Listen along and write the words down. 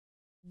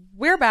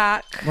We're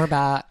back. We're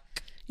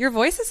back. Your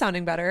voice is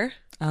sounding better.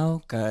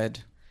 Oh, good.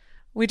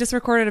 We just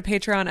recorded a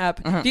Patreon up.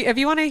 If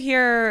you want to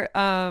hear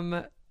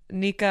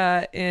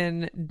Nika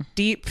in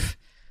deep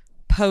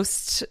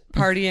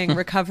post-partying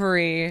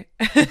recovery,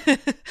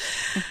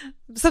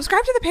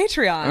 subscribe to the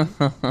Patreon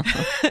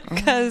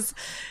because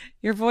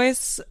your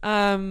voice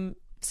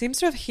seems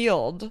to have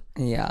healed.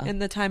 Yeah. In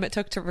the time it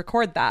took to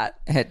record that.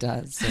 It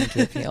does seem to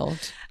have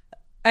healed.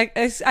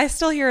 I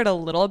still hear it a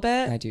little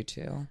bit. I do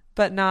too.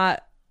 But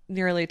not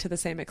nearly to the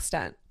same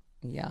extent.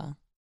 Yeah.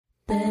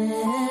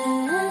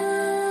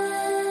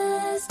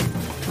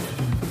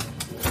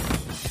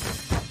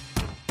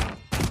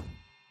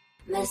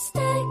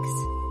 Mistakes.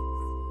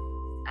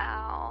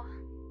 Ow.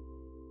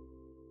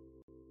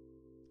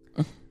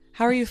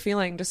 How are you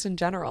feeling just in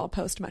general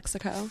post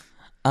Mexico?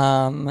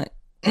 Hungover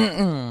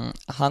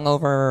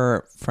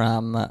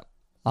from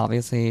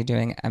obviously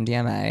doing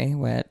MDMA,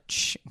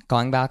 which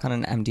going back on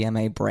an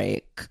MDMA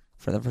break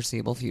for the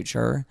foreseeable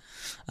future.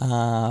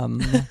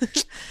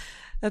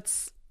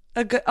 That's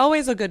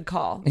always a good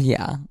call.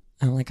 Yeah.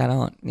 I'm like, I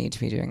don't need to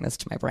be doing this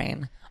to my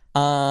brain.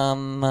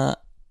 I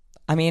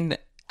mean,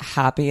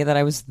 happy that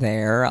I was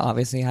there,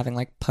 obviously having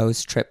like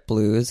post-trip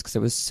blues because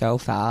it was so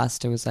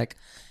fast. It was like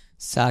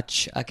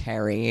such a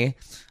carry.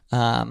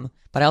 But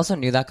I also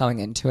knew that going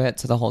into it.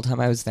 So the whole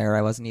time I was there,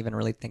 I wasn't even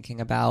really thinking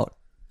about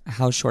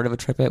how short of a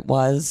trip it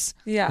was.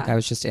 Yeah. Like I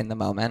was just in the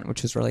moment,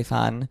 which was really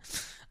fun.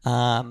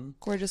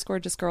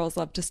 Gorgeous girls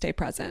love to stay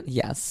present.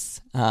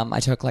 Yes. I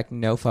took like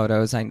no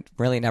photos. I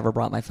really never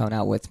brought my phone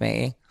out with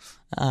me.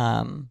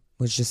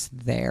 Was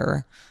just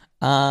there.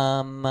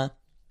 Yeah.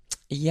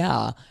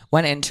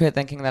 Went into it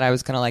thinking that I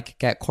was going to like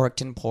get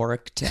corked and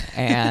porked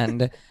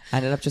and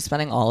ended up just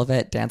spending all of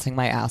it dancing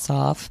my ass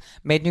off.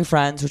 Made new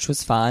friends, which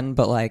was fun,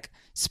 but like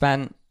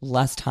spent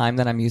less time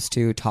than I'm used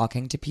to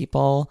talking to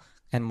people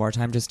and more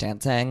time just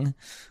dancing,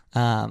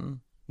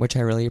 which I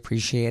really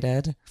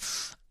appreciated.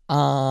 If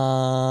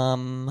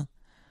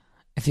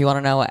you want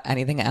to know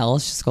anything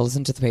else, just go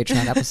listen to the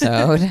Patreon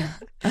episode.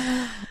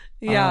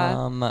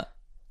 Yeah.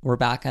 We're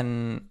back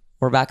in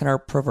our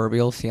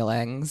proverbial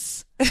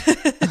feelings.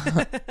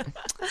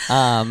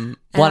 One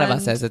of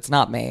us is. It's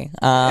not me.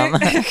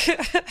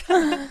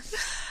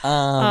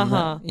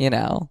 You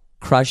know,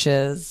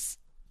 crushes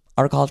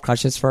are called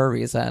crushes for a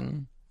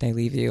reason. They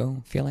leave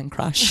you feeling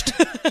crushed.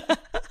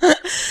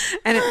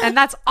 And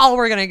that's all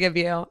we're gonna give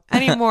you.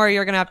 Any more,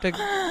 you're gonna have to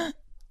go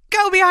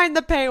behind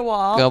the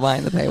paywall. Go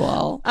behind the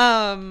paywall.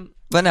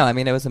 But no, I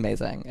mean, it was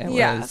amazing.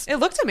 It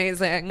looked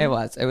amazing. It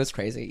was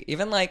crazy.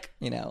 Even like,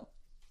 you know,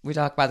 we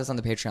talk about this on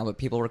the Patreon, but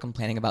people were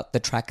complaining about the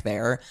trek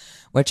there,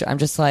 which I'm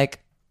just like,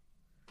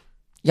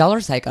 y'all are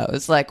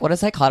psychos. Like, what a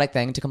psychotic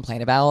thing to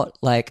complain about.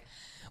 Like,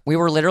 we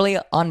were literally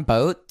on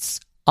boats,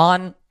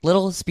 on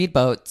little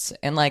speedboats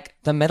in like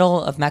the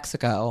middle of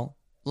Mexico,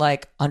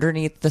 like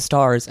underneath the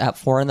stars at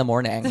 4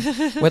 a.m.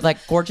 with like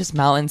gorgeous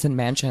mountains and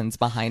mansions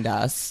behind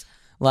us.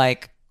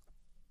 Like,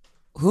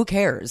 who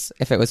cares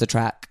if it was a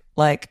trek?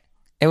 Like,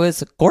 it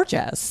was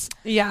gorgeous.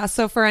 Yeah.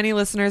 So for any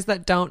listeners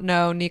that don't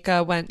know,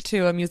 Nika went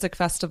to a music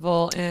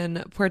festival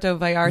in Puerto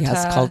Vallarta.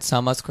 Yes, called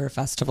Somos Queer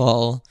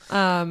Festival.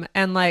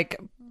 And like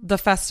the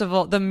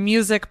festival, the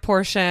music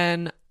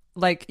portion,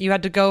 like you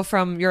had to go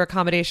from your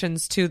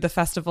accommodations to the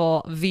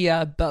festival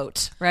via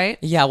boat, right?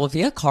 Yeah, well,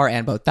 via car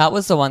and boat. That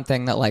was the one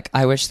thing that like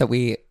I wish that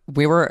we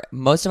were,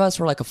 most of us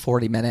were like a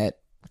 40-minute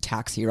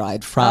taxi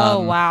ride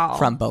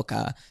from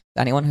Boca.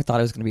 Anyone who thought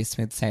it was going to be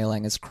smooth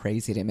sailing is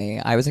crazy to me.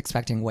 I was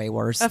expecting way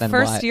worse than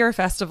what. A first-year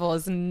festival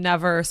is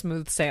never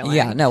smooth sailing.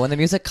 Yeah, no, when the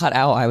music cut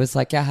out, I was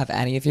like, yeah, have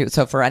any of you...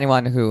 So for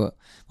anyone who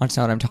wants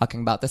to know what I'm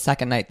talking about, the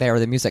second night there,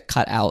 the music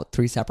cut out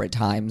 3 separate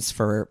times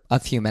for a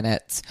few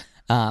minutes.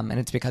 And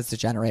it's because the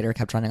generator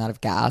kept running out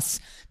of gas.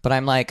 But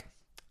I'm like,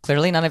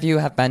 clearly none of you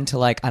have been to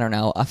like, I don't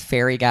know, a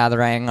fairy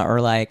gathering or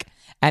like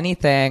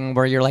anything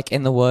where you're like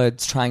in the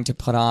woods trying to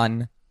put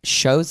on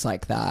shows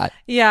like that.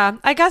 Yeah,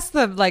 I guess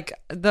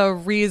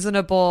the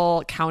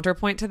reasonable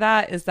counterpoint to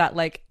that is that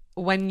like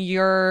when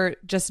you're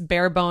just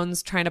bare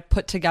bones trying to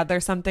put together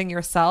something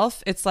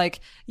yourself, it's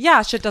like,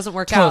 yeah, shit doesn't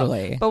work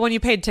Totally. out. But when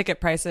you paid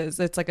ticket prices,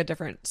 it's like a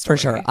different story.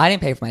 For sure. I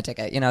didn't pay for my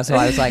ticket, you know, so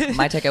I was like,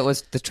 my ticket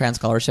was the Trans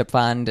Scholarship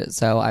Fund.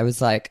 So I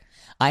was like,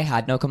 I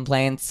had no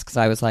complaints because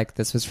I was like,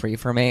 this was free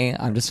for me.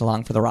 I'm just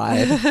along for the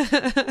ride.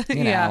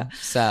 You know? Yeah,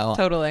 so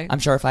totally. I'm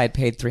sure if I had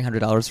paid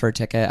 $300 for a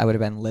ticket, I would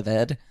have been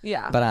livid.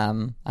 Yeah. But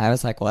I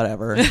was like,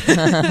 whatever.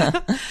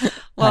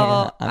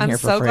 Well, I'm I'm here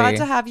for so glad free.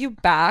 to have you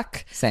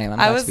back. Same. I'm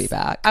glad to be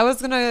back. I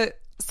was gonna.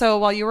 So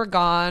while you were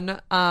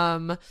gone,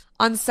 on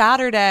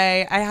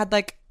Saturday, I had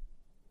like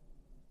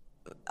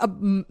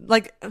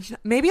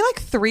maybe like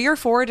 3 or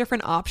 4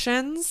 different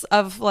options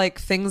of like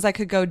things I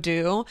could go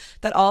do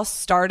that all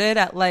started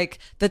at like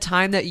the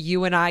time that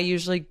you and I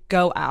usually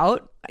go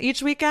out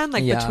each weekend,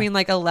 like between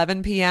like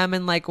 11 p.m.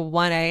 and like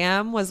 1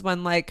 a.m. was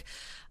when like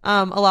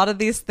a lot of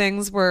these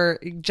things were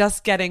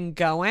just getting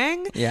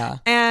going. Yeah.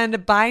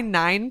 And by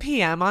 9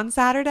 p.m. on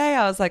Saturday,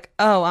 I was like,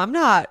 oh, I'm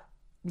not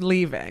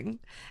leaving.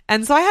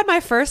 And so I had my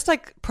first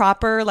like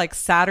proper like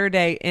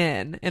Saturday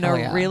in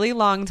a really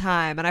long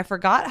time. And I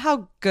forgot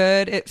how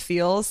good it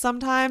feels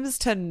sometimes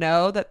to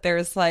know that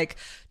there's like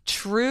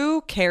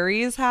true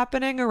carries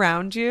happening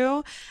around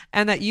you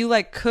and that you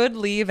like could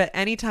leave at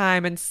any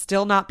time and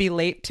still not be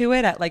late to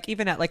it at like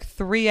even at like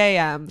 3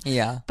 a.m.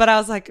 Yeah. But I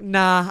was like,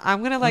 nah,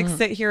 I'm gonna like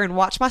sit here and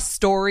watch my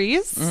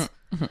stories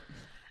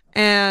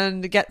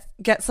and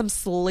get some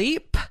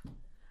sleep.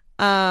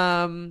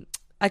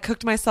 I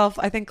cooked myself,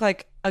 I think,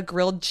 like a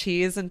grilled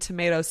cheese and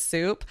tomato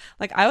soup.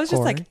 Like I was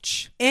just like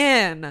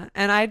in,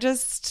 and I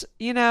just,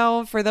 you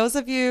know, for those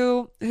of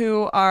you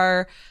who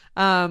are,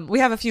 we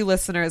have a few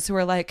listeners who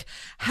are like,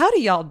 how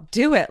do y'all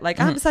do it? Like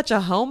I'm such a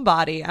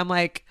homebody. I'm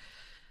like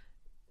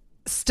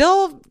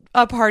still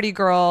a party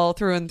girl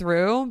through and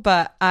through,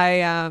 but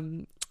I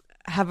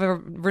have a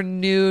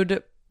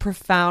renewed,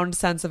 profound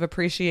sense of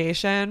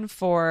appreciation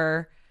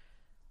for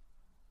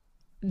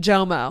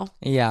JOMO.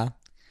 Yeah.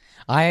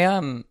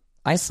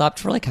 I slept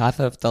for like half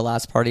of the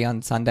last party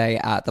on Sunday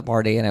at the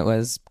party, and it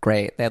was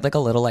great. They had like a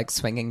little like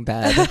swinging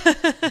bed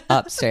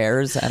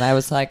upstairs, and I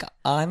was like,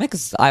 I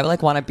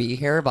like want to be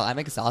here, but I'm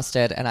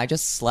exhausted, and I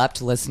just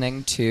slept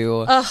listening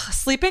to.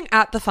 Sleeping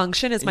at the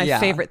function is my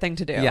favorite thing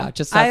to do. Yeah,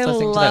 just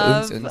listening to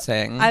that Eunsoon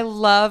sing. I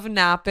love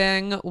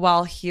napping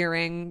while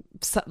hearing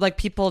like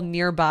people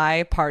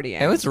nearby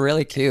partying. It was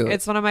really cute.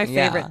 It's one of my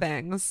favorite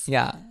things.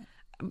 Yeah.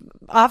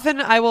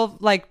 Often I will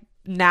like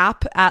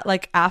nap at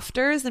like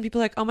afters and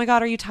people are like, oh my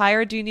god, are you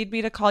tired, do you need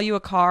me to call you a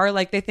car?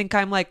 Like they think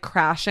I'm like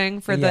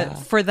crashing for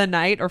the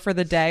night or for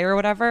the day or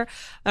whatever,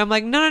 and I'm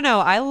like,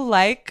 no, I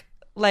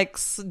like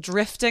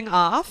drifting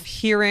off,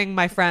 hearing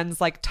my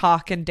friends like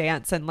talk and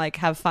dance and like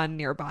have fun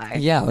nearby.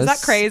 Yeah, is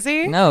that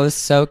crazy? No, it was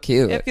so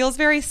cute. It feels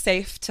very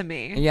safe to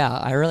me. Yeah,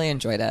 I really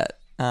enjoyed it.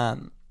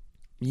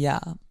 Yeah.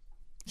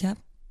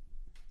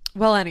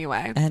 Well,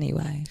 anyway,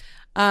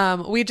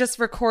 we just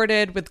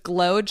recorded with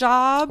Glow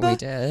Job. We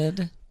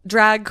did.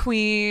 Drag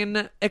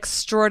queen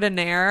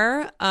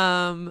extraordinaire,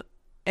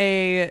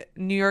 a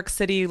New York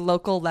City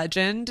local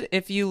legend.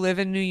 If you live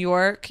in New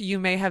York, you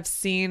may have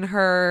seen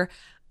her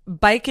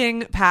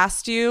biking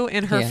past you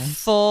in her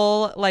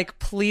full like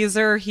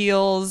pleaser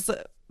heels,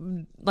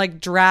 like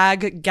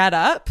drag get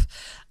up,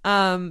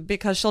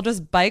 because she'll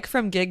just bike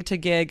from gig to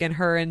gig in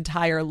her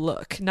entire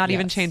look, not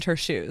even change her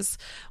shoes,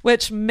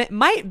 which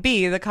might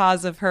be the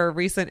cause of her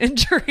recent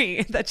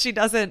injury, that she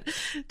doesn't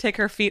take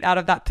her feet out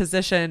of that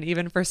position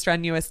even for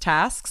strenuous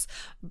tasks,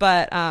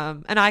 but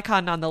an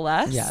icon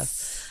nonetheless.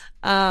 Yes.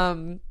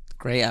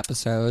 Great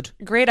episode.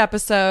 Great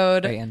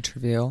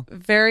interview.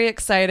 Very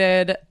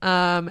excited.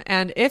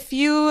 And if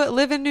you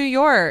live in New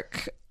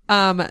York,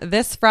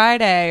 this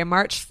Friday,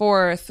 March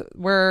 4th,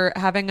 we're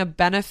having a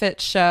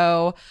benefit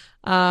show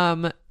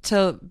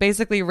to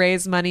basically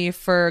raise money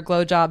for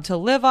Glow Job to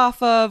live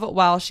off of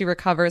while she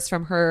recovers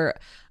from her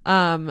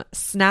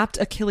snapped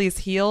Achilles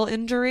heel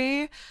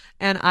injury.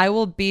 And I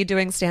will be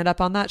doing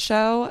stand-up on that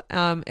show.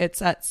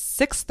 It's at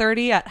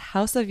 6:30 at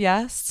House of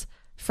Yes,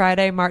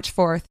 Friday, March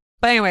 4th.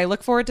 But anyway,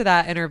 look forward to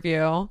that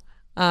interview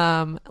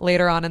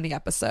later on in the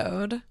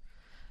episode.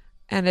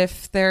 And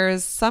if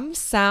there's some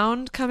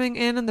sound coming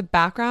in the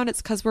background,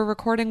 it's because we're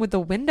recording with the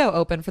window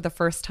open for the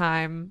first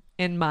time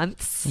in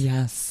months.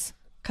 Yes.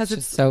 Because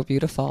it's so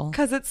beautiful.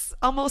 Because it's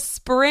almost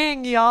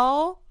spring,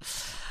 y'all.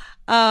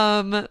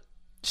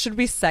 Should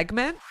we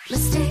segment?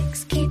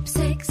 Mistakes,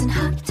 keepsakes, and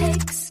hot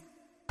takes.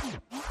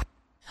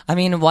 I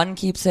mean, one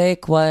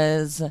keepsake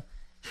was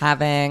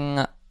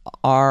having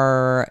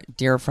our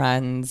dear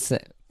friends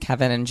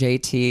Kevin and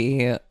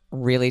JT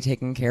really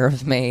taking care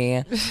of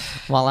me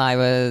while I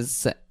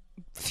was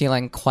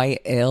feeling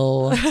quite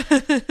ill,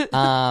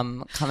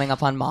 coming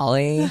up on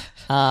Molly.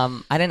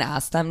 I didn't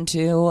ask them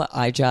to.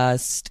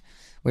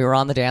 We were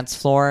on the dance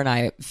floor and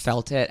I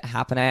felt it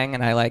happening,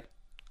 and I like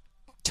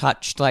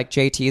touched like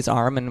JT's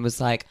arm and was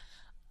like,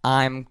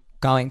 I'm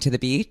going to the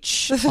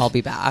beach. I'll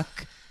be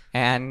back.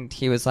 And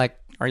he was like,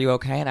 are you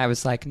okay? And I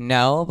was like,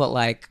 no, but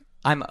like,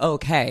 I'm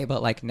okay,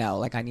 but like, no,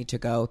 like I need to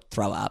go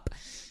throw up.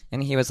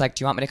 And he was like,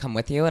 do you want me to come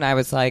with you? And I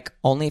was like,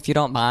 only if you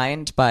don't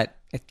mind, but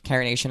if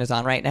Carrie Nation is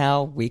on right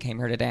now, we came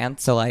here to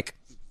dance, so like,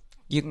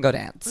 you can go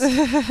dance.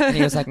 And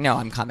he was like, no,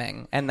 I'm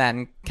coming. And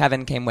then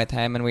Kevin came with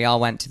him and we all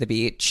went to the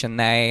beach, and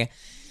they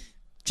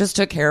just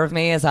took care of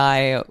me as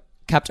I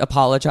kept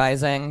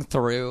apologizing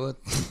through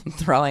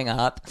throwing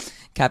up,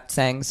 kept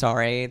saying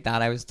sorry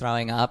that I was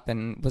throwing up,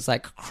 and was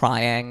like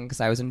crying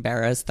because I was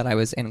embarrassed that I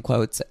was, in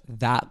quotes,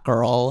 that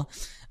girl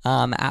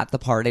at the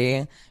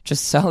party.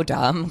 Just so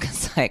dumb,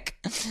 because like,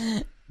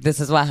 this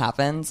is what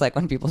happens like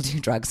when people do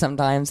drugs.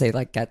 Sometimes they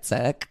like get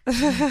sick.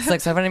 It's like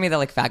so funny to me that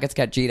like faggots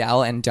get G'd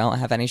out and don't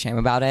have any shame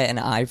about it, and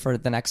I for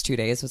the next 2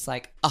 days was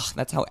like, oh,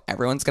 that's how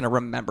everyone's gonna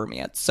remember me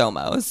at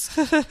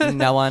Somos.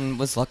 No one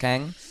was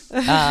looking.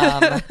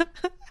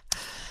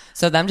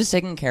 So them just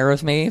taking care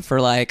of me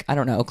for like, I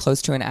don't know,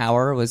 close to an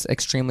hour was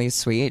extremely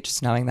sweet.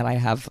 Just knowing that I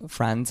have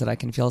friends that I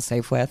can feel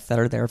safe with that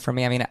are there for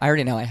me. I mean, I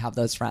already know I have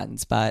those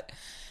friends, but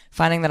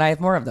finding that I have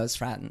more of those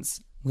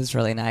friends was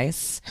really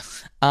nice.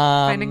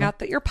 Finding out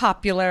that you're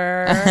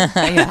popular.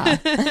 Yeah.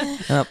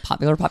 I'm a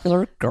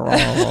popular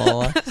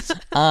girl.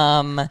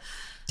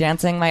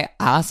 Dancing my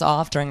ass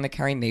off during the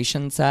Carrie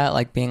Nation set,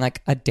 like being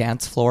like a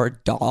dance floor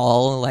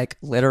doll. Like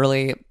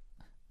literally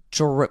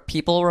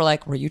people were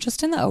like, were you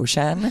just in the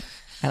ocean?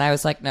 And I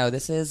was like, no,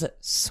 this is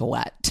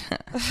sweat.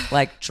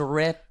 Like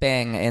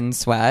dripping in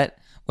sweat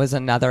was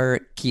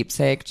another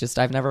keepsake. Just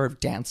I've never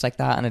danced like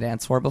that on a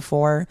dance floor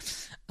before.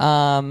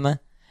 And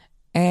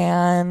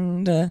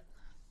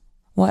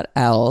what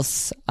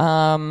else?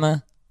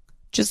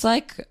 Just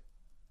like,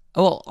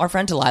 well, our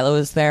friend Delilah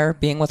was there.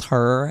 Being with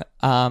her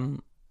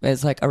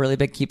is like a really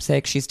big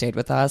keepsake. She stayed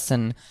with us,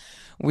 and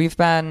we've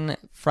been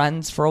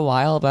friends for a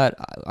while, but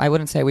I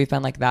wouldn't say we've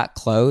been like that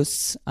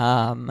close.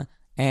 And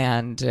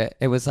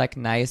it was like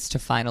nice to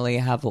finally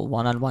have a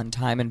one-on-one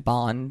time and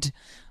bond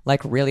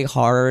like really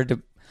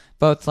hard,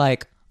 both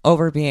like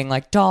over being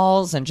like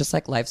dolls and just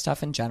like life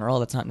stuff in general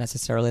that's not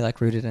necessarily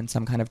like rooted in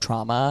some kind of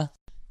trauma.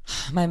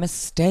 My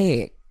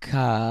mistake.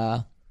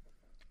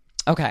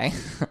 Okay.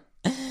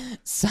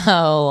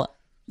 So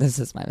this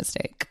is my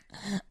mistake.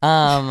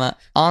 On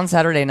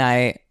Saturday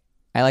night,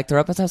 I like threw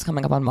up as I was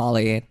coming up on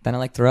Molly. Then I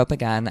like threw up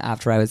again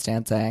after I was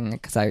dancing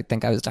because I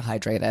think I was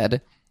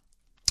dehydrated.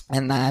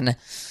 And then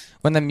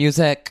when the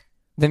music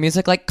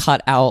like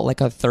cut out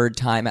like a third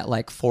time at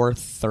like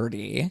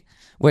 4:30,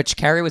 which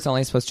Carrie was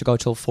only supposed to go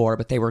till 4,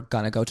 but they were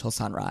gonna go till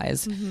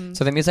sunrise. Mm-hmm.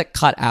 So the music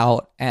cut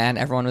out and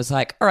everyone was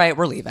like, all right,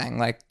 we're leaving.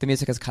 Like the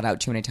music has cut out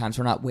too many times.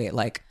 We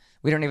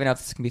don't even know if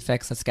this can be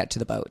fixed. Let's get to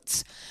the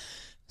boats.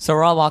 So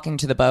we're all walking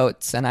to the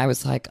boats and I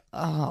was like,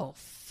 oh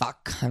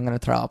fuck, I'm gonna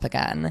throw up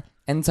again.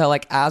 And so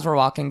like as we're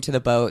walking to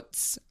the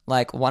boats,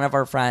 like one of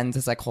our friends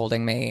is like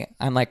holding me.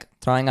 I'm like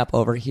throwing up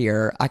over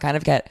here. I kind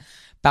of get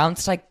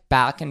bounced like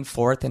back and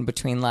forth in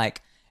between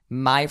like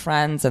my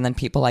friends and then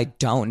people I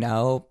don't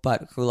know,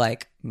 but who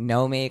like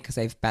know me because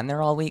they've been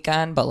there all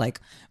weekend, but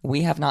like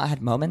we have not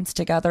had moments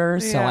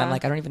together. So I'm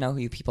like, I don't even know who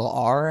you people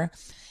are.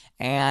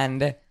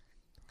 And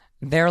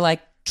they're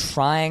like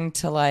trying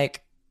to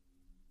like,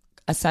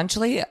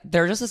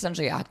 they're just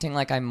essentially acting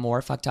like I'm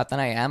more fucked up than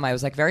I am. I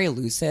was like very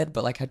lucid,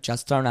 but like had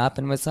just thrown up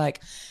and was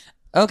like,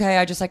 okay,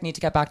 I just like need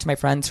to get back to my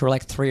friends who are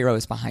like 3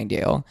 rows behind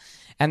you.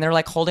 And they're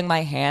like holding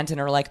my hand and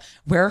are like,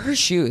 where are her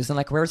shoes? And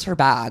like, where's her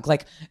bag?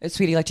 Like,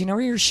 sweetie, like, do you know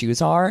where your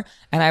shoes are?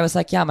 And I was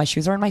like, yeah, my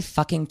shoes are in my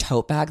fucking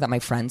tote bag that my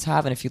friends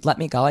have. And if you'd let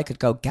me go, I could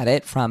go get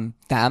it from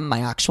them, my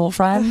actual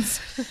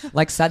friends.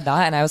 Like said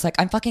that. And I was like,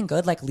 I'm fucking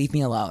good. Like, leave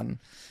me alone.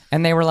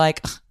 And they were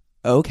like,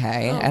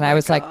 okay. And I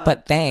was like,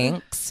 but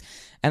thanks.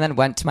 And then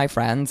went to my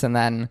friends, and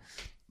then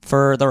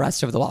for the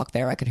rest of the walk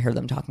there, I could hear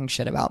them talking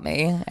shit about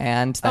me.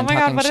 And then oh my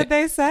God, what did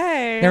they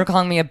say? They were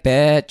calling me a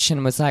bitch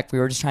and was like, we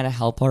were just trying to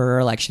help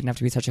her. Like, she didn't have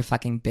to be such a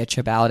fucking bitch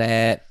about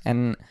it.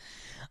 And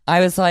I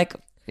was like,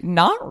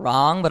 not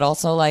wrong, but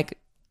also like,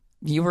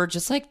 you were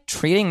just like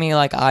treating me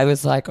like I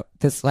was like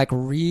this like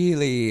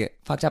really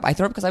fucked up. I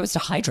threw up because I was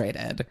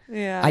dehydrated.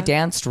 Yeah. I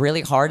danced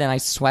really hard and I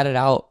sweated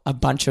out a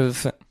bunch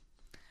of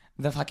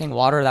the fucking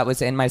water that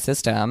was in my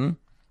system.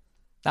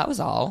 That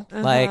was all.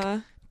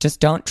 Like, just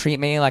don't treat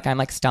me like I'm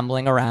like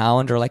stumbling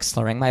around or like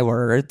slurring my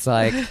words.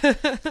 Like,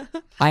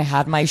 I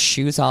had my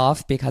shoes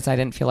off because I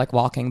didn't feel like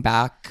walking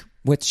back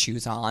with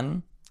shoes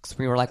on because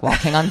we were like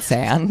walking on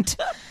sand.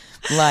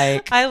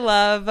 Like, I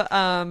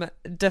love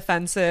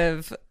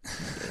defensive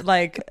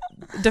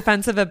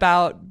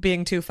about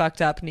being too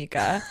fucked up,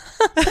 Nika.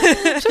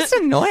 It's just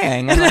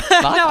annoying. I'm like,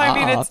 fuck no, I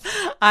mean, off.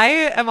 I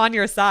am on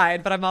your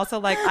side, but I'm also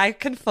like, I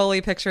can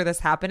fully picture this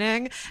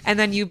happening. And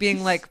then you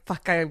being like,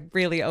 fuck, I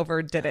really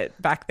overdid it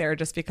back there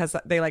just because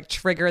they like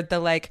triggered the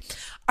like,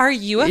 are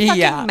you a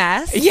fucking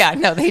mess? Yeah,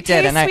 no, they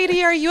did. Hey,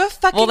 sweetie, are you a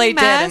fucking mess? Well, they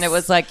did. And it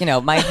was like, you know,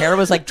 my hair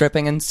was like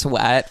dripping in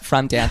sweat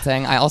from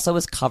dancing. I also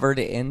was covered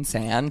in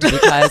sand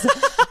because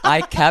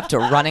I kept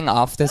running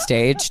off the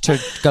stage to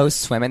go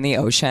swim in the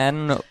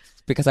ocean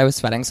because I was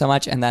sweating so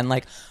much, and then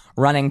like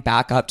running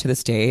back up to the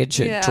stage,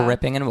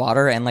 dripping in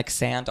water and like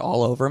sand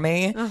all over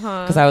me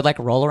because I would like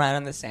roll around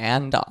in the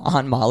sand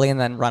on Molly and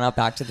then run up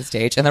back to the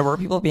stage. And there were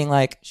people being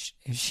like,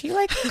 is she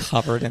like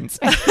covered in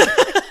sand?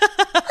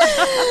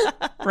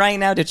 Right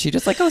now, did she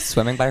just like go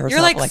swimming by herself?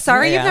 You're like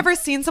sorry, you've never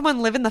seen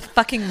someone live in the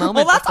fucking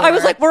moment. Well, before. I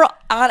was like, we're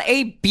at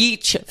a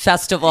beach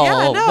festival.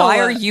 Yeah, no. Why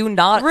are you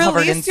not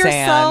covered in Release sand?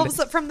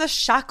 yourselves from the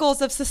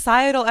shackles of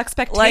societal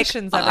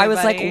expectations. Like, I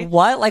was like,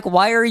 what? Like,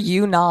 why are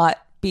you not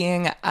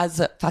being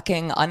as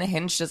fucking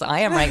unhinged as I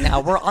am right now?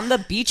 We're on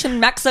the beach in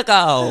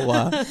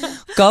Mexico.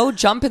 Go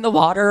jump in the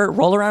water,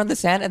 roll around in the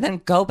sand, and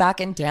then go back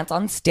and dance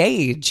on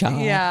stage.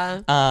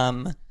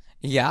 Yeah.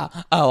 Yeah.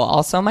 Oh,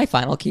 also my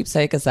final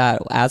keepsake is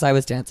that as I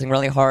was dancing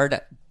really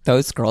hard,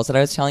 those girls that I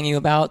was telling you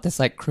about, this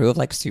like crew of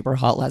like super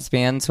hot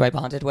lesbians who I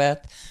bonded with,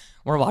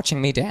 were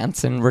watching me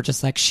dance and were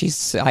just like,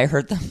 I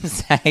heard them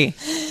say,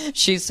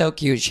 she's so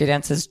cute. She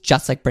dances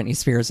just like Britney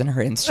Spears in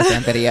her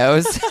Instagram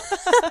videos.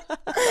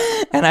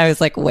 And I was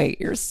like, wait,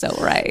 you're so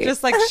right.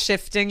 Just like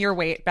shifting your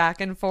weight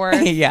back and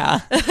forth. Yeah.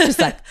 Just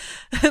like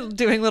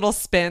doing little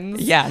spins.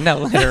 Yeah, no,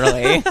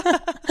 literally.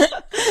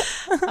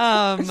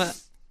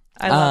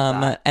 I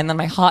love that. And then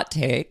my hot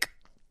take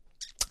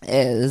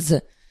is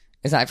that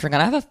if you're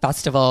gonna have a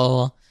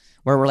festival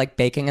where we're like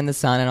baking in the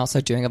sun and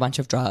also doing a bunch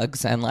of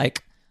drugs and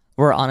like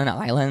we're on an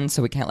island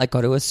so we can't like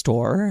go to a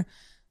store,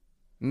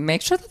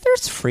 make sure that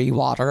there's free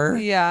water.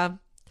 Yeah.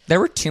 There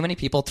were too many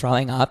people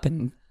throwing up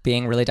and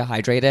being really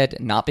dehydrated,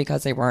 not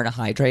because they weren't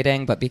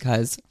hydrating, but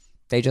because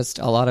they just,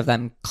 a lot of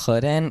them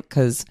couldn't,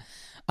 because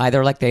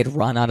either like they'd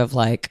run out of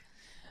like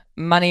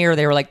money or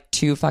they were like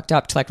too fucked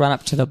up to like run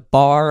up to the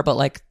bar, but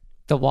like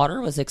the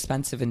water was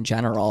expensive in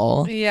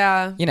general.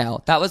 Yeah. You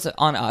know, that was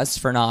on us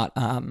for not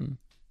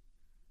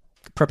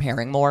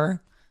preparing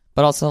more,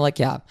 but also like,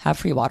 yeah, have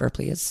free water,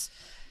 please.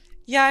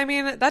 Yeah, I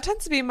mean, that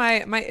tends to be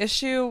my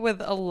issue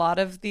with a lot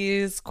of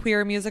these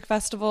queer music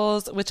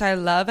festivals, which I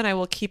love and I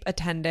will keep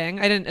attending.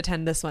 I didn't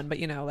attend this one, but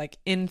you know, like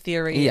in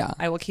theory, yeah.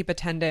 I will keep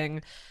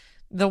attending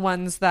the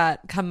ones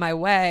that come my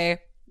way.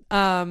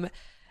 I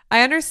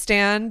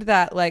understand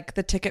that like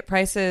the ticket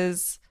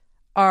prices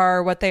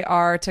are what they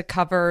are to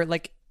cover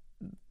like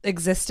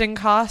existing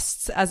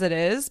costs as it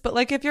is, but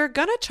like if you're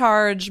gonna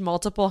charge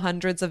multiple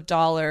hundreds of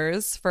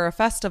dollars for a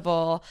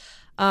festival,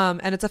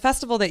 and it's a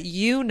festival that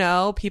you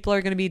know people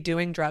are going to be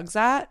doing drugs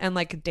at and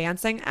like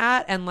dancing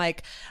at and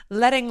like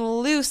letting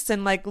loose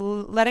and like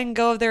letting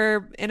go of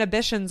their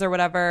inhibitions or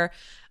whatever,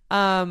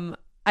 I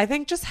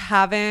think just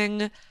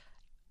having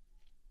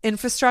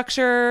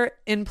infrastructure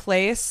in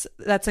place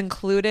that's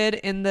included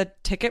in the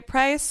ticket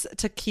price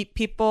to keep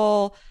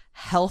people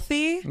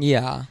healthy,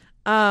 yeah,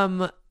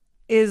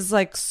 is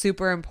like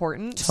super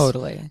important.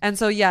 Totally. And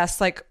so yes,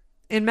 like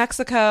in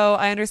Mexico,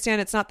 I understand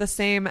it's not the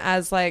same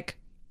as like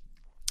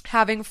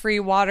having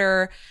free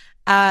water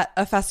at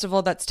a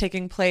festival that's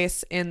taking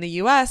place in the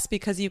US,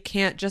 because you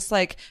can't just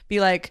like be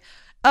like,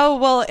 oh,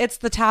 well, it's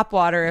the tap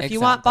water. If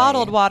you want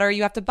bottled water,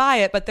 you have to buy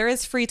it, but there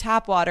is free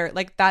tap water.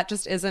 Like that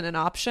just isn't an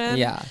option.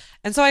 Yeah.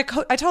 And so I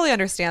totally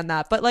understand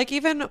that. But like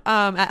even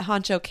at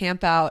Honcho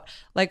Campout,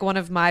 like one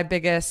of my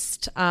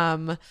biggest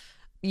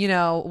you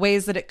know,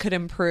 ways that it could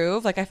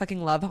improve, like I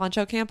fucking love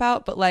Honcho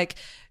Campout, but like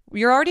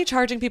you're already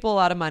charging people a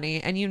lot of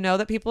money and you know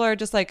that people are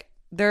just like,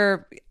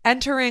 they're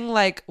entering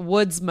like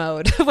woods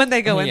mode when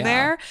they go in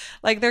there.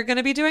 Like they're going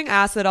to be doing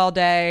acid all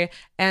day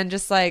and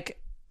just like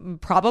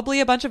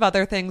probably a bunch of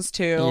other things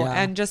too.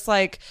 And just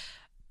like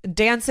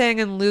dancing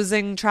and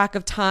losing track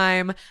of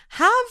time.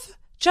 Have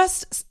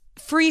just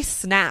free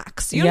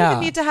snacks. You don't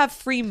even need to have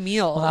free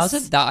meals. Well,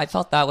 I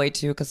felt that way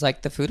too, because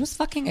like the food was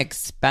fucking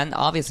expensive.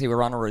 Obviously, we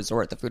were on a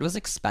resort. The food was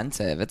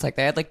expensive. It's like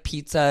they had like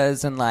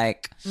pizzas and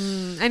like,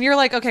 and you're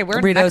like, okay,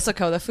 we're in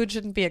Mexico. The food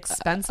shouldn't be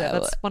expensive.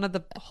 That's one of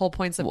the whole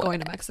points of going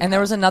to Mexico. And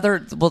there was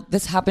another. Well,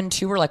 this happened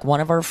too, where like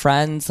one of our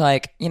friends,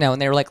 like, you know,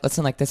 and they were like,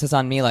 listen, like this is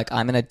on me. Like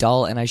I'm an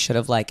adult and I should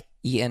have like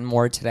eaten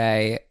more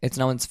today. It's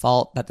no one's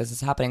fault that this is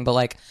happening, but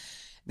like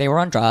they were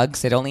on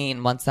drugs. They'd only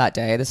eaten once that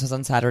day. This was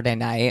on Saturday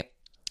night,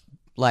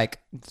 like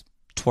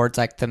towards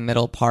like the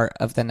middle part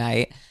of the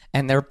night,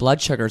 and their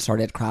blood sugar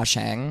started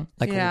crashing.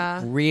 Like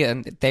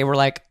they were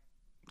like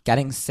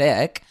getting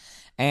sick,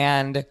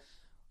 and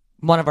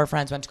one of our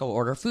friends went to go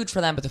order food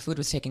for them, but the food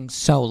was taking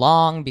so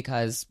long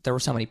because there were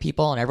so many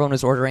people and everyone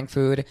was ordering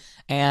food.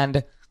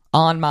 And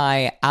on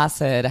my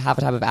acid, half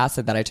a tab of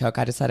acid that I took,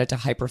 I decided to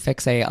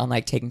hyperfixate on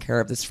like taking care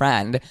of this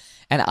friend,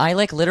 and I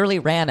like literally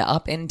ran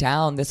up and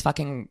down this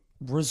fucking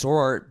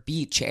resort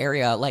beach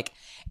area like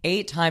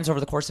 8 times over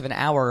the course of an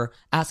hour,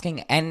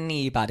 asking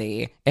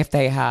anybody if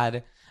they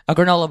had a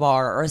granola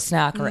bar or a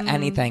snack or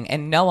anything,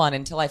 and no one,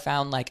 until I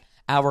found like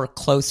our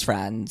close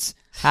friends,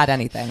 had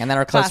anything. And then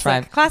our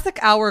classic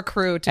our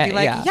crew to be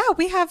like, yeah,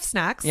 we have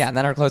snacks. Yeah, and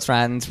then our close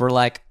friends were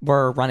like,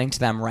 we're running to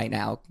them right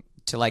now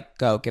to like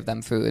go give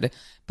them food.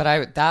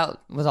 But that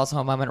was also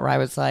a moment where I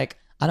was like,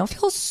 I don't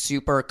feel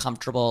super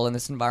comfortable in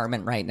this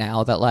environment right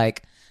now. That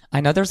like,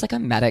 I know there's like a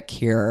medic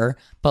here,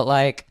 but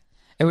like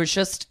it was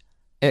just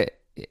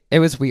it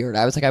was weird.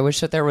 I was like, I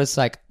wish that there was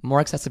like more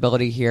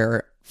accessibility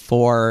here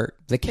for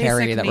the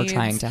carry that we're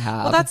trying to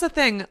have. Well, that's the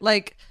thing.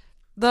 Like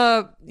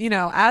you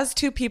know, as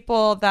two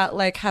people that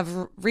like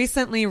have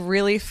recently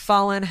really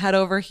fallen head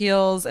over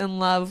heels in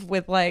love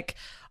with like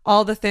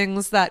all the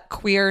things that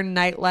queer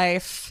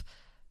nightlife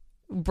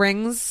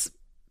brings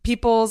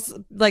people's,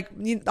 like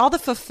all the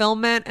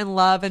fulfillment and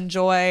love and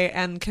joy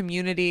and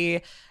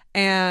community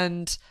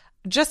and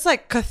just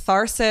like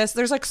catharsis.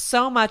 There's like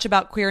so much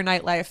about queer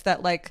nightlife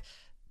that like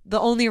the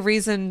only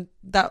reason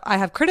that I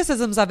have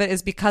criticisms of it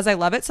is because I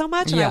love it so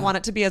much and I want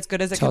it to be as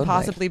good as it can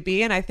possibly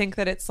be. And I think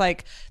that it's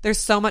like there's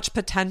so much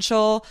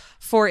potential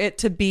for it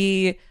to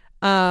be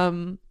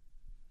like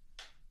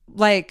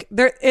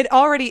there, it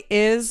already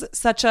is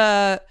such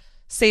a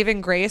saving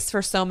grace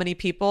for so many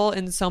people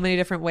in so many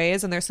different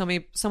ways, and there's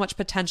so much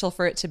potential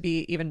for it to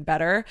be even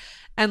better.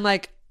 And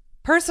like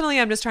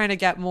personally, I'm just trying to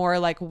get more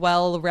like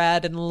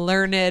well-read and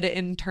learned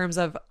in terms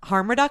of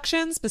harm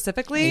reduction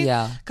specifically.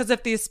 Yeah. Because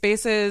if these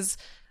spaces,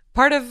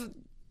 part of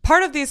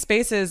these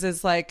spaces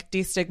is like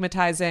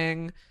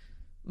destigmatizing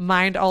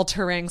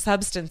mind-altering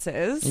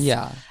substances.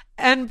 Yeah.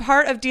 And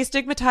part of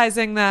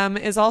destigmatizing them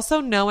is also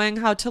knowing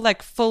how to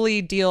like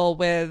fully deal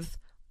with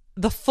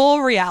the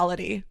full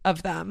reality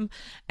of them.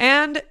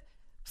 And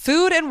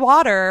food and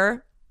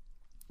water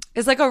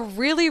is like a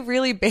really,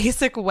 really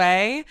basic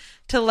way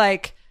to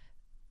like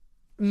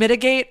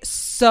mitigate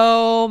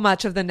so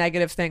much of the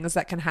negative things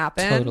that can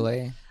happen.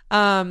 Totally.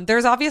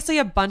 There's obviously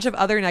a bunch of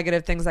other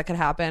negative things that could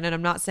happen, and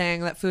I'm not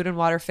saying that food and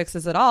water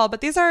fixes it all,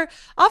 but these are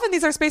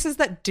spaces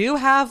that do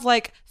have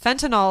like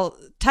fentanyl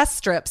test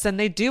strips, and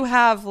they do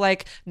have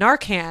like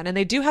Narcan, and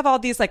they do have all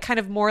these like kind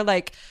of more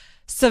like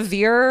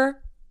severe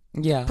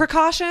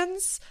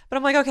precautions. But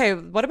I'm like, okay,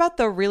 what about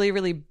the really,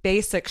 really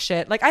basic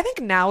shit? Like, I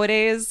think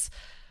nowadays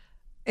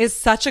is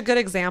such a good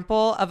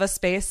example of a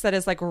space that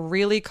is like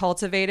really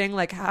cultivating,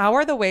 like, how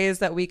are the ways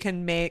that we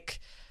can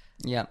make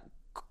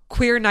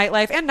queer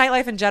nightlife and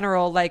nightlife in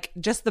general like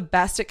just the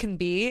best it can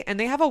be. And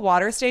they have a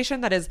water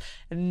station that is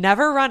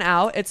never run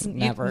out. It's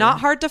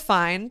not hard to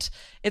find.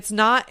 It's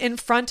not in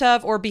front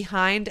of or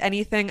behind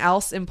anything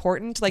else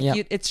important. Like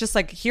it's just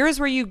like,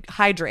 here's where you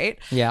hydrate.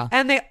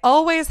 And they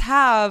always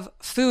have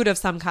food of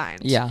some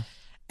kind.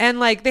 And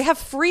like they have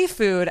free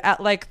food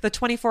at like the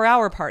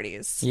 24-hour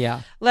parties.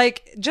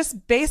 Like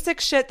just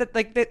basic shit that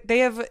like they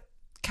have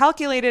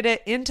calculated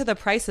it into the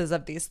prices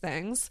of these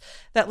things,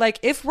 that like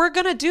if we're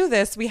gonna do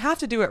this, we have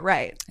to do it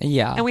right.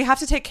 And we have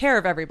to take care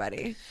of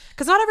everybody,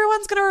 because not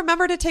everyone's gonna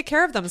remember to take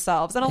care of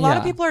themselves, and a lot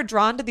of people are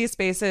drawn to these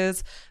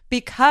spaces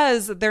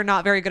because they're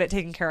not very good at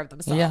taking care of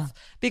themselves,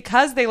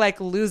 because they like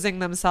losing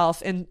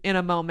themselves in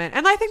a moment.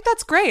 And I think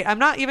that's great. I'm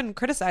not even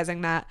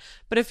criticizing that,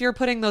 but if you're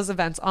putting those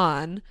events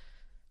on,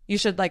 you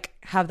should like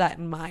have that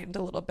in mind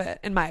a little bit,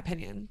 in my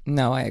opinion.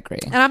 No, I agree.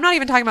 And I'm not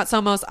even talking about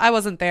Somos. I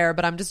wasn't there,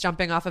 but I'm just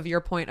jumping off of your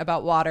point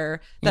about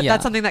water.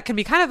 That's something that can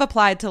be kind of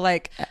applied to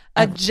like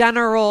a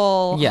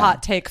general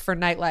hot take for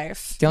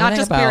nightlife, not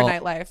just pure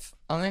nightlife.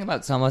 The only thing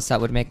about Somos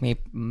that would make me,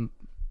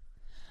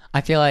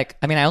 I feel like,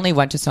 I mean, I only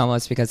went to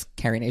Somos because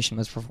Carrie Nation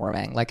was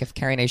performing. Like if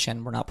Carrie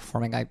Nation were not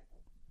performing, I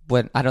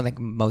don't think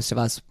most of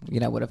us,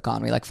 would have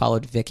gone. We like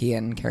followed Vicky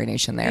and Carrie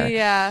Nation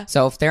there.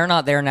 So if they're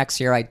not there next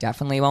year, I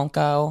definitely won't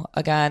go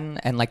again.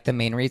 And like the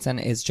main reason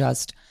is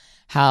just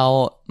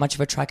how much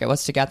of a trek it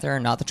was to get there,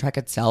 not the trek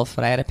itself.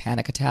 But I had a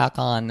panic attack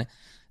on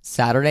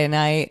Saturday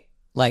night,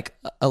 like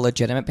a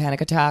legitimate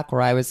panic attack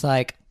where I was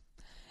like,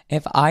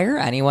 if I or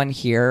anyone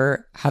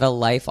here had a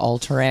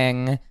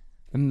life-altering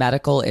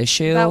medical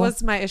issue, that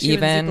was my issue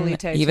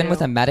even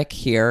with a medic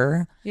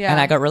here, and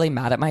I got really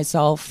mad at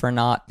myself for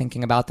not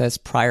thinking about this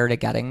prior to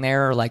getting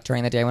there, or like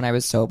during the day when I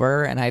was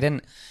sober, and I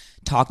didn't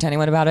talk to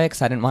anyone about it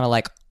because I didn't want to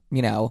like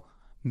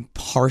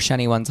harsh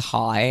anyone's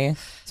high,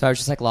 so I was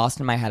just like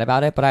lost in my head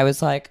about it. But I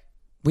was like,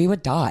 we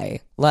would die,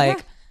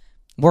 like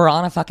we're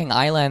on a fucking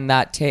island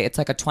that it's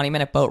like a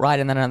 20-minute boat ride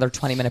and then another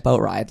 20-minute boat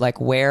ride,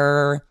 like we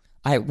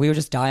would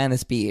just die on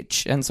this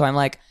beach. And so I'm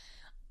like,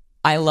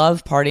 I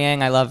love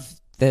partying, I love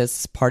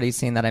this party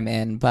scene that I'm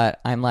in, but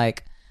I'm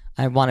like,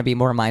 I want to be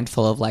more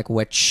mindful of like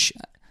which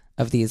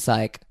of these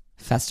like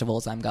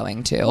festivals I'm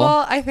going to.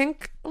 Well, I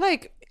think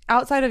like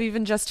outside of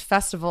even just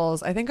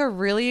festivals, I think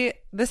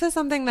this is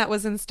something that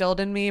was instilled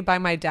in me by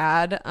my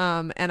dad.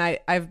 And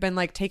I've been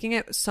like taking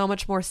it so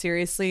much more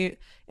seriously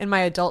in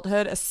my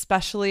adulthood,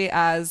 especially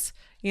as,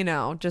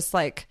 just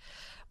like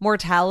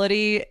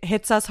mortality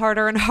hits us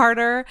harder and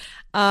harder.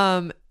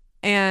 And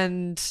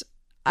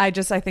I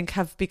think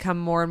have become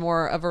more and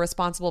more of a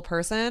responsible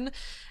person.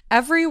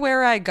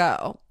 Everywhere I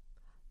go,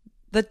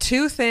 the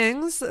two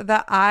things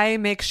that I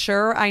make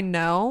sure I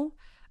know,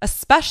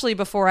 especially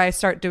before I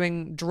start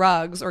doing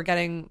drugs or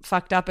getting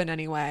fucked up in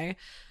any way,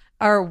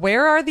 are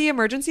where are the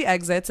emergency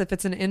exits if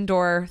it's an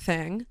indoor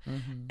thing,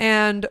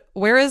 and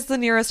where is the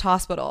nearest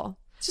hospital.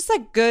 It's just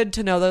like good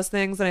to know those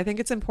things. And I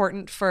think it's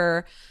important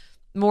for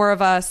more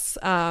of us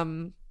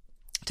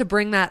to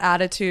bring that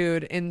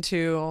attitude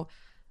into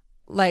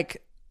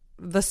like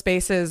the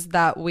spaces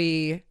that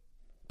we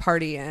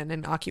party in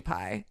and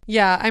occupy.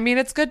 Yeah, I mean,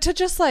 it's good to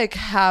just like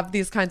have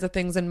these kinds of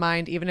things in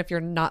mind, even if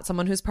you're not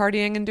someone who's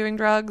partying and doing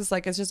drugs.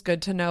 Like, it's just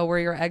good to know where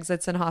your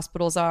exits and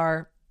hospitals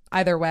are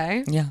either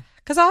way. Yeah.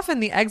 Because often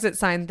the exit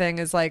sign thing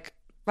is like,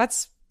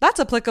 that's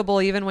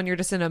applicable even when you're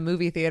just in a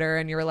movie theater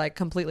and you're like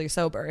completely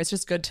sober. It's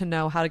just good to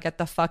know how to get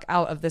the fuck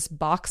out of this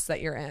box that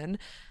you're in.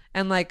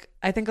 And like,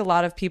 I think a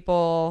lot of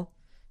people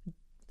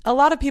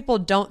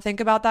don't think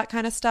about that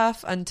kind of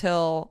stuff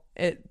until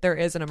there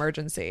is an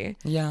emergency.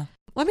 Yeah.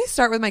 Let me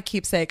start with my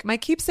keepsake. My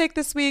keepsake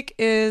this week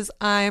is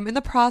I'm in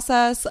the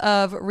process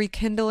of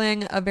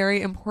rekindling a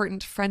very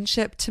important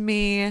friendship to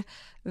me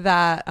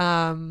that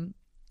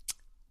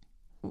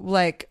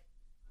like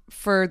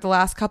for the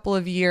last couple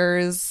of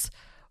years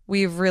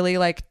we've really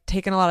like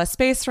taken a lot of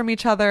space from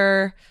each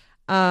other,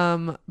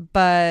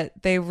 but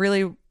they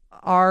really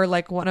are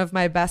like one of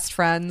my best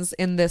friends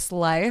in this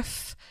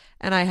life,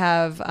 and I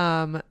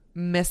have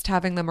missed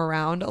having them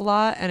around a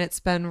lot. And it's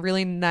been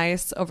really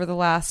nice over the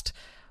last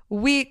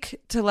week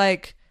to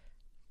like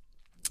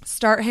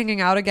start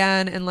hanging out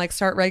again and like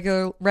start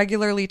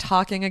regularly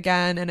talking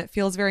again. And it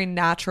feels very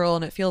natural,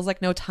 and it feels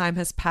like no time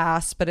has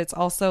passed, but it's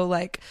also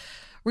like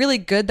really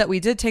good that we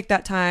did take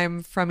that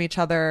time from each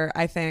other,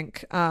 I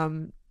think,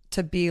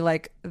 to be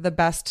like the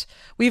best.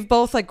 We've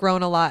both like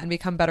grown a lot and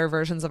become better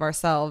versions of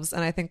ourselves.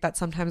 And I think that's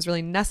sometimes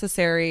really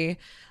necessary.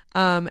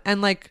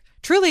 And like,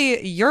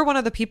 truly, you're one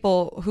of the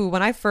people who,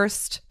 when I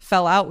first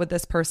fell out with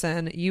this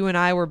person, you and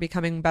I were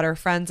becoming better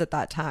friends at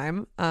that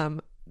time,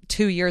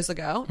 2 years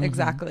ago,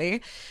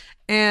 exactly.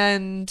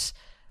 And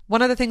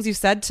one of the things you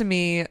said to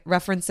me,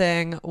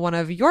 referencing one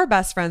of your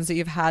best friends that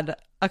you've had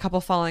a couple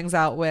fallings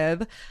out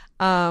with,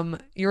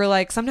 you were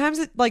like, sometimes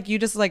it, like, you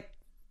just like,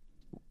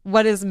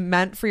 what is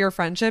meant for your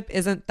friendship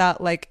isn't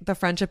that like the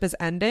friendship is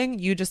ending.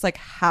 You just like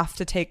have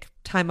to take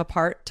time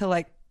apart to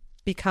like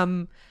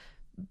become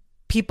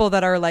people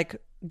that are like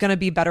gonna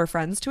be better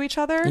friends to each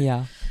other.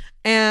 Yeah.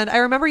 And I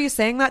remember you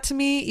saying that to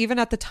me even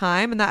at the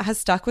time, and that has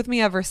stuck with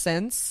me ever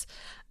since.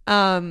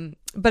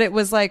 But it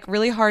was like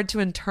really hard to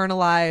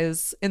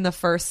internalize in the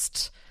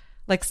first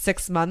like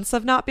 6 months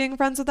of not being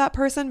friends with that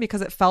person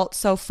because it felt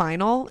so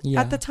final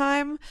at the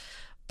time.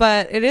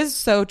 But it is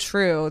so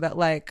true that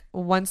like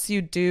once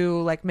you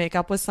do like make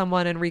up with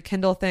someone and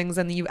rekindle things,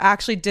 and you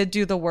actually did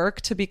do the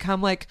work to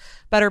become like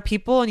better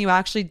people, and you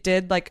actually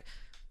did like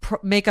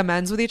make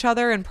amends with each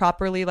other and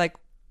properly like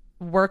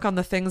work on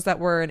the things that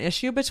were an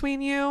issue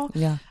between you.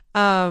 Yeah.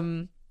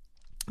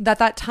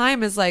 That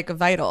time is like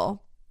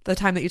vital. The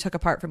time that you took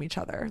apart from each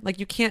other. Like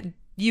you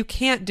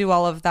can't do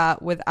all of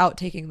that without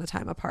taking the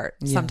time apart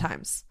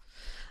sometimes.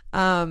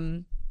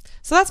 So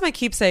that's my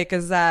keepsake,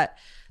 is that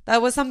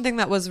was something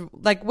that was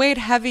like weighed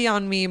heavy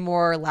on me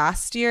more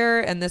last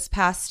year, and this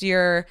past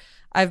year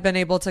I've been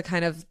able to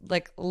kind of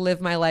like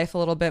live my life a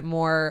little bit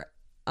more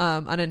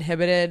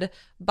uninhibited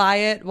by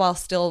it while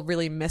still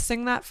really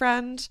missing that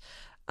friend.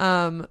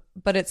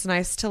 But it's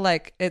nice to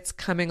like, it's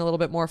coming a little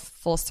bit more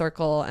full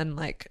circle, and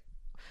like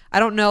I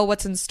don't know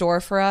what's in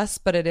store for us,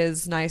 but it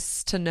is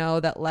nice to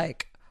know that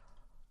like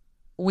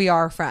we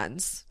are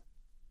friends,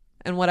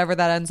 and whatever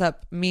that ends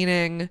up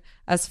meaning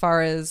as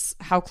far as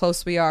how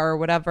close we are or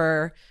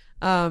whatever,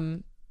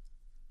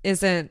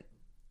 isn't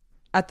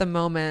at the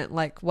moment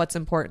like what's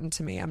important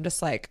to me. I'm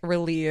just like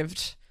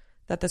relieved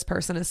that this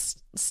person is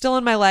still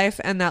in my life,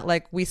 and that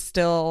like we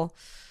still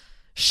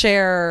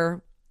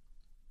share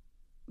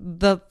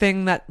the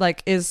thing that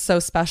like is so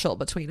special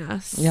between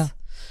us. Yeah.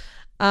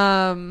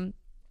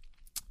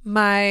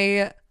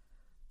 My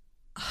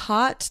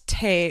hot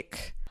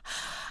take,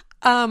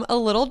 a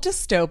little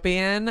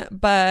dystopian,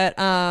 but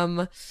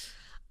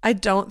I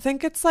don't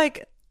think it's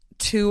like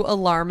too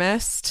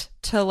alarmist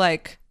to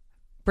like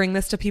bring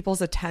this to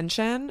people's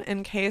attention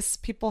in case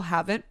people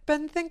haven't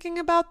been thinking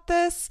about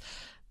this.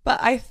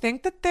 But I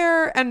think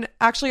that and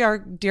actually our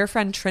dear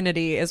friend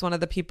Trinity is one of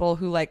the people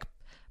who like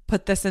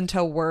put this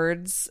into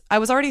words. I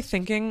was already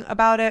thinking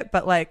about it,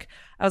 but like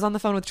I was on the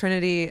phone with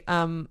Trinity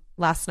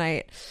last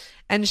night,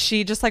 and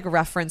she just like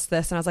referenced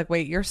this, and I was like,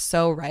 wait, you're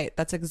so right.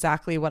 That's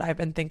exactly what I've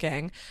been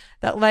thinking.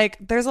 That like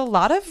there's a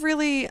lot of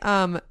really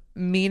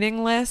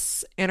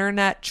meaningless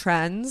internet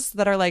trends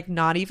that are like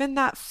not even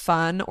that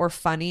fun or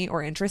funny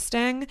or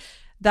interesting,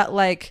 that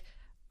like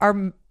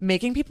are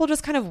making people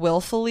just kind of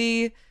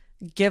willfully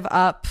give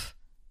up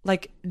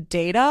like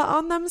data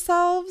on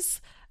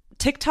themselves.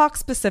 TikTok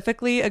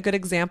specifically, a good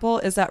example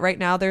is that right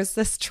now there's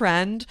this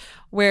trend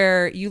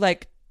where you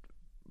like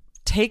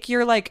take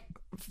your like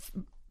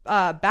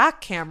back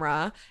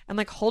camera and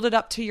like hold it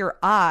up to your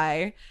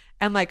eye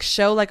and like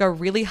show like a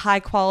really high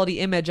quality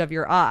image of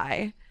your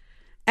eye.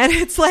 And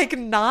it's like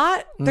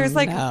not, there's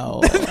like,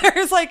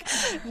 there's like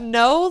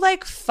no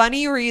like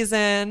funny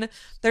reason.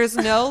 There's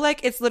no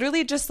like, it's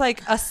literally just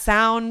like a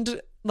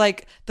sound.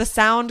 Like the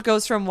sound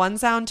goes from one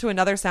sound to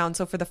another sound.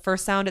 So for the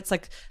first sound, it's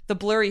like the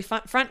blurry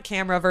front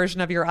camera version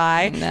of your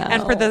eye. No.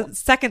 And for the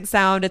second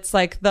sound, it's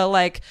like the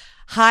like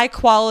high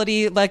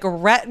quality like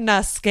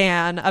retina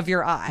scan of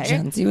your eye.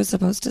 Gen Z was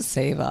supposed to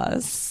save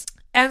us.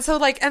 And so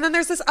like, and then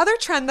there's this other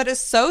trend that is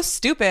so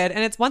stupid.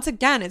 And it's once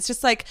again, it's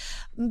just like,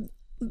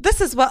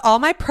 this is what all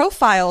my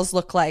profiles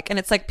look like. And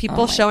it's like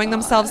people showing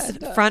themselves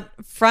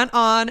front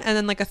on, and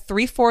then like a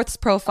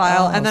 3/4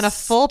 profile, and then a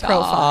full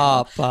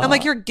profile. I'm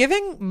like, you're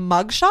giving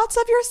mugshots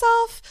of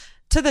yourself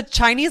to the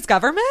Chinese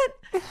government?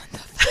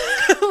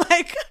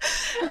 Like,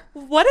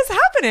 what is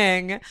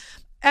happening?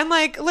 And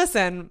like,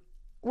 listen,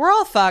 we're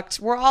all fucked.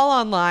 We're all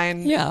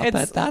online. Yeah,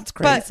 but that's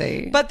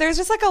crazy. But there's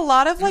just like a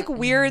lot of like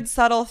weird,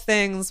 subtle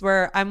things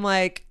where I'm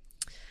like,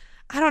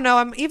 I don't know.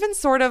 I'm even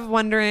sort of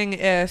wondering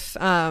if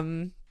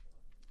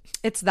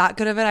it's that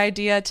good of an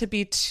idea to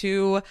be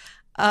too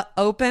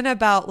open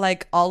about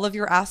like all of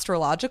your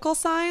astrological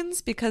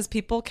signs, because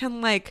people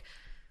can like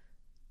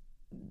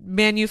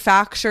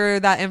manufacture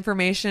that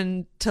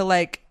information to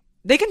like,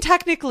 they can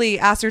technically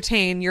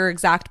ascertain your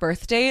exact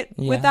birth date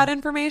with that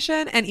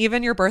information, and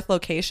even your birth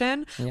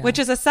location, which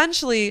is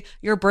essentially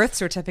your birth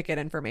certificate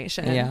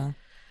information. Yeah.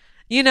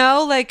 You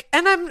know, like,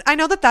 and I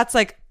know that that's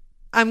like,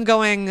 I'm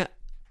going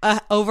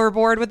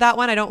overboard with that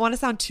one. I don't want to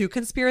sound too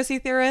conspiracy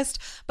theorist,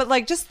 but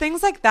like just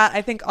things like that,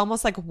 I think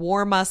almost like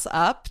warm us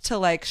up to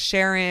like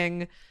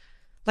sharing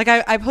Like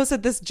I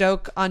posted this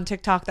joke on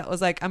TikTok that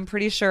was like, I'm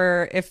pretty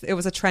sure if it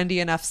was a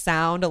trendy enough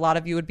sound, a lot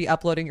of you would be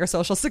uploading your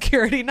social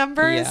security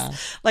numbers. Yeah.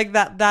 Like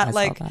that I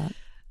like saw that.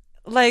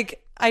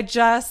 like I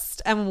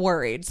just am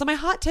worried. So my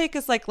hot take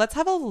is like, let's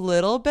have a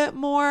little bit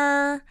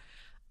more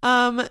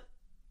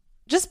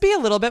just be a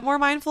little bit more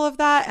mindful of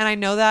that. And I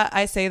know that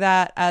I say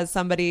that as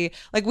somebody,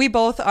 like, we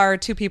both are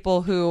two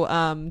people who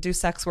do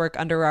sex work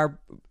under our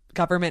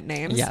government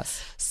names.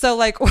 Yes. So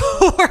like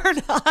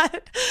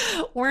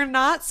we're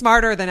not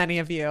smarter than any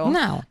of you.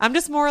 No. I'm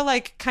just more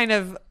like kind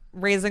of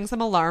raising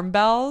some alarm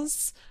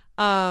bells.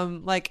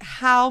 Like,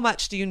 how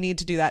much do you need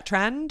to do that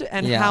trend,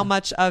 and how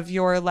much of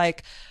your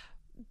like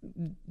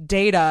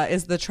data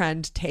is the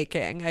trend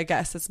taking, I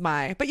guess is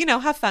my, but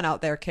have fun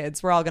out there,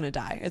 kids. We're all gonna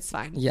die. It's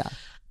fine. Yeah.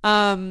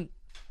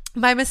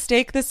 My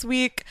mistake this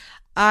week,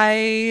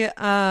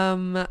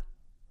 well,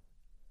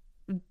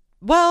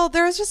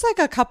 there was just like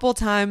a couple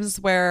times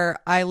where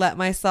I let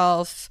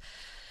myself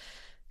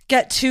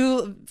get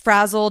too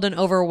frazzled and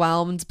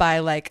overwhelmed by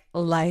like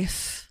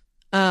life.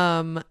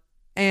 And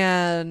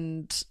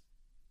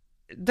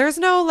there's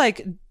no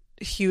like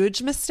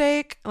huge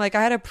mistake. Like,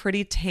 I had a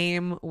pretty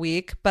tame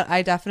week, but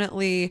I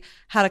definitely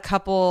had a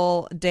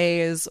couple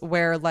days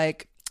where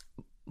like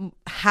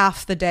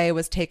half the day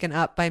was taken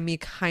up by me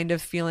kind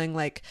of feeling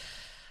like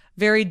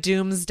very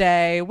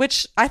doomsday,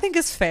 which I think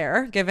is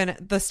fair given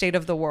the state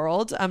of the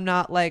world. I'm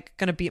not like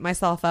going to beat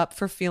myself up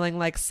for feeling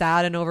like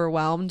sad and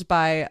overwhelmed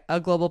by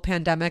a global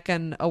pandemic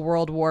and a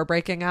world war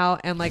breaking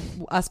out and like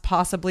us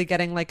possibly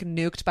getting like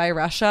nuked by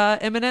Russia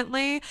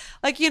imminently.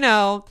 Like,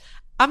 I'm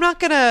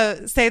not going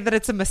to say that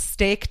it's a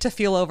mistake to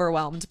feel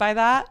overwhelmed by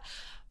that,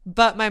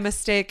 but my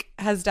mistake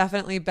has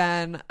definitely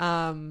been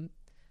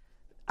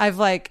I've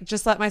like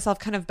just let myself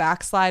kind of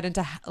backslide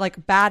into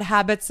like bad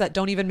habits that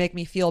don't even make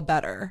me feel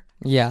better.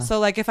 Yeah. So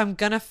like, if I'm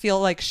gonna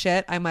feel like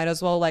shit, I might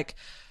as well like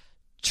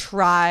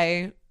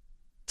try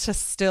to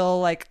still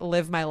like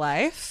live my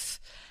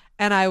life.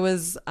 And I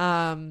was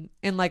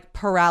in like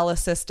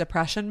paralysis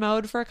depression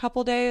mode for a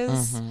couple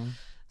days. Mm-hmm.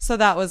 So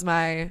that was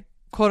my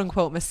quote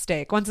unquote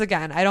mistake. Once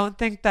again, I don't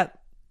think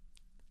that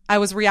I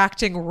was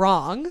reacting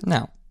wrong.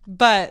 No.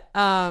 But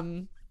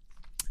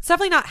it's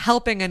definitely not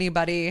helping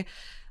anybody,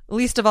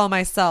 least of all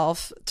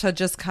myself, to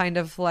just kind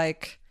of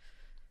like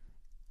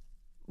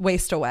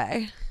waste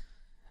away.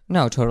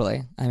 No,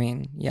 totally. I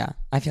mean, yeah,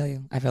 I feel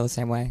you. I feel the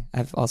same way.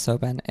 I've also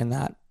been in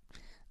that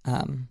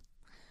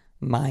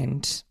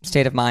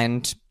state of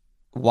mind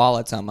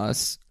wallets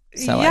almost.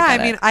 So yeah, I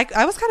mean,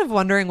 I was kind of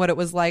wondering what it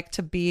was like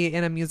to be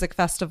in a music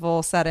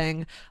festival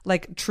setting,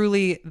 like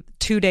truly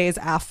 2 days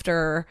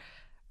after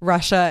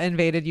Russia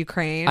invaded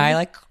Ukraine. I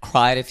like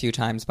cried a few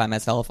times by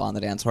myself on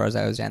the dance floor as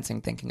I was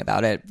dancing, thinking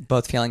about it,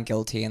 both feeling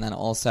guilty and then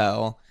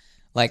also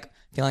like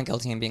feeling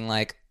guilty and being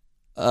like,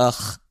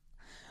 ugh,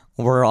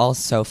 we're all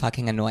so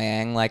fucking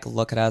annoying. Like,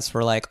 look at us.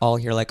 We're like all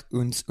here like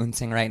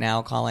unsing right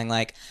now, calling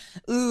like,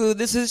 ooh,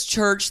 this is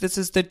church. This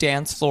is the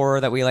dance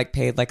floor that we like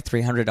paid like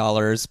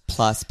 $300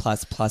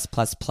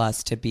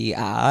 plus to be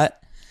at.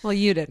 Well,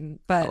 you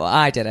didn't, but well,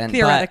 I didn't.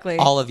 Theoretically,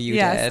 but all of you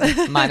yes.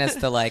 did, minus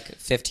the like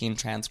 15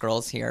 trans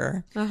girls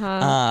here.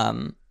 Uh-huh.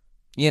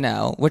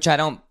 Which I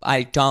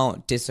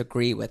don't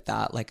disagree with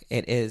that. Like,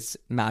 it is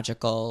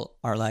magical.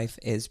 Our life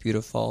is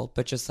beautiful,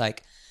 but just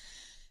like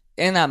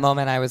in that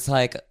moment, I was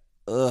like,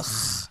 ugh,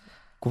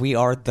 we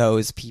are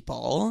those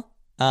people.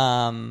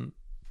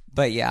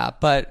 But yeah,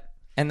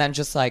 and then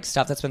just like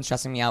stuff that's been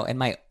stressing me out in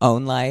my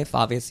own life.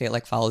 Obviously, it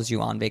like follows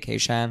you on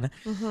vacation,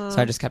 so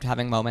I just kept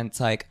having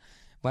moments like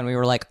when we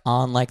were like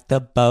on like the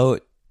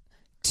boat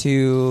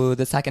to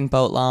the second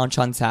boat launch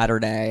on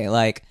Saturday,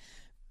 like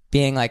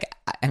being like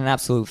in an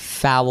absolute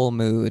foul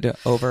mood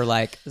over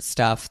like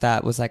stuff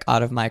that was like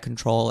out of my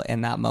control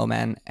in that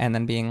moment, and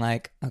then being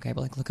like, okay,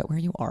 but like look at where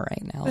you are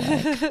right now.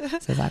 Like,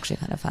 this is actually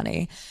kind of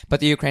funny. But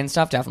the Ukraine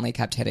stuff definitely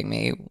kept hitting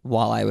me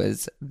while I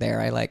was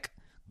there. I like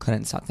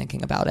couldn't stop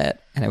thinking about it,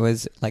 and it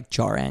was like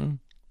jarring.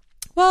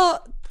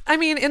 Well, I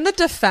mean, in the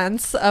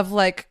defense of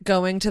like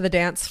going to the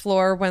dance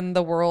floor when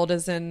the world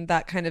is in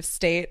that kind of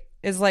state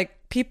is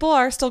like people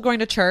are still going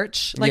to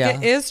church. Like,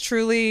 it is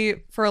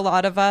truly for a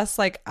lot of us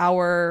like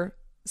our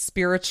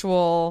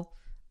spiritual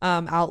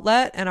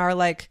outlet and our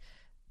like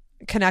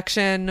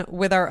connection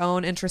with our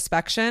own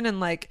introspection, and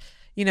like,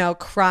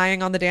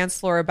 crying on the dance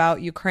floor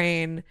about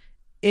Ukraine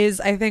is,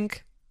 I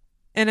think,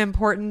 an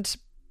important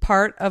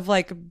part of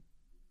like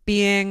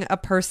being a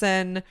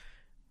person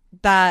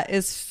that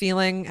is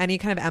feeling any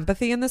kind of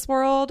empathy in this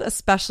world,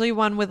 especially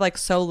one with like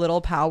so little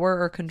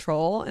power or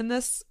control in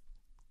this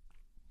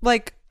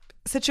like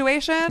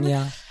situation.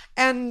 Yeah.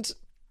 And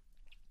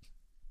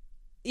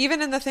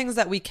even in the things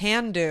that we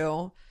can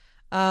do,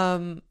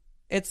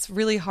 it's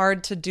really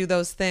hard to do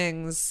those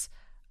things,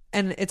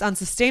 and it's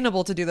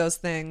unsustainable to do those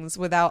things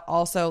without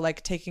also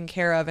like taking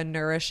care of and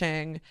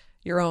nourishing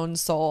your own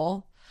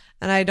soul.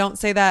 And I don't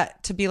say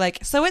that to be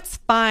like, so it's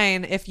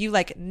fine if you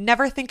like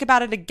never think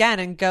about it again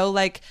and go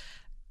like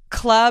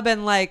club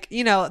and like,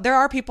 there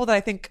are people that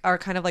I think are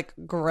kind of like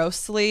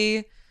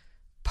grossly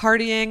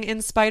partying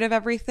in spite of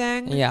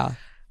everything. Yeah.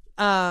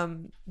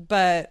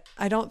 But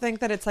I don't think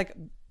that it's like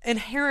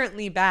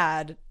inherently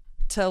bad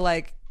to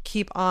like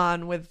keep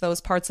on with those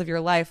parts of your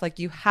life. Like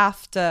you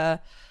have to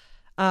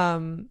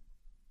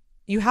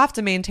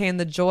maintain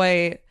the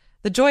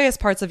joyous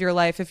parts of your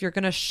life if you're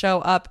going to show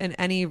up in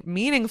any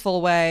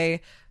meaningful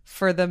way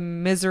for the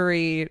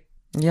misery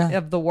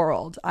of the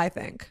world, I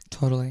think.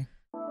 Totally.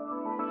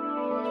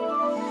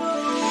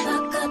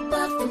 Fuck up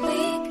of the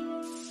week.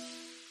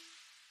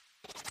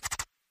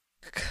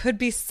 Could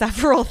be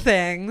several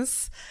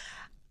things.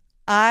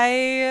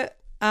 I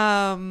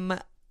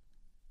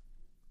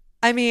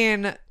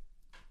mean,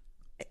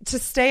 to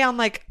stay on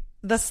like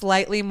the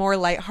slightly more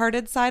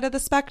lighthearted side of the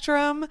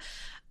spectrum,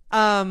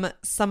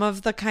 some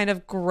of the kind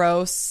of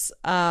gross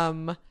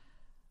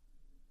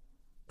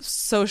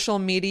social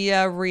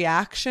media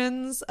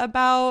reactions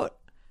about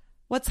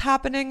what's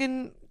happening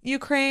in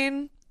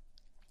Ukraine.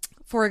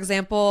 For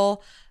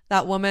example,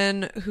 that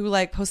woman who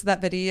like posted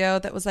that video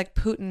that was like,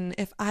 Putin,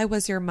 if I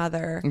was your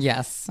mother.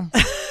 Yes.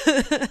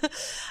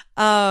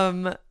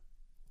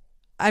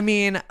 I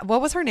mean,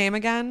 what was her name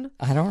again?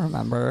 I don't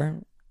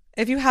remember.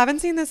 If you haven't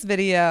seen this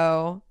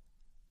video,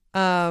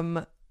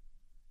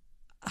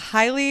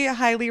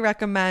 highly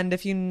recommend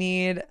if you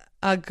need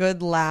a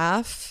good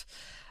laugh,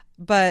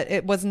 but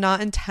it was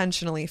not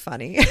intentionally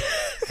funny.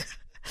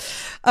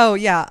 Oh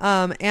yeah,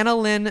 Anna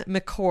Lynn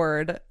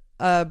McCord,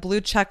 a blue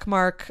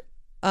checkmark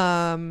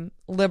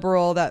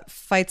liberal that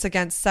fights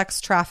against sex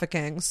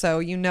trafficking, so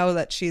you know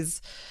that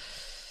she's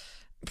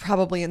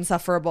probably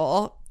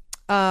insufferable.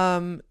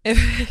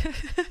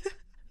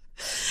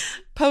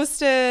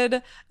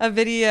 Posted a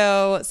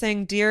video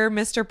saying, "Dear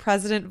Mr.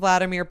 President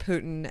Vladimir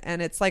Putin,"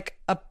 and it's like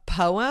a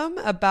poem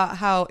about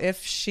how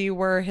if she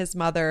were his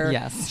mother,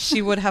 yes,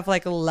 she would have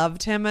like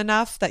loved him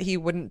enough that he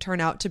wouldn't turn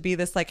out to be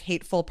this like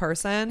hateful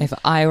person. If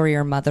I were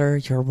your mother,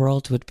 your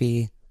world would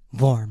be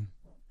warm.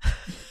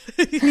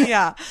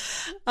 Yeah.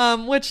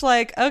 Which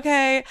like,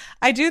 okay,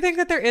 I do think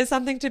that there is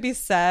something to be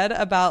said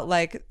about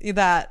like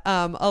that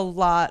a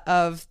lot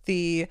of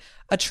the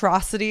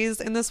atrocities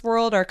in this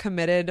world are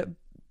committed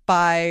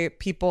by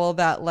people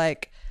that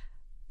like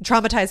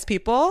traumatize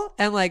people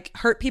and like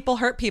hurt people.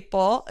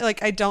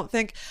 Like I don't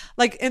think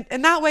like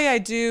in that way I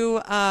do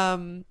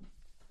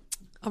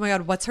oh my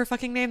God, what's her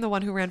fucking name? The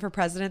one who ran for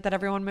president that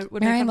everyone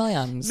would Marianne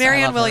Williams.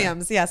 Marianne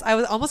Williams. Yes. I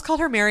was almost called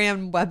her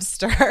Merriam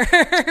Webster.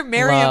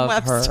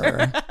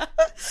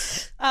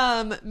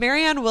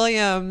 Marianne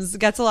Williams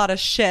gets a lot of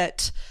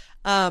shit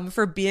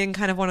for being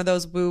kind of one of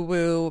those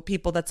woo-woo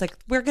people that's like,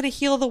 we're going to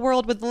heal the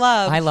world with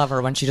love. I love her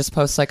when she just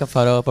posts like a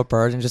photo of a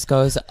bird and just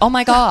goes, oh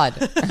my God.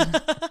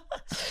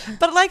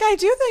 But like, I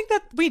do think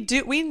that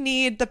we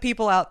need the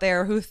people out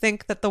there who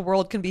think that the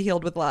world can be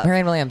healed with love.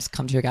 Marianne Williams,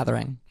 come to your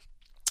gathering.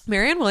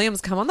 Marianne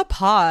Williams, come on the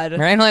pod.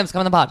 Marianne Williams,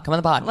 come on the pod. Come on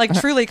the pod. Like,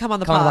 truly come on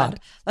the Come on the pod. pod.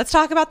 Let's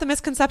talk about the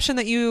misconception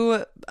that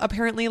you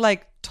apparently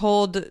like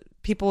told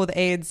people with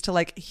AIDS to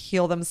like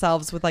heal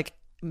themselves with like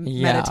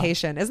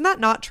meditation. Isn't that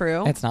not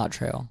true? It's not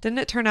true. Didn't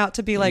it turn out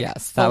to be like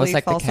yes, that was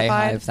like falsified? the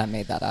K-Hive that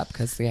made that up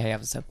because the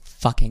K-Hives are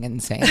fucking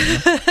insane.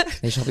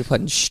 They shall be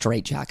put in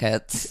straight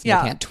jackets.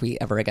 Yeah. They can't tweet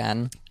ever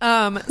again.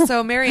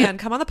 So Marianne,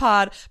 come on the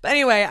pod. But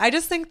anyway, I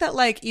just think that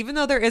like even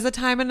though there is a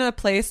time and a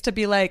place to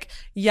be like,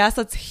 yes,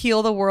 let's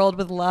heal the world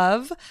with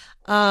love.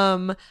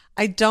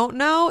 I don't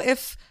know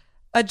if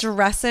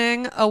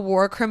addressing a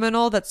war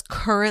criminal that's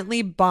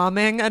currently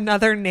bombing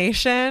another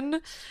nation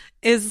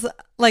is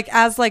like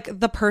as like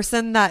the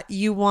person that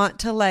you want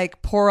to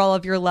like pour all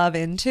of your love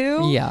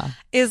into. Yeah.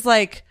 Is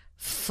like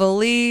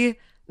fully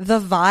the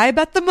vibe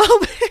at the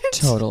moment.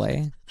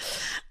 Totally.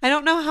 I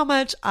don't know how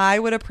much I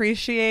would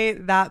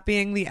appreciate that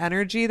being the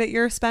energy that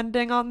you're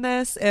spending on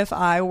this if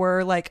I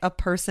were like a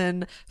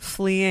person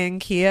fleeing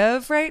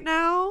Kiev right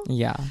now.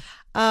 Yeah.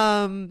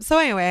 So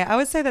anyway, I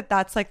would say that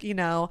that's like, you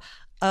know,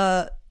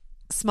 a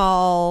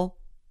small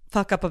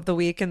fuck up of the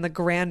week in the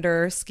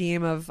grander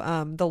scheme of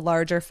the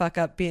larger fuck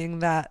up being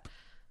that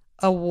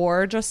a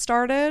war just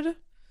started.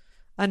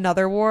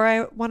 Another war,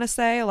 I want to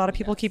say. A lot of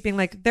people keeping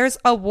like, there's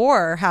a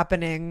war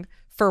happening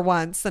for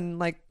once. And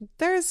like,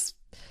 let's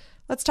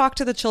talk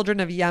to the children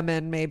of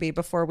Yemen maybe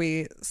before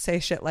we say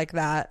shit like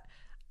that.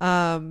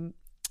 And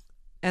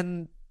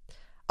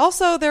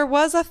also, there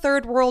was a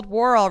third world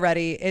war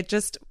already. It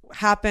just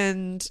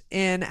happened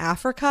in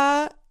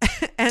Africa.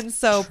 And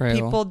so True.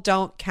 People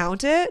don't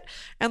count it.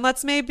 And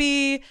let's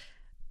maybe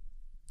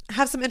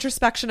have some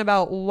introspection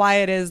about why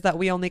it is that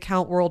we only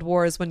count world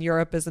wars when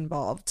Europe is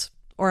involved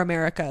or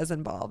America is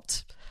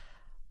involved.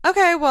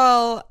 Okay,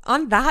 well,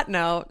 on that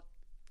note,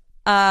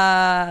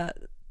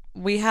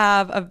 we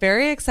have a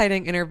very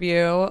exciting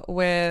interview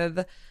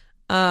with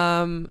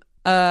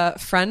a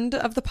friend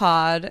of the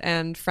pod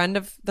and friend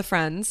of the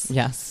friends.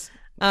 Yes.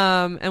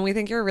 And we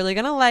think you're really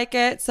going to like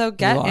it. So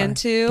get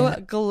into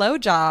Glow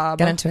Job.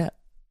 Get into it.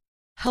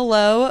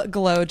 Hello,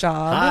 Glow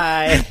Job.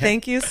 Hi.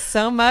 Thank you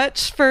so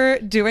much for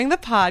doing the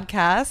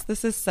podcast.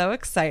 This is so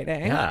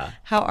exciting. Yeah.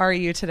 How are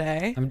you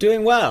today? I'm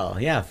doing well.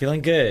 Yeah, feeling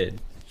good.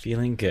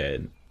 Feeling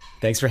good.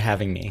 Thanks for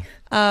having me.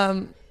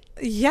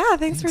 Yeah,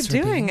 thanks for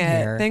doing being it.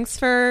 here. Thanks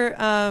for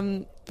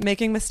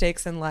making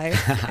mistakes in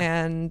life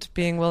and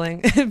being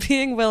willing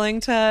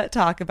to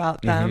talk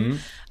about them.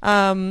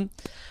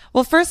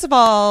 Well, first of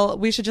all,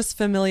 we should just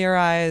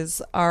familiarize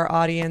our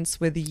audience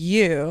with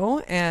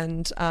you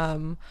and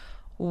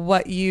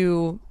what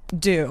you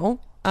do.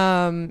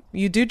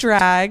 You do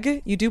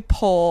drag, you do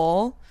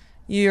pole,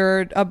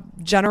 you're a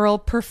general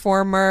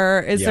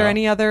performer. Is there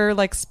any other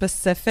like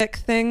specific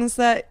things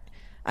that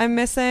I'm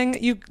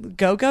missing? You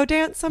go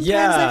dance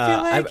sometimes, I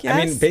feel like.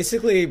 I mean,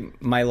 basically,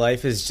 my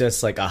life is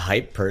just like a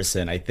hype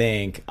person, I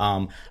think.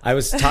 I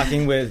was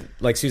talking with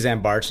like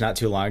Suzanne Barch not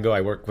too long ago.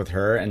 I worked with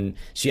her, and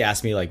she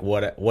asked me like,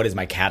 what is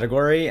my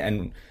category?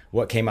 And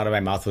what came out of my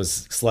mouth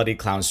was slutty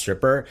clown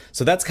stripper.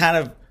 So that's kind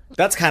of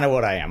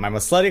what I am. I'm a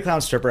slutty clown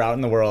stripper out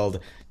in the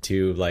world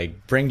to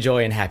like bring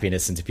joy and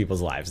happiness into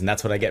people's lives, and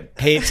that's what I get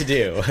paid to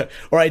do,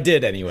 or I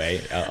did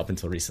anyway, up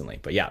until recently.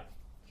 But yeah.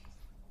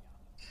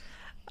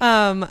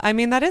 I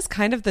mean, that is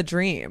kind of the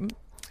dream.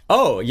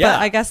 Oh, yeah.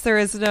 But I guess there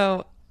is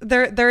no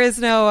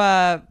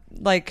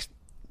like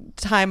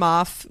time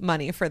off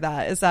money for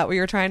that. Is that what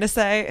you're trying to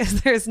say?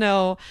 There's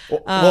no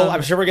well,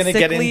 I'm sure we're going to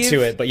get leave?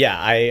 into it, but yeah,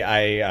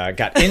 I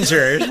got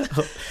injured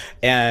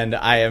and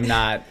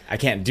I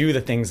can't do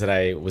the things that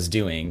I was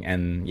doing.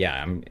 And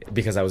yeah,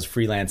 because I was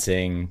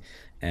freelancing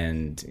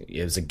and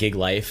it was a gig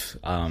life.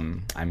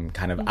 I'm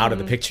kind of out of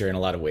the picture in a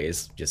lot of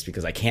ways just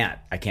because I can't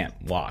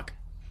walk,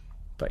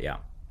 but yeah.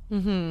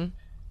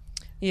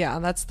 Yeah,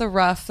 that's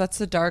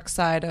the dark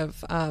side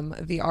of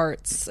the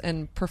arts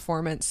and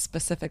performance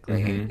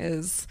specifically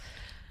is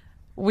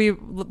we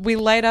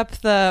light up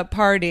the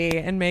party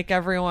and make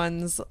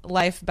everyone's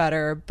life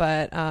better,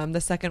 but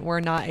the second we're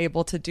not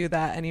able to do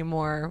that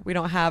anymore, we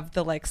don't have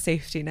the like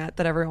safety net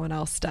that everyone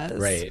else does.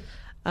 Right.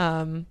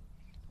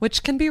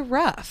 Which can be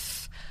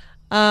rough.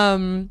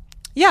 Yeah,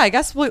 I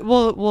guess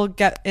we'll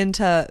get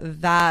into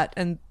that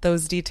and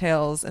those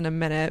details in a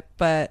minute,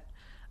 but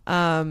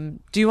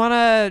do you want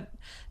to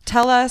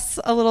tell us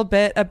a little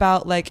bit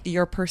about like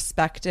your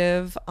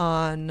perspective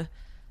on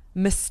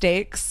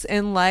mistakes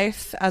in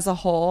life as a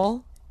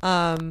whole?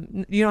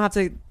 You don't have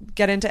to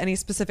get into any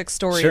specific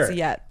stories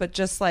yet, but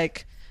just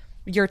like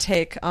your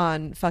take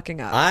on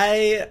fucking up.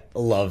 I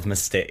love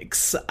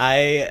mistakes.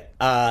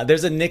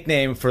 There's a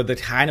nickname for the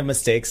kind of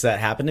mistakes that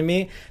happen to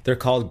me. They're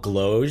called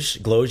gloges.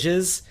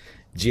 Glowj.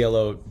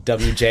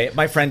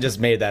 My friend just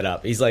made that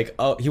up. He's like,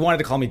 oh, he wanted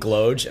to call me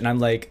Gloge, and I'm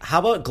like, how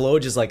about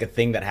Gloge is like a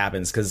thing that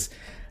happens because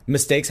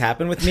mistakes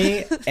happen with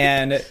me,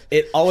 and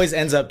it always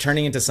ends up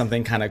turning into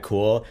something kind of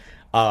cool.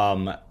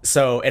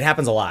 So it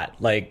happens a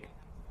lot. Like,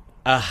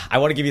 I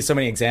want to give you so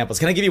many examples.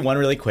 Can I give you one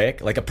really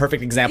quick, like a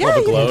perfect example of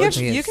a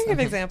Gloge? You can give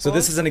examples. So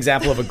this is an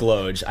example of a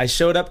Gloge. I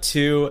showed up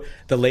to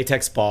the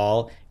Latex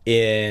Ball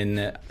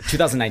in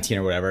 2019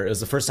 or whatever. It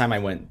was the first time I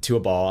went to a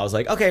ball. I was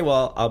like, okay,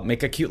 well, I'll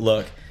make a cute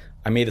look.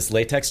 I made this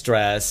latex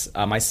dress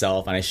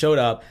myself, and I showed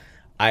up.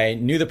 I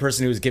knew the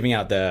person who was giving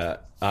out the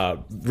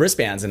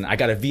wristbands, and I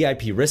got a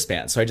VIP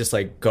wristband. So I just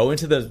like go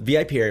into the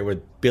VIP area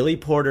where Billy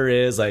Porter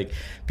is, like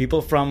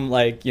people from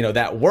like, you know,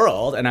 that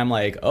world. And I'm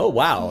like, oh,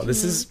 wow,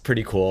 this is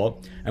pretty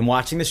cool. I'm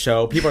watching the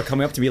show. People are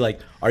coming up to me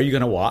like, are you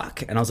going to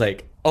walk? And I was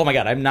like, oh my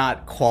God, I'm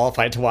not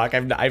qualified to walk.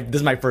 This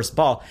is my first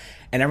ball.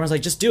 And everyone's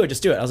like, just do it.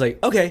 I was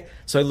like, okay.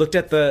 So I looked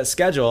at the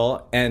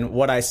schedule, and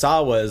what I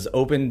saw was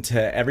open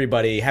to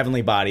everybody,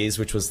 Heavenly Bodies,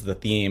 which was the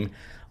theme,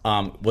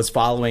 was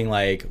following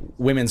like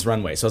Women's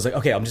Runway. So I was like,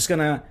 okay, I'm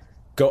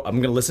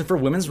going to listen for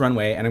Women's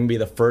Runway, and I'm going to be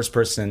the first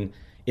person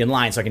in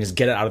line so I can just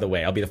get it out of the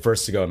way. I'll be the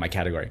first to go in my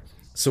category.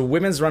 So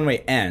Women's Runway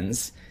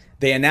ends.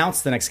 They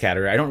announce the next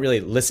category. I don't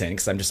really listen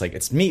because I'm just like,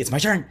 it's me, it's my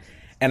turn.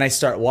 And I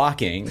start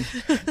walking,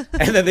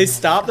 and then they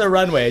stop the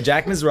runway.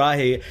 Jack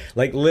Mizrahi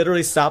like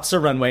literally stops the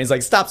runway. He's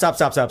like, stop.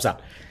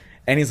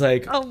 And he's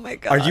like, oh my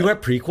God, are you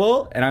at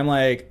Prequel? And I'm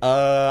like,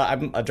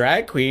 I'm a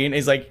drag queen. And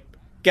he's like,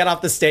 get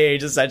off the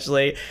stage,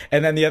 essentially.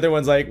 And then the other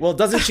one's like, well,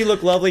 doesn't she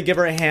look lovely? Give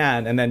her a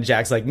hand. And then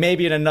Jack's like,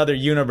 maybe in another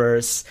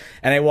universe.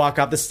 And I walk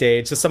off the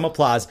stage, so some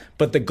applause.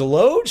 But the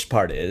Gloge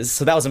part is,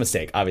 so that was a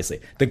mistake,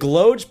 obviously. The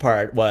Gloge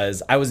part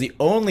was I was the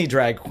only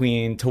drag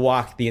queen to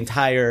walk the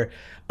entire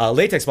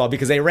Latex Ball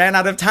because they ran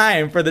out of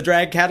time for the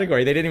drag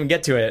category. They didn't even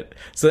get to it.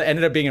 So it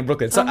ended up being in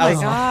Brooklyn. So I was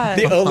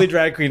the only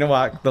drag queen to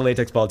walk the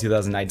Latex Ball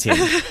 2019.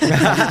 Oh my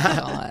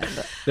God.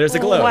 There's a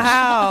Gloge.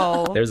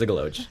 Wow. There's a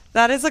Gloge.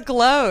 That is a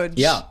Gloge.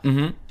 Yeah.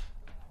 Mm-hmm.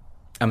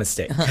 A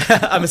mistake.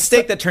 A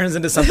mistake that turns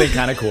into something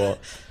kind of cool.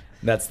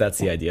 That's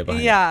the idea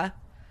behind it. Yeah.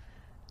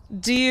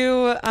 Do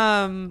you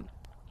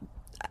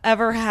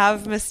ever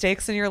have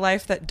mistakes in your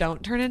life that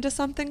don't turn into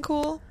something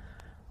cool?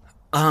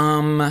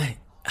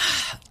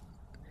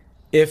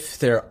 If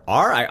there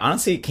are, I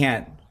honestly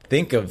can't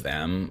think of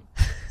them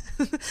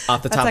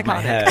off the top of my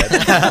head.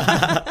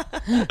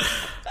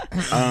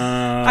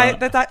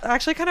 That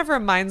actually kind of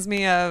reminds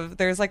me of,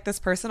 there's like this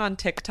person on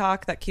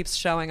TikTok that keeps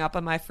showing up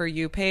on my For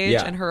You page,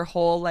 and her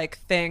whole like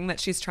thing that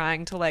she's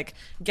trying to like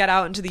get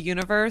out into the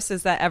universe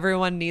is that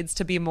everyone needs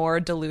to be more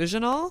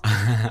delusional.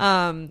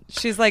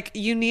 She's like,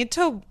 you need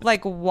to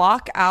like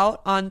walk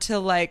out onto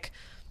like,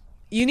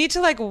 you need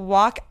to like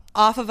walk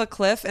off of a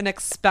cliff and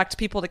expect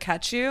people to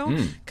catch you,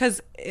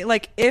 because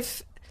like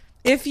if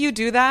you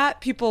do that,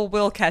 people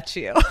will catch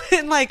you.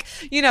 And like,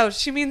 you know,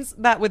 she means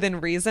that within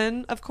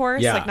reason, of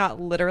course, Yeah. like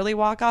not literally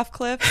walk off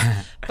cliffs.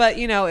 But,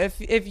 you know, if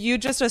you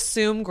just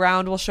assume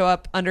ground will show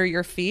up under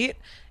your feet,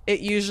 it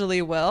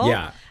usually will.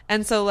 Yeah.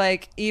 And so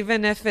like,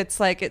 even if it's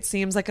like, it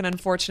seems like an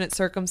unfortunate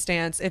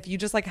circumstance, if you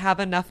just like have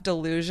enough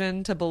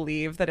delusion to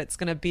believe that it's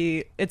going to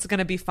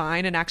be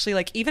fine, and actually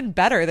like even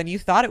better than you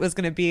thought it was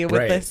going to be with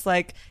Right. this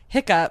like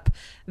hiccup,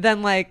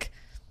 then like,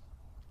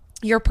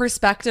 your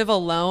perspective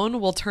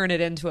alone will turn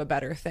it into a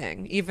better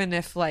thing, even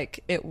if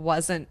like it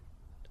wasn't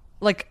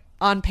like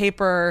on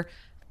paper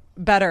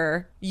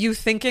better. You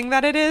thinking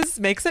that it is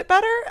makes it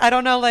better. I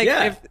don't know, like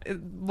Yeah.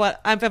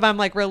 if I'm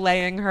like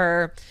relaying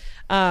her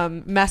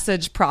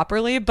message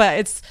properly, but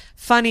it's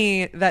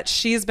funny that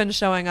she's been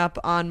showing up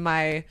on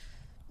my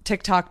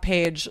TikTok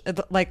page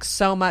like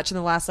so much in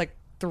the last like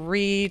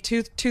 3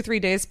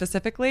 days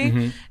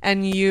specifically,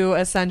 and you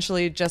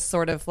essentially just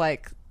sort of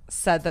like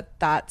said that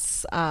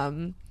that's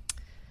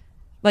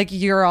like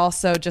you're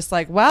also just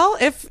like, well,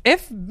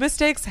 if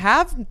mistakes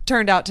have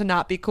turned out to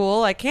not be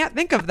cool, I can't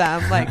think of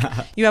them. Like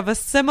you have a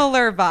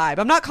similar vibe.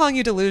 I'm not calling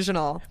you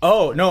delusional.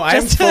 Oh, no,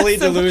 I'm Just fully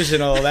some-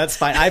 delusional. That's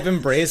fine. I've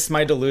embraced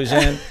my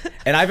delusion,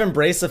 and I've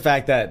embraced the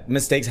fact that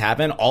mistakes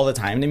happen all the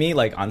time to me,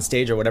 like on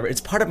stage or whatever. It's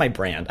part of my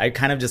brand. I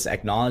kind of just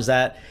acknowledge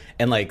that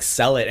and like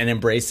sell it and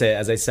embrace it,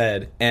 as I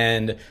said.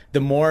 And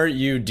the more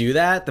you do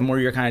that, the more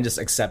you're kind of just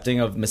accepting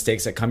of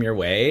mistakes that come your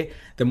way,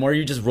 the more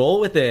you just roll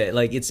with it.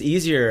 Like it's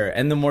easier.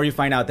 And the more you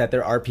find out that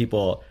there are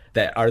people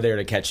that are there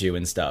to catch you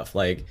and stuff.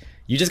 Like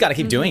you just got to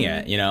keep doing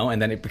it, you know? And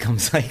then it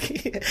becomes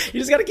like, you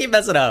just got to keep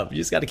messing up. You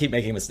just got to keep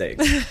making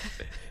mistakes.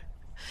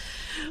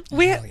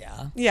 We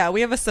yeah.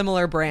 we have a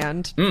similar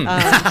brand,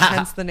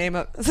 hence the name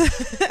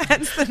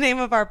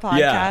of our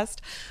podcast.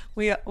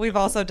 We've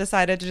also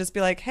decided to just be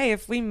like, hey,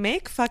 if we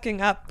make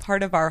fucking up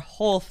part of our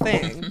whole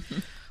thing,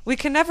 we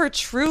can never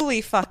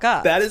truly fuck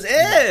up. That is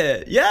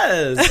it.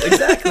 Yes,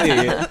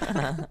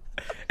 exactly.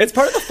 It's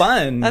part of the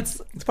fun. It's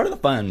part of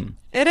the fun.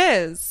 It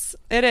is.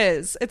 It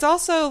is. It's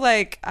also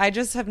like I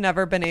just have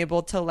never been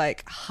able to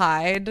like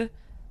hide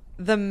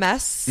the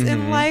mess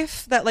in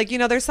life that like, you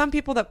know, there's some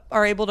people that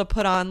are able to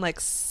put on like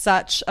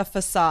such a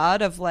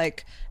facade of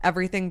like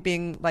everything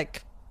being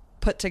like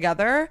put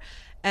together,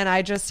 and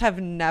I just have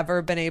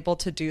never been able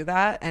to do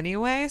that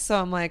anyway. So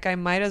I'm like, I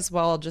might as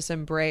well just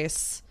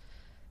embrace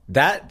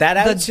That the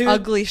attitude,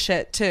 ugly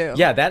shit too.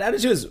 yeah, that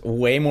attitude is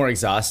way more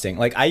exhausting.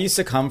 Like I used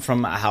to come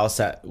from a house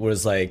that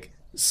was like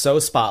so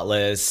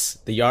spotless.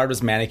 The yard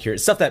was manicured,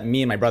 stuff that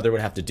me and my brother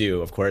would have to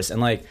do, of course. And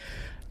like,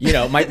 you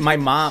know, my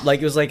mom,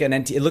 like it was like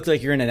it looked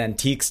like you're in an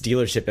antiques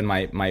dealership in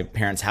my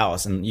parents'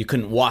 house, and you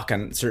couldn't walk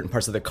on certain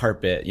parts of the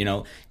carpet, you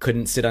know,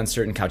 couldn't sit on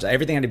certain couches.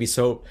 Everything had to be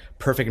so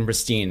perfect and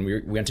pristine.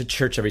 We went to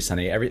church every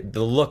Sunday.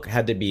 The look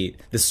had to be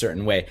this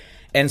certain way.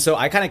 And so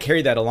I kind of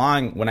carried that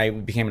along when I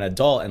became an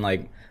adult, and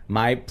like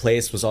my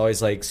place was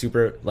always like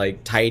super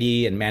like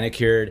tidy and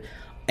manicured.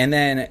 And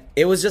then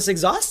it was just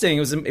exhausting.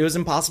 It was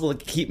impossible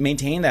to keep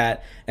maintain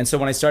that. And so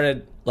when I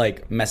started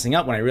like messing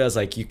up, when I realized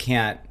like you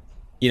can't,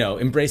 you know,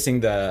 embracing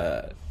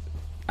the,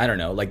 I don't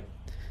know, like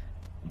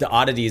the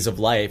oddities of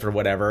life or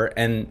whatever.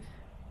 And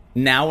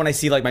now when I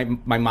see like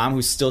my mom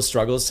who still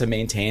struggles to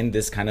maintain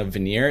this kind of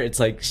veneer, it's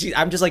like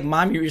I'm just like,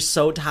 Mom, you're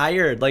so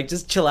tired. Like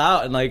just chill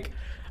out and like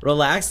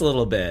relax a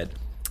little bit.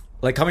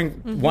 Like coming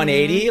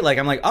 180, like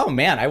I'm like, oh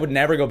man, I would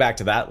never go back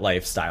to that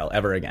lifestyle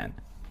ever again.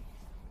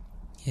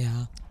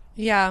 Yeah.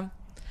 Yeah.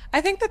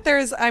 I think that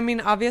there's, I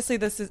mean, obviously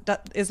this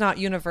is not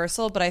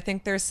universal, but I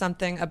think there's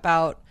something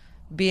about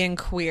being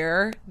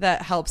queer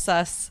that helps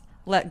us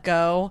let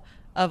go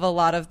of a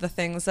lot of the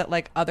things that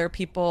like other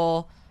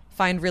people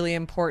find really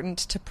important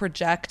to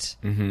project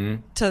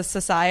to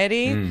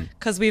society,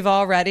 because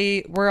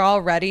we're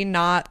already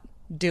not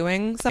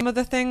doing some of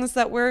the things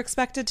that we're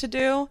expected to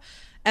do,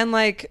 and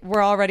like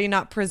we're already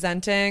not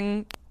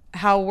presenting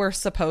how we're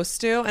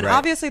supposed to. And Right.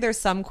 obviously there's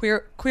some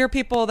queer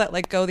people that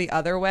like go the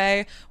other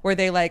way, where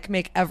they like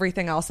make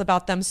everything else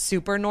about them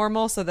super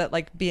normal, so that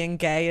like being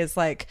gay is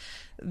like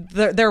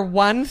they're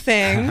one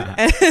thing.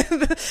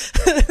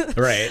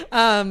 Right.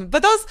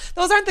 But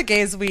those aren't the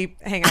gays we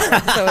hang out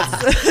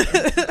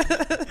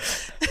with.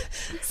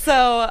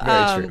 So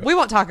Very true. we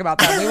won't talk about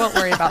them. We won't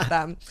worry about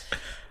them.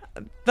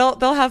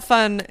 They'll have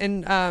fun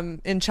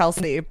in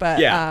Chelsea, but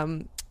Yeah.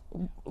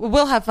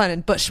 we'll have fun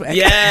in Bushwick.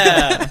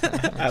 Yeah.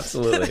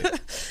 Absolutely.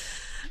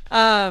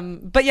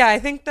 But yeah, I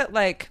think that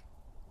like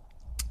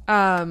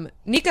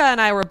Nika and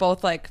I were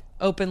both like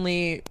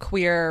openly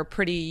queer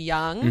pretty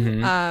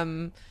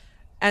young.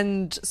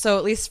 And so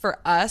at least for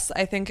us,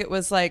 I think it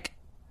was like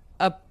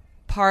a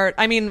part,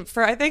 I mean,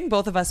 I think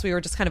both of us, we were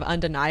just kind of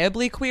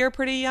undeniably queer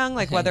pretty young,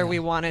 like whether we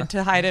wanted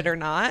to hide it or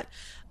not.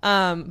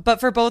 But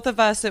for both of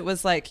us, it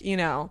was like, you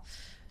know,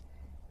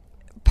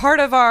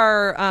 part of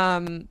our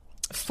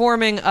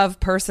forming of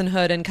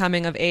personhood and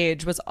coming of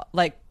age was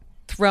like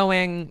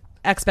throwing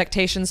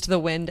expectations to the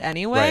wind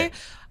anyway. Right.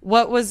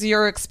 What was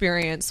your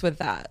experience with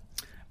that?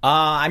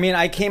 I mean,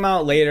 I came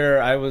out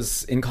later. I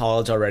was in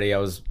college already. I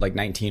was like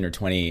 19 or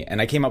 20,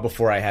 and I came out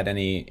before I had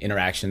any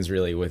interactions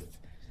really with,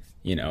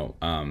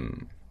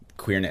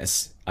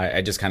 queerness.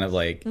 I just kind of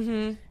like,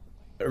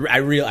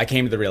 I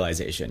came to the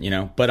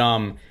realization,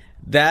 but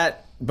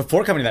that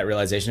before coming to that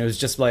realization, it was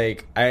just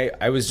like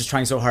I was just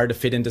trying so hard to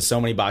fit into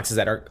so many boxes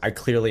that I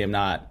clearly am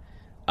not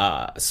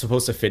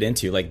supposed to fit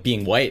into. Like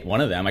being white, one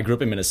of them. I grew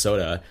up in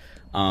Minnesota,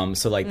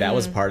 so like that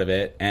was part of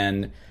it,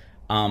 and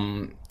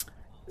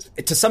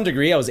to some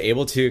degree, I was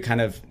able to kind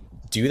of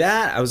do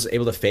that. I was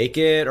able to fake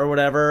it or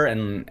whatever,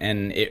 and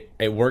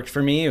it worked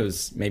for me. It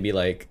was maybe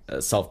like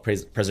a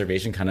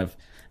self-preservation kind of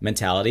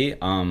mentality,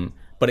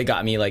 but it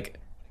got me like,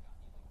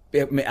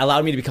 it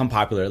allowed me to become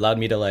popular. It allowed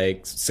me to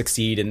like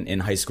succeed in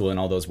high school in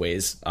all those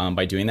ways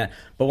by doing that.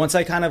 But once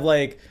I kind of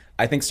like,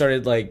 I think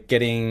started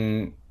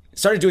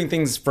doing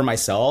things for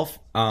myself,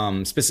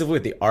 specifically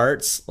with the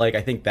arts, like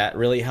I think that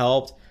really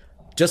helped.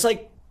 Just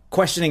like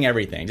questioning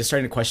everything, just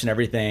starting to question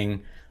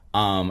everything.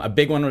 A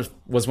big one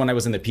was when I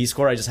was in the Peace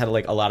Corps. I just had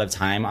like a lot of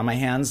time on my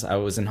hands. I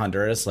was in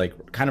Honduras,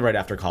 like kind of right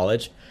after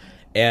college.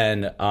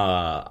 And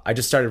I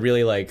just started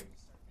really like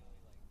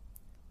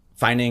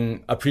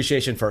finding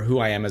appreciation for who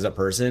I am as a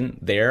person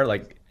there.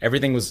 Like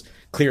everything was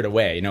cleared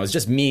away. It was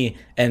just me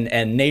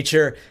and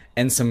nature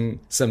and some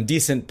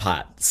decent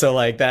pot. So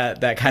like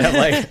that kind of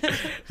like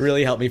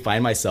really helped me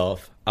find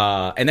myself.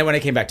 And then when I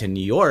came back to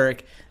New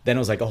York, then it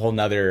was like a whole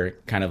nother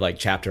kind of like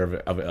chapter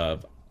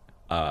of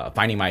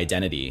finding my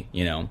identity,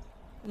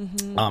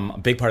 a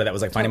big part of that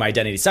was like finding my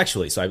identity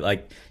sexually. So I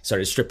like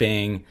started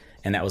stripping,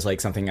 and that was like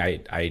something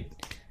I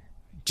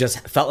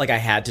just felt like I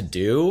had to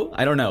do.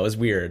 I don't know. It was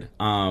weird.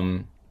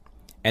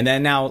 And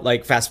then now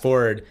like fast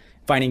forward,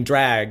 finding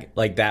drag,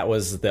 like that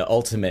was the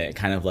ultimate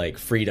kind of like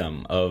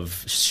freedom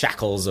of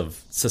shackles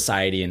of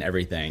society and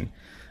everything.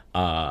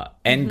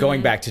 And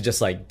going back to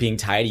just like being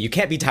tidy, you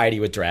can't be tidy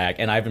with drag.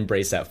 And I've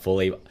embraced that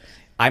fully.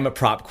 I'm a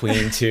prop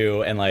queen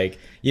too, and like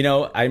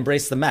I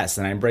embrace the mess,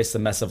 and I embrace the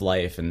mess of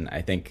life, and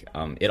I think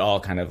it all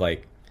kind of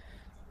like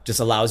just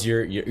allows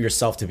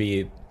yourself to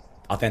be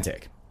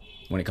authentic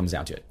when it comes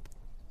down to it.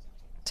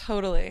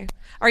 Totally.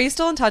 Are you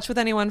still in touch with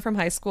anyone from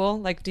high school?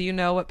 Like, do you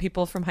know what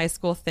people from high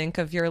school think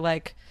of your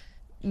like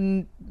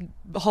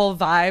whole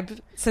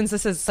vibe? Since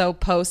this is so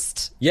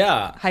post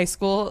high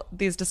school,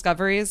 these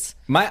discoveries.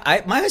 My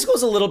high school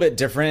is a little bit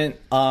different.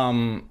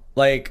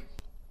 Like.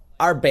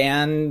 Our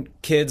band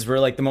kids were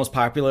like the most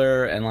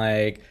popular, and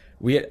like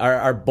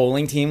our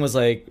bowling team was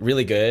like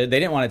really good. They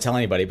didn't want to tell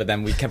anybody, but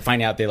then we kept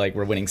finding out they like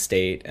were winning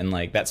state and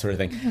like that sort of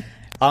thing.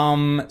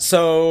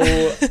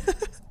 So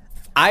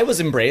I was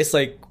embraced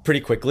like pretty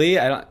quickly.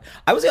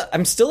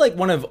 I'm still like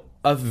one of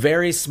a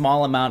very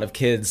small amount of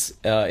kids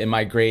in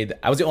my grade.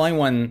 I was the only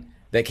one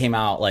that came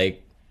out.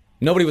 Like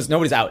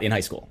nobody's out in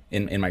high school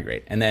in my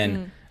grade, and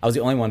then I was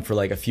the only one for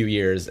like a few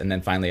years, and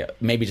then finally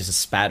maybe just a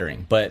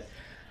spattering, but.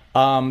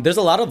 There's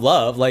a lot of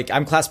love. Like I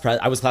was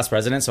class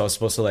president, so I was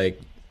supposed to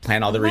like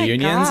plan all the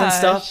reunions and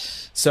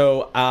stuff.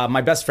 So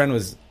my best friend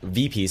was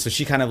VP, so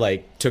she kind of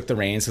like took the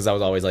reins because I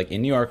was always like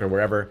in New York or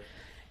wherever.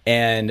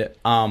 And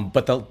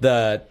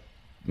but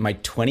my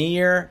 20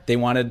 year, they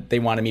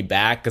wanted me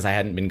back because I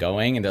hadn't been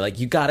going, and they're like,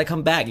 "You gotta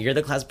come back. You're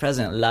the class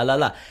president." La la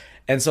la.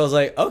 And so I was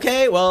like,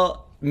 "Okay,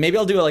 well." Maybe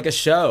I'll do like a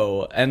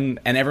show, and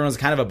everyone's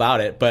kind of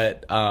about it,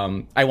 but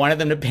I wanted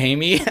them to pay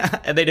me,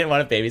 and they didn't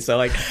want to pay me, so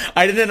like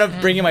I didn't end up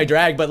bringing my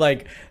drag, but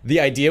like the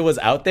idea was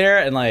out there,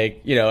 and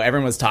like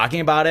everyone was talking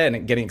about it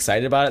and getting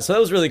excited about it, so that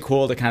was really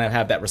cool to kind of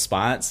have that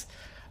response.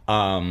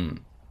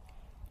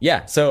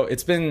 Yeah, so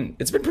it's been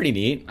pretty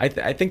neat.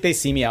 I think they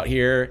see me out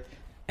here,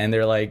 and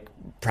they're like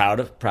proud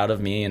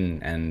of me,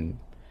 and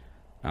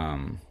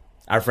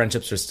our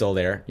friendships are still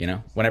there.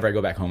 Whenever I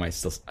go back home, I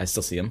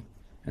still see them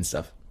and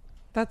stuff.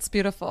 That's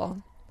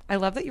beautiful. I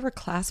love that you were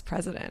class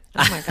president.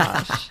 Oh my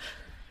gosh.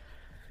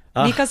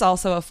 Mika's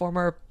also a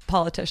former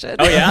politician.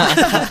 Oh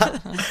yeah?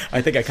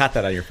 I think I caught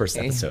that on your first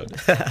episode.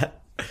 Yeah.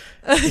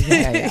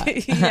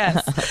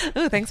 Yes.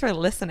 Ooh, thanks for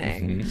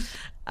listening.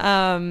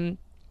 Well,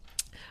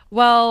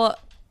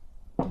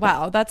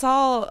 wow, that's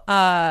all.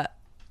 I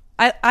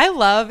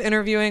love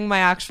interviewing my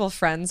actual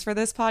friends for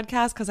this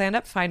podcast because I end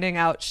up finding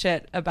out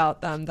shit about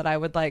them that I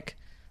would like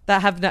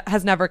that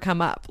has never come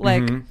up.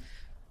 Like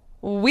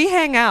we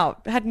hang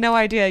out. Had no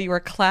idea you were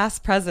class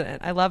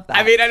president. I love that.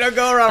 I mean, I don't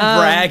go around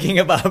bragging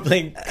about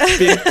being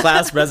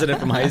class president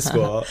from high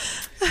school.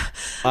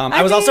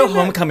 I was also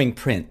homecoming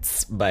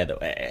prince, by the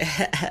way.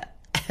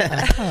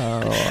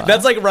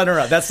 That's like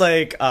runner-up. That's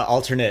like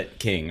alternate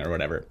king or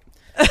whatever.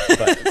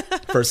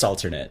 But first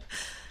alternate.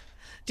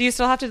 Do you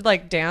still have to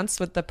like dance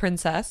with the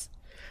princess?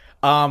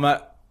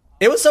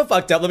 It was so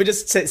fucked up. Let me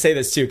just say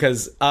this too,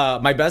 because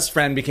my best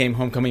friend became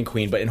homecoming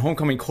queen, but in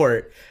homecoming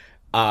court,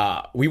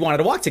 we wanted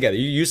to walk together.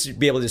 You used to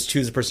be able to just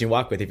choose the person you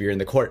walk with if you're in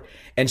the court.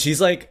 And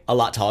she's like a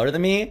lot taller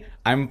than me.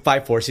 I'm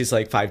 5'4", she's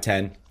like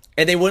 5'10".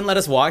 And they wouldn't let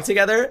us walk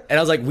together. And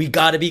I was like, we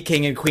gotta be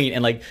king and queen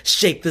and like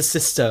shake the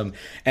system.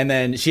 And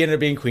then she ended up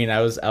being queen.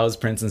 I was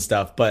prince and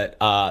stuff. But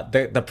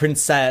the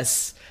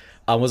princess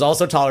was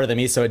also taller than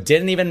me, so it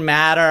didn't even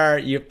matter.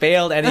 You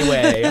failed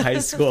anyway, high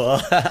school.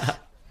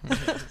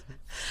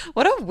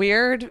 What a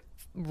weird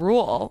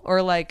rule,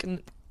 or like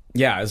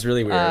Yeah, it was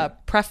really weird.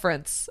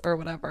 preference or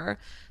whatever.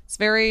 It's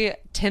very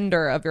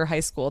Tinder of your high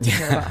school to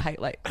care about height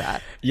like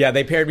that. Yeah,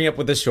 they paired me up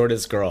with the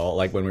shortest girl,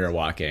 like when we were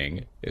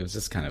walking. It was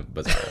just kind of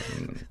bizarre.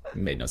 It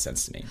made no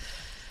sense to me.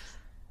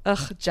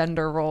 Ugh,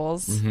 gender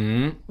roles.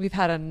 Mm-hmm. We've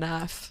had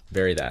enough.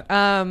 Very that.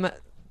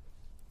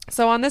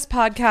 So on this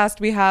podcast,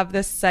 we have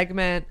this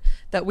segment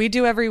that we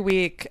do every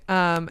week,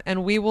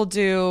 and we will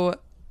do,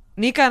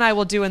 Nika and I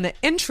will do in the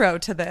intro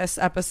to this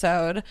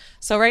episode.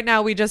 So right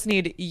now we just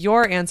need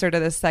your answer to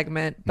this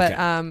segment, but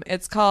Okay.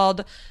 it's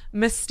called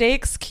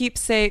Mistakes,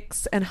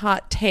 Keepsakes, and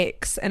Hot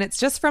Takes, and it's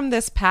just from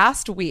this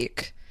past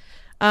week.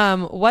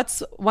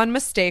 What's one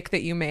mistake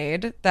that you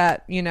made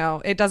that, you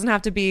know, it doesn't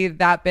have to be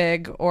that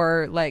big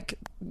or like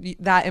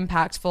that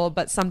impactful,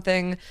 but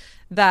something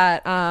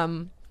that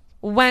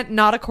went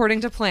not according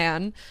to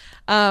plan.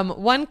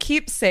 One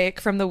keepsake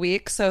from the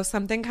week, so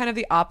something kind of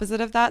the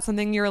opposite of that,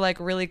 something you're like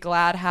really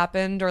glad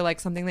happened, or like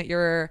something that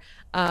you're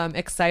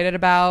excited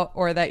about,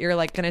 or that you're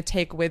like going to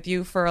take with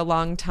you for a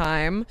long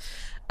time.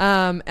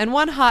 And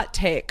one hot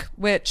take,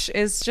 which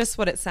is just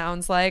what it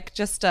sounds like,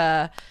 just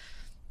a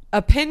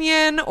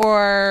opinion,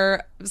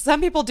 or some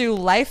people do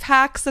life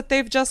hacks that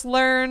they've just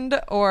learned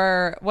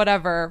or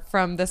whatever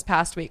from this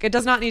past week. It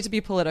does not need to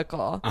be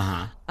political.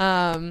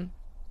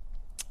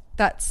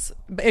 That's,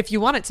 if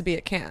you want it to be,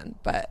 it can,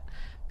 but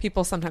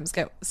people sometimes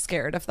get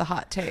scared of the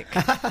hot take.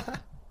 All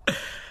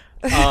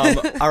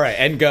right,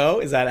 and go.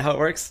 Is that how it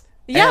works?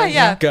 Yeah, And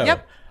yeah. Go.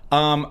 Yep.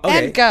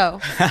 Okay. And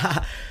go.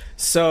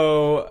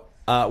 So,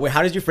 wait,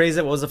 how did you phrase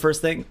it? What was the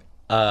first thing?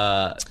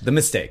 The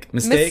mistake.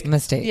 Mistake.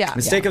 Mistake. Yeah.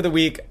 Mistake of the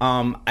week.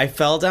 I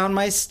fell down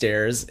my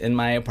stairs in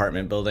my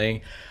apartment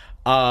building.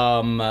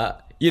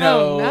 You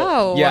know,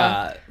 no.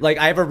 yeah, like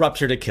I have a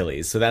ruptured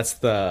Achilles, so that's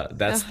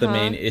the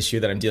main issue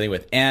that I'm dealing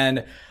with,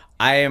 and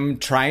I am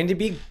trying to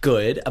be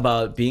good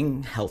about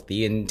being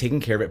healthy and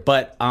taking care of it,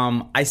 but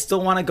I still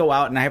want to go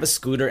out, and I have a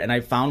scooter, and I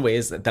found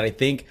ways that I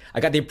think I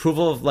got the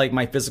approval of like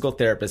my physical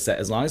therapist that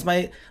as long as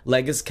my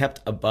leg is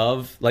kept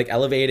above, like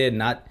elevated,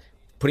 not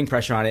putting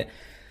pressure on it.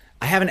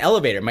 I have an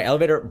elevator. My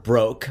elevator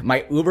broke.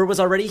 My Uber was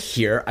already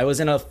here. I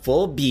was in a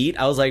full beat.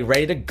 I was like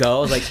ready to go.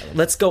 I was like,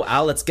 let's go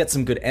out. Let's get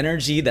some good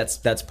energy.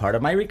 That's part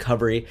of my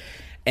recovery.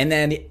 And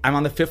then I'm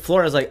on the 5th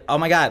floor. I was like, oh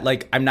my God,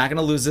 like I'm not going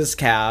to lose this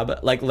cab.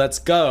 Like, let's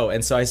go.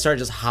 And so I started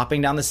just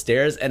hopping down the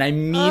stairs, and I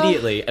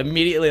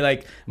immediately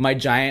like my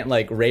giant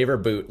like raver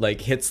boot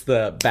like hits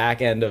the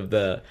back end of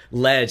the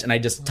ledge, and I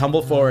just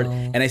tumble forward,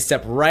 and I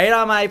step right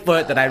on my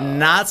foot that I'm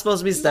not supposed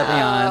to be stepping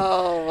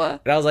on.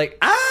 And I was like,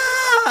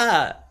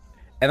 ah!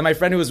 And then my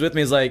friend who was with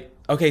me was like,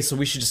 okay, so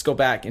we should just go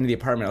back into the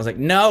apartment. I was like,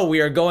 no,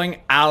 we are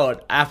going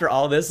out. After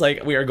all this,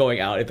 like, we are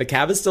going out. If the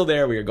cab is still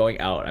there, we are going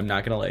out. I'm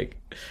not going to, like,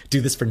 do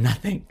this for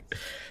nothing.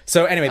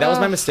 So anyway, that was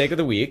my mistake of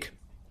the week.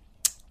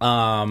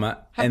 And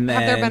then, Have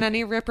there been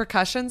any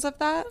repercussions of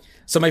that?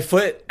 so my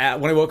foot,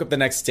 when I woke up the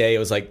next day, it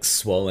was, like,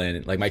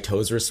 swollen. Like, my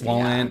toes were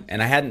swollen. Yeah.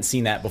 And I hadn't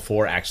seen that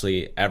before,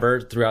 actually,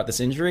 ever throughout this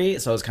injury.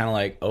 So I was kind of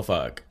like, oh,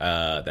 fuck.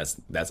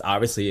 That's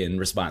obviously in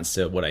response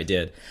to what I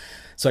did.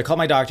 So I called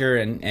my doctor,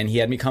 and he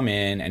had me come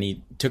in, and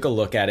he took a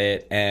look at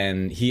it,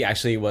 and he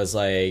actually was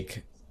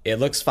like, it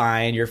looks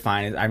fine, you're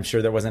fine. I'm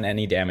sure there wasn't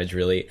any damage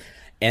really.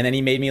 And then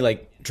he made me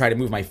like try to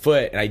move my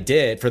foot, and I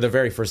did for the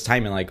very first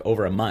time in like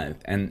over a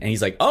month. And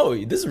he's like, oh,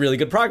 this is really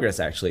good progress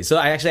actually. So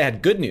I actually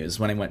had good news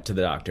when I went to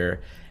the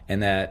doctor,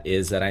 and that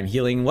is that I'm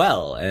healing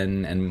well,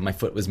 and my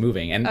foot was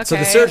moving. And so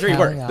the Okay. surgery Hell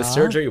worked. yeah. The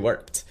surgery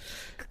worked.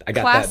 I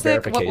got that Classic.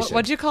 verification.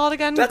 What'd you call it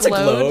again? That's a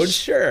gloge.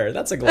 Sure,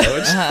 that's a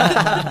gloge.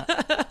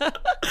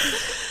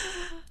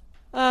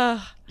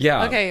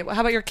 Yeah. Okay,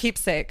 how about your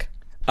keepsake?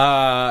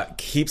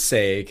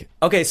 Keepsake.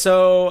 Okay,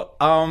 so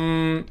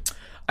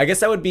I guess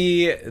that would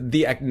be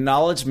the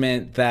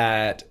acknowledgement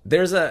that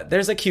there's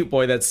a cute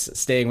boy that's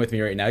staying with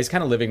me right now. He's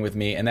kind of living with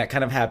me, and that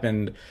kind of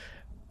happened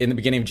in the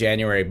beginning of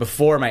January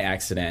before my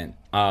accident.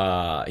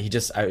 I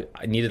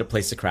needed a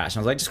place to crash, and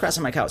I was like, just crash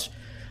on my couch.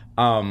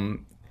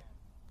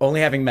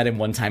 Only having met him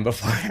one time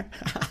before.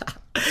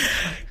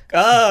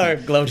 Oh,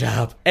 glow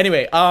job.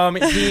 Anyway,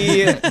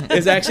 he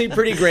is actually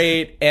pretty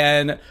great,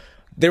 and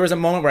there was a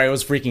moment where I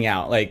was freaking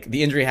out. Like,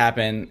 the injury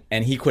happened,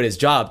 and he quit his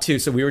job too,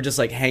 so we were just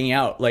like hanging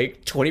out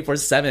like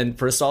 24/7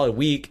 for a solid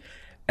week.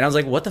 And I was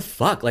like, what the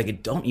fuck? Like, I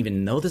don't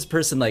even know this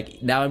person.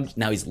 Like, now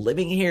he's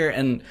living here,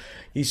 and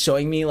he's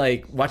showing me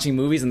like watching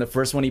movies, and the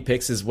first one he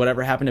picks is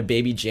Whatever Happened to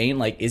Baby Jane.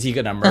 Like, is he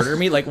gonna murder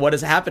me? Like, what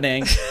is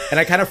happening? And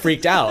I kind of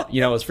freaked out.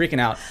 I was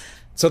freaking out.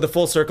 So the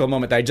full circle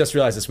moment that I just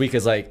realized this week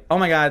is like, oh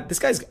my God, this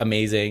guy's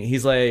amazing.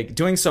 He's like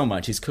doing so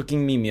much. He's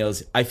cooking me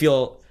meals. I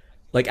feel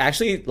like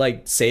actually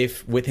like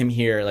safe with him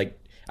here. Like,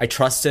 I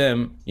trust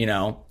him,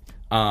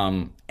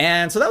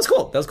 and so that was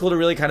cool. That was cool to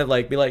really kind of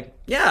like be like,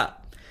 yeah.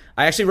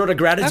 I actually wrote a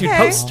gratitude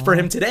post for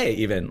him today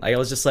even. Like, I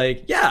was just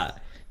like, yeah,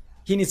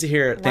 he needs to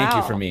hear thank you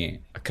Wow. from me,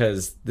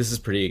 because this is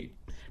pretty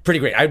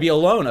great. I'd be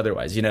alone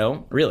otherwise,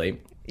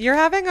 really. You're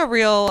having a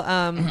real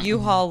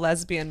U-Haul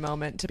lesbian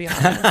moment, to be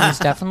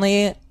honest.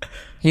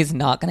 He's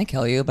not going to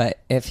kill you, but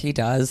if he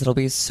does, it'll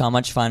be so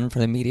much fun for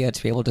the media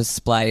to be able to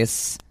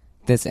splice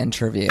this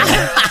interview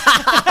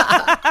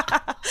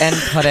and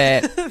put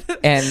it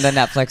in the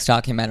Netflix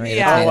documentary.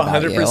 Yeah.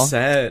 That's made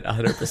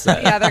about you.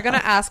 100%. Yeah, they're gonna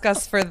ask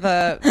us for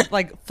the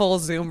like full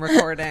Zoom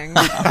recording.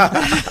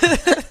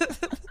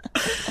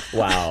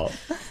 Wow.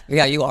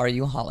 Yeah, you are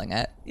U-hauling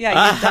it.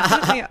 Yeah, you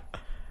definitely.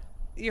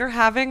 You're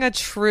having a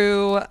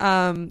true.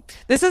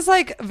 This is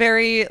like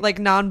very like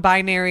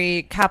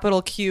non-binary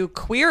capital Q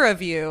queer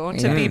of you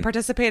to be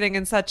participating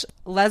in such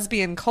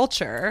lesbian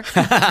culture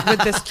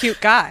with this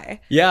cute guy.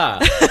 Yeah.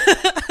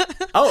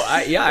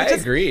 I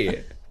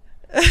agree.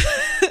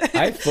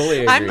 I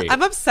fully agree.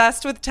 I'm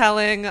obsessed with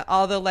telling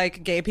all the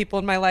like gay people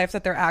in my life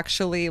that they're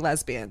actually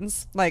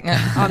lesbians, like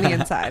on the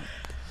inside.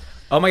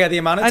 Oh my God, the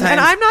amount of times. And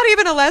I'm not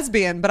even a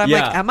lesbian, but I'm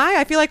Yeah. like, am I?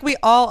 I feel like we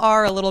all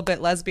are a little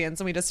bit lesbians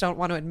and we just don't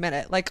want to admit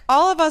it. Like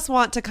all of us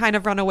want to kind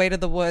of run away to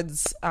the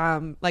woods,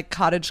 like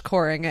cottage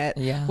coring it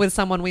with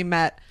someone we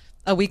met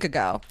a week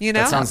ago, you know?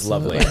 That sounds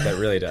lovely. That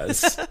really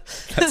does.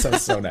 That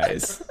sounds so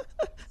nice.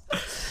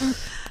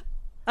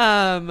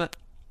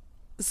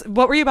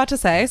 What were you about to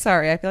say?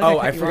 Sorry, I feel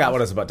like I forgot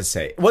what I was about to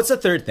say. What's the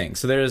third thing?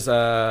 So there's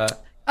your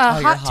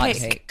hot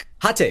take.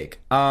 hot take.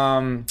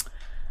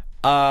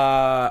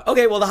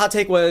 Okay, well the hot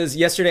take was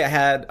yesterday I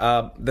had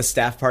the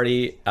staff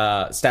party,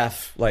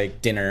 staff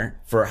like dinner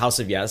for House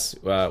of Yes,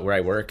 where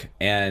I work,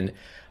 and it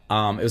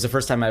was the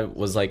first time I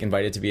was like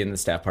invited to be in the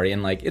staff party,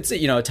 and like it's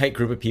a tight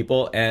group of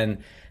people, and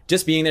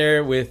just being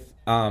there with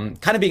kind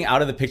of being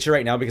out of the picture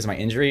right now because of my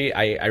injury,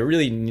 I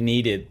really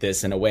needed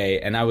this in a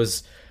way, and I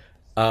was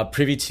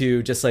privy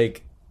to just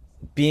like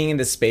being in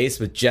this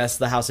space with just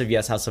the House of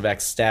Yes, House of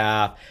X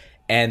staff,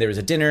 and there was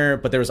a dinner,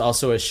 but there was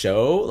also a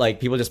show, like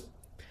people just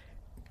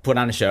put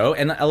on a show,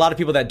 and a lot of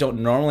people that don't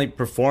normally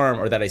perform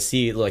or that I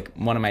see, like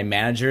one of my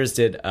managers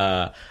did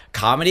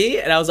comedy,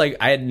 and I was like,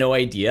 I had no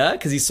idea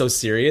because he's so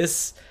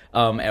serious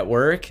at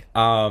work,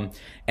 and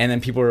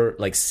then people were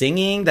like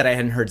singing that I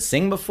hadn't heard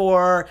sing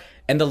before,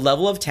 and the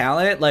level of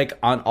talent like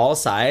on all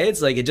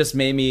sides, like it just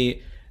made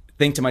me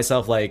think to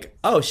myself like,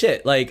 oh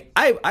shit, like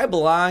I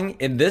belong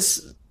in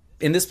this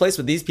place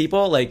with these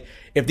people. Like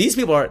if these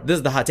people are, this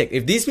is the hot take,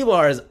 if these people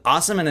are as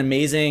awesome and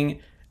amazing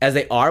as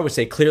they are, which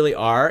they clearly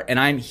are, and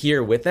I'm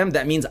here with them,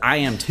 that means I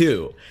am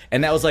too.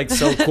 And that was like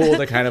so cool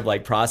to kind of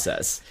like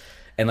process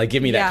and like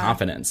give me that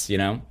confidence,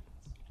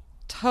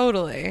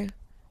 Totally.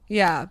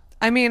 Yeah.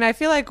 I mean, I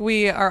feel like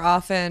we are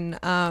often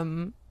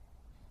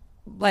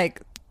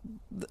like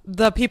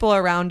the people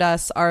around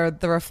us are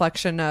the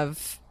reflection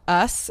of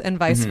us and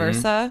vice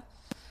versa.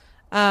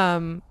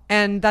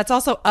 And that's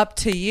also up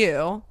to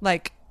you.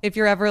 Like if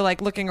you're ever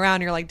like looking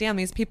around, you're like, damn,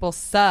 these people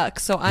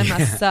suck, so I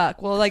must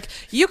suck. Well, like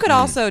you could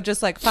also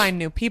just like find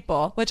new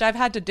people, which I've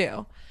had to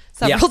do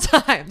several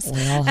times.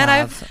 And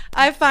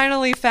I've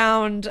finally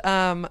found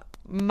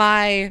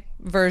my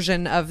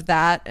version of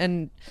that,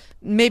 and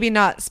maybe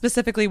not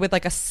specifically with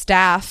like a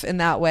staff in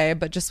that way,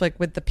 but just like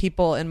with the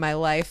people in my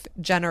life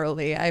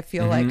generally. I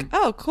feel like,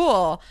 oh,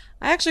 cool.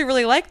 I actually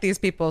really like these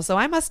people, so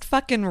I must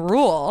fucking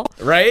rule.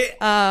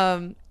 Right?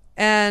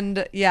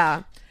 And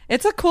yeah.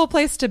 It's a cool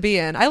place to be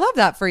in. I love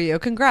that for you.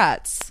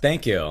 Congrats.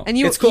 Thank you. And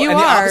it's cool. you and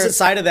the are opposite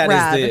side of that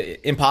rad. is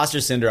the imposter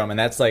syndrome, and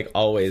that's like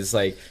always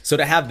like, so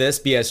to have this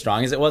be as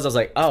strong as it was, I was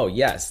like, oh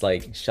yes,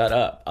 like shut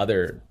up,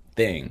 other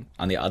thing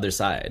on the other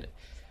side.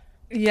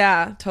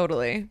 Yeah,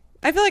 totally.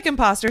 I feel like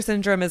imposter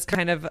syndrome is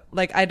kind of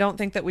like, I don't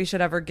think that we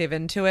should ever give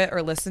into it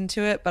or listen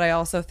to it, but I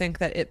also think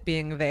that it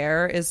being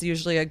there is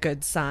usually a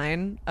good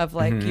sign of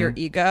like your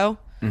ego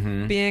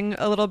being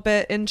a little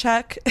bit in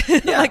check.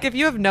 Like if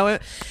you have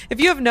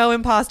no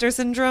imposter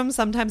syndrome,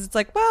 sometimes it's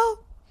like,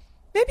 well,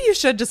 maybe you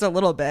should just a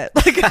little bit.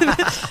 Like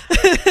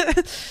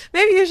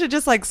maybe you should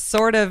just like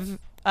sort of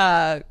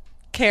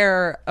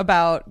care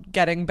about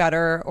getting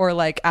better or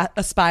like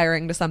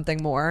aspiring to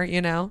something more,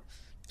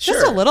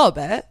 Just a little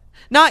bit.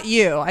 Not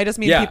you. I just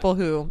mean people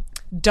who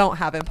don't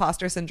have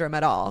imposter syndrome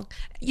at all.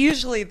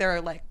 Usually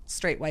they're like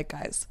straight white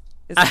guys.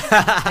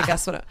 I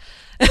guess what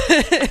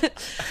that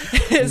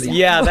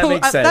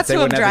makes sense. That's they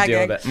who I'm wouldn't have to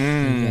deal dragging. with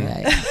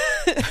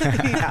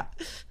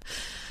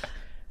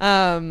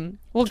it.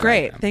 Well,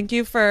 great. Thank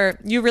you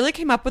you really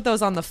came up with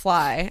those on the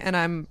fly, and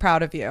I'm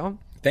proud of you.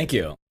 Thank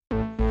you.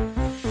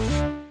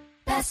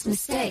 Best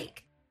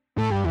mistake.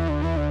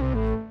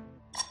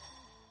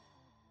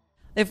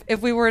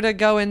 If we were to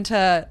go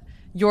into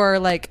your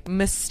like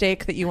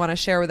mistake that you want to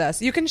share with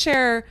us, you can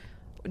share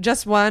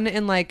just one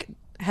in like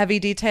heavy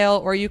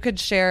detail, or you could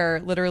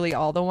share literally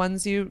all the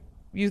ones you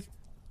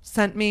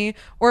sent me,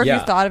 or if you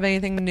thought of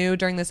anything new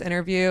during this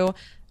interview,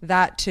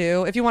 that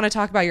too. If you want to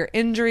talk about your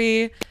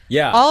injury,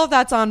 all of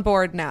that's on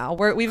board now.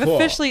 We've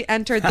officially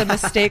entered the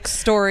mistake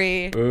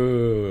story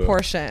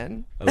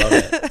portion. I love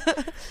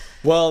it.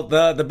 Well,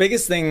 the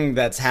biggest thing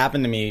that's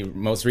happened to me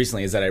most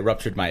recently is that I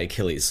ruptured my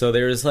Achilles. So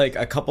there's like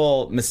a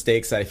couple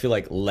mistakes that I feel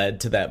like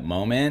led to that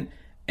moment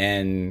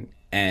and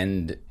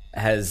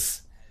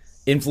has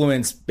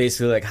influenced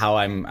basically like how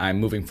I'm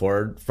moving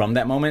forward from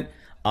that moment.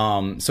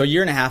 So a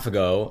year and a half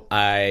ago,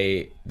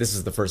 this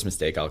is the first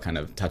mistake I'll kind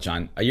of touch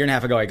on. A year and a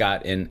half ago, I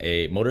got in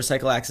a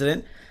motorcycle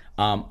accident.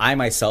 I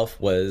myself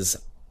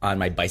was on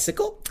my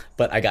bicycle,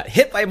 but I got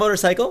hit by a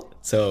motorcycle.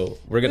 So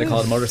we're going to call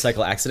it a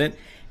motorcycle accident.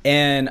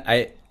 And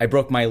I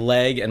broke my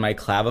leg and my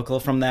clavicle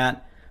from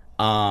that.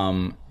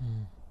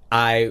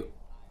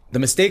 The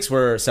mistakes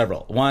were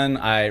several. One,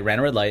 I ran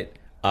a red light.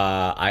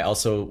 I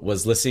also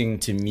was listening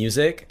to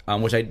music,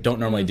 which I don't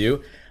normally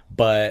do.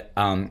 But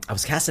I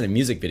was cast in a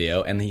music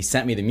video, and he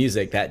sent me the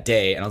music that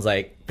day, and I was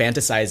like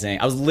fantasizing.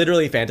 I was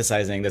literally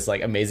fantasizing this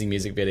like amazing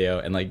music video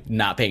and like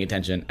not paying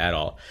attention at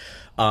all.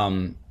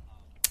 And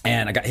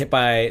I got hit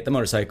by the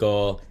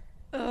motorcycle.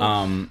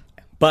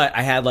 But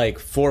I had like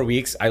 4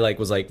 weeks. I like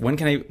was like,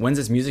 when's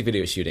this music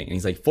video shooting? And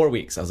he's like, 4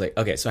 weeks. I was like,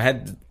 okay. So I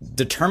had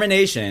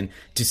determination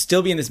to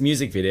still be in this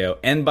music video.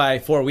 And by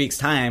 4 weeks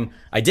time,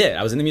 I did.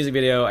 I was in the music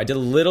video. I did a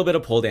little bit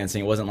of pole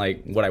dancing. It wasn't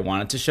like what I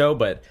wanted to show,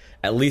 but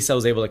at least I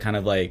was able to kind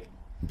of like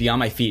be on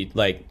my feet.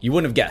 Like you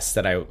wouldn't have guessed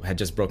that I had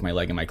just broke my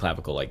leg and my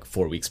clavicle like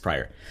 4 weeks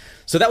prior.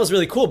 So that was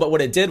really cool. But what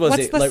it did was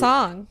What's the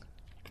song?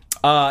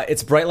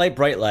 It's Bright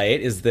Light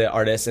is the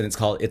artist, and it's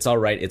called It's All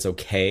Right, It's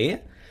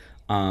Okay.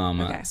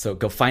 Okay. So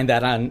go find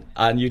that on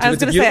YouTube. I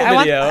was it's a going to beautiful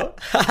say, video.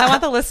 I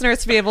want the listeners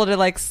to be able to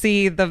like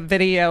see the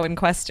video in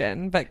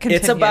question, but continue.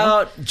 It's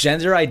about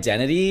gender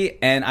identity,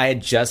 and I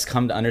had just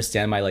come to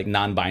understand my like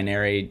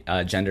non-binary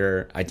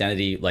gender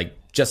identity like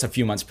just a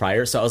few months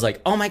prior. So I was like,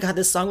 oh my God,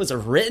 this song was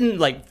written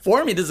like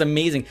for me. This is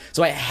amazing.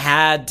 So I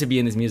had to be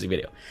in this music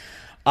video.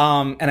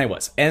 And I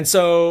was. And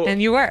so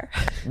And you were.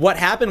 What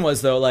happened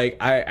was though,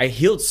 like I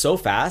healed so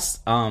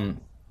fast. And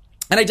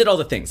I did all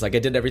the things. Like I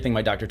did everything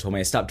my doctor told me.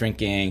 I stopped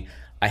drinking.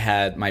 I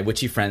had my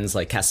witchy friends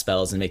like cast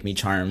spells and make me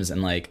charms,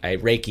 and like I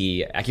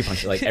Reiki,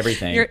 acupuncture, like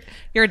everything.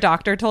 Your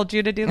doctor told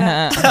you to do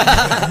that?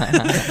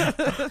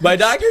 My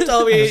doctor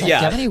told me, Do you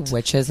have any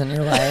witches in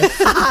your life?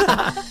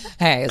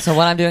 Hey, so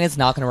what I'm doing is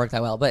not going to work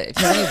that well, but if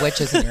you have any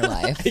witches in your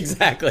life.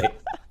 Exactly.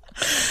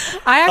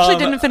 I actually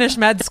didn't finish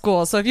med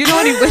school, so if you know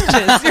any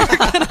witches, you're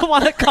going to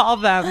want to call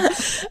them.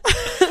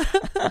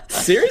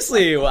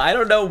 Seriously, I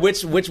don't know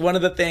which one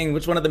of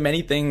the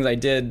many things I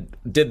did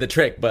the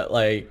trick, but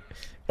like,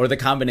 or the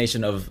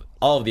combination of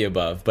all of the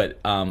above. But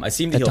I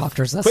seem to heal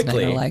doctors quickly.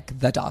 listening are like,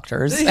 the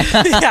doctors.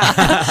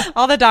 Yeah,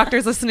 all the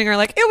doctors listening are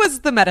like, it was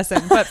the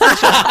medicine, but for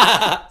sure.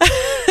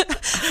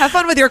 Have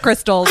fun with your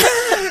crystals.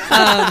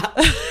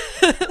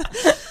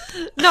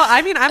 No,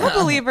 I mean, I'm a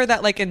believer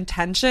that like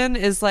intention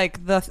is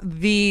like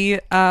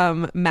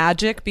the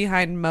magic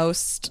behind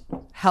most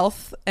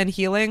health and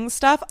healing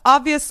stuff.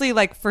 Obviously,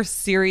 like for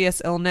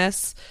serious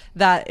illness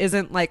that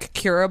isn't like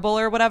curable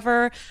or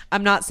whatever,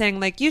 I'm not saying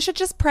like you should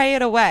just pray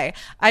it away.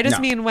 I just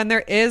mean when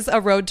there is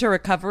a road to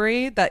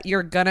recovery that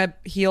you're gonna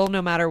heal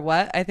no matter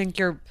what, I think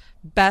your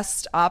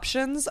best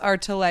options are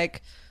to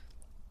like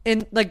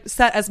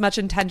set as much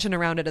intention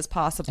around it as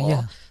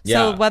possible.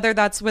 Yeah. So whether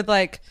that's with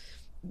like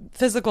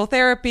physical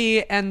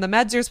therapy and the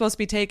meds you're supposed to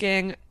be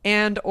taking,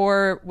 and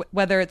or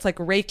whether it's like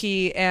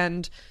Reiki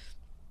and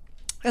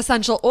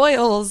essential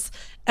oils,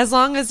 as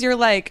long as you're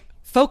like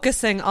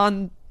focusing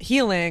on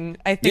healing,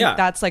 I think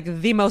that's like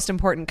the most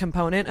important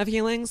component of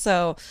healing.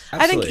 So Absolutely.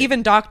 I think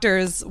even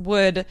doctors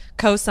would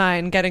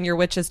co-sign getting your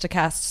witches to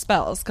cast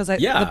spells, because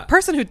the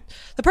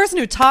person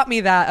who taught me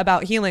that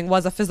about healing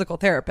was a physical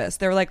therapist.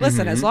 They were like,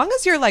 listen, as long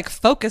as you're like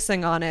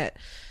focusing on it,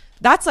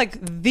 that's like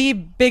the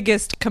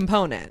biggest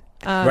component.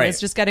 It's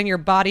just getting your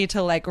body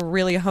to like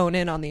really hone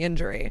in on the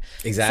injury.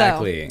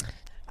 Exactly.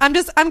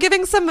 So I'm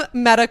giving some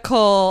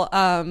medical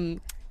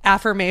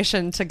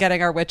affirmation to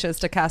getting our witches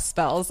to cast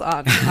spells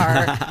on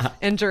our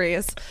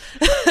injuries.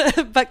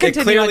 But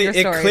continue on your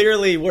story. It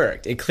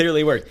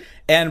clearly worked.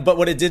 But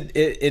what it did,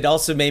 it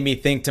also made me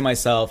think to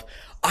myself,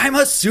 I'm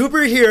a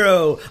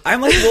superhero. I'm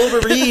like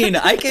Wolverine.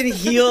 I can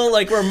heal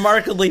like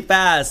remarkably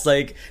fast.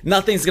 Like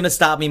nothing's going to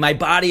stop me. My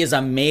body is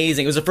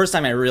amazing. It was the first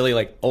time I really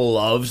like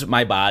loved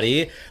my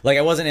body. Like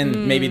I wasn't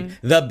in maybe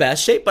the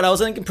best shape, but I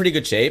was in pretty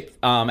good shape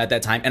at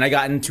that time. And I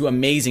got into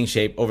amazing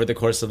shape over the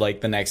course of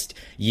like the next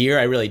year.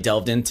 I really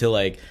delved into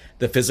like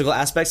the physical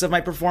aspects of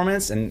my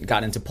performance and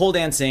got into pole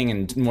dancing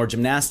and more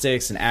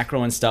gymnastics and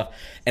acro and stuff.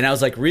 And I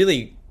was like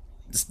really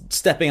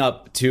stepping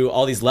up to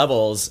all these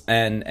levels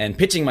and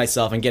pitching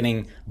myself and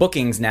getting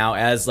bookings now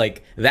as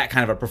like that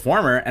kind of a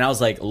performer. And I was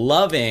like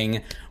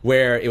loving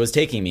where it was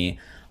taking me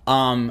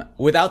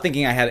without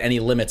thinking I had any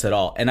limits at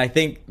all. And I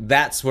think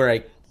that's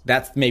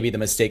maybe the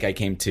mistake I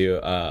came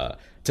to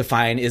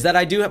find, is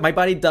that my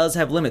body does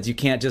have limits. You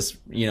can't just,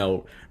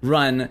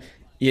 run,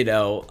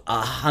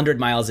 100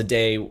 miles a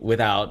day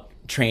without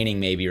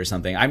training maybe or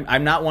something.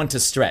 I'm not one to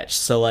stretch.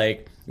 So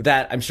like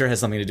that I'm sure has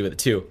something to do with it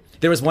too.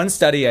 There was one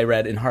study I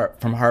read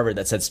from Harvard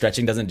that said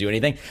stretching doesn't do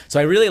anything.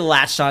 So I really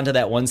latched onto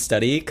that one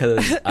study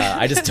because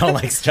I just don't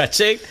like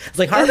stretching. It's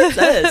like Harvard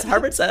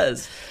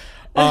says.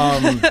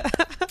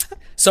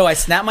 So I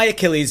snapped my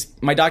Achilles.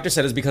 My doctor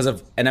said it was because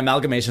of an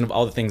amalgamation of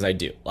all the things I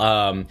do.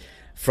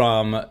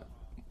 From,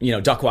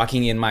 duck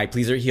walking in my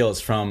pleaser heels,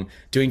 from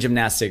doing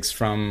gymnastics,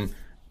 from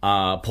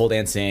pole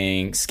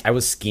dancing. I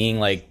was skiing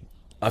like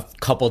a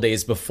couple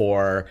days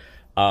before,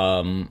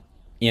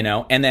 you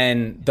know, and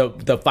then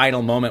the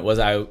final moment was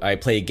I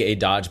played gay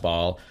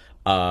dodgeball.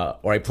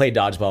 Or I played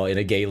dodgeball in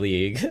a gay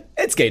league.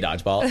 It's gay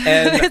dodgeball.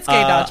 And, It's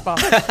gay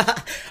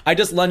dodgeball. I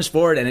just lunged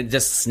forward and it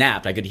just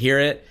snapped. I could hear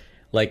it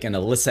like an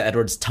Alyssa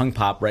Edwards tongue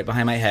pop right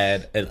behind my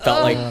head. It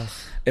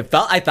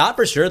felt I thought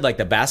for sure like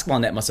the basketball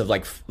net must have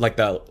like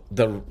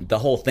the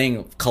whole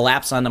thing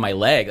collapsed onto my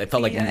leg. I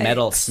felt like Yikes.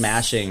 metal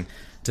smashing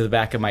to the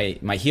back of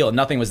my heel.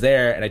 Nothing was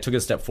there, and I took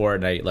a step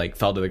forward and I like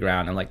fell to the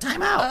ground. I'm like,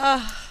 time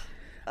out.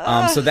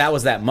 So that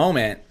was that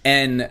moment.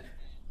 And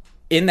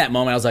in that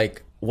moment I was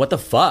like, what the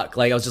fuck?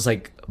 Like, I was just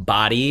like,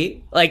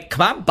 body? Like,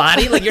 come on,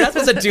 body? Like, you're not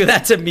supposed to do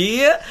that to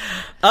me?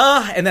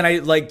 And then I,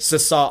 like,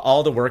 just saw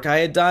all the work I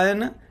had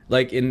done,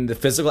 like, in the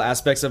physical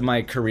aspects of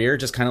my career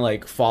just kind of,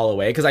 like, fall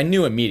away. Because I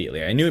knew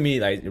immediately.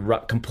 I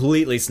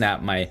completely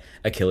snapped my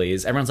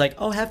Achilles. Everyone's like,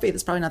 oh, have faith.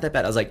 It's probably not that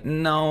bad. I was like,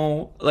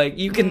 no. Like,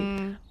 you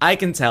can... I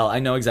can tell. I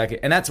know exactly.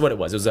 And that's what it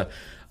was. It was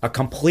a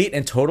complete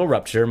and total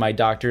rupture. My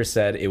doctor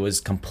said it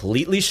was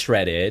completely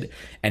shredded,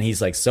 and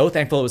he's like so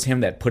thankful it was him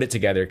that put it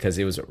together because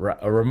it was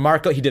a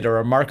remarkable. He did a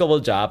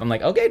remarkable job. I'm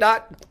like, okay,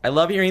 doc, I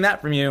love hearing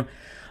that from you.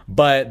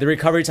 But the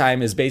recovery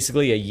time is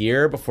basically a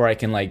year before I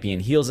can like be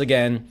in heels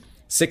again,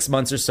 6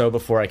 months or so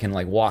before I can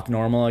like walk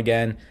normal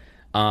again.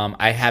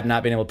 I have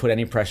not been able to put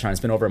any pressure on.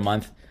 It's been over a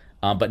month,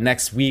 but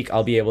next week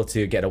I'll be able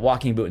to get a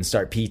walking boot and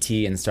start PT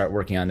and start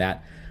working on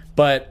that.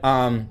 But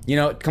you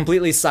know,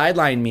 completely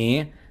sidelined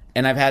me.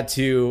 And I've had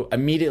to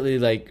immediately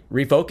like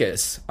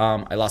refocus.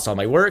 I lost all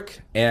my work,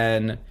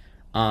 and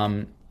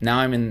now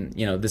I'm in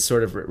this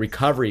sort of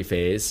recovery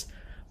phase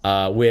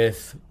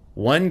with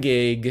one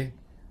gig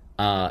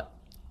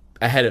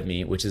ahead of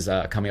me, which is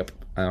coming up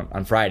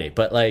on Friday.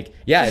 But like,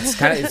 yeah,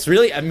 it's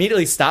really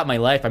immediately stopped my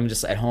life. I'm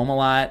just at home a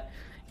lot,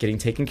 getting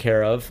taken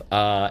care of,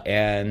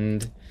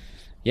 and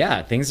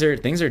yeah, things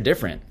are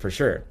different for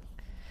sure.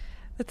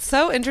 It's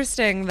so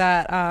interesting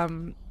that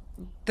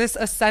this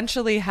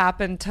essentially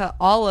happened to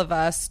all of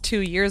us 2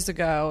 years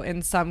ago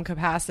in some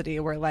capacity.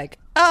 We're like,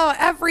 oh,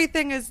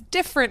 everything is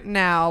different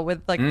now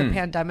with like the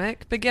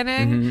pandemic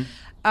beginning.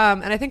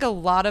 And I think a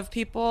lot of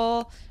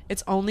people,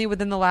 it's only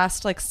within the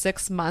last like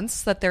 6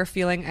 months that they're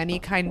feeling any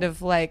kind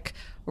of like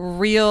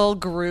real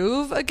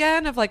groove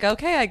again of like,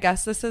 okay, I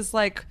guess this is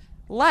like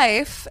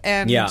life.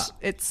 And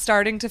it's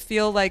starting to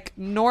feel like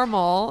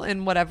normal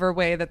in whatever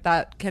way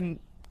that can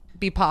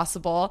be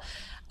possible.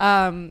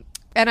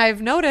 And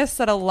I've noticed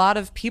that a lot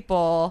of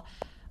people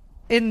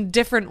in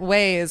different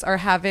ways are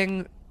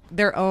having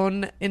their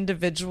own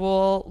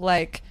individual,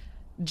 like,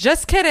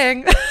 just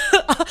kidding,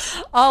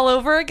 all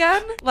over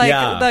again.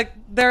 Like,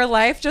 their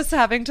life just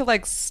having to,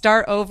 like,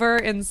 start over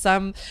in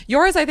some...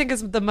 Yours, I think,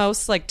 is the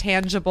most, like,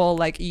 tangible.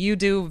 Like, you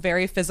do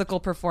very physical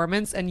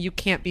performance, and you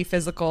can't be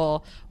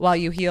physical while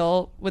you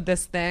heal with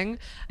this thing.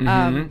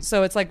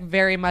 So it's, like,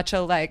 very much a,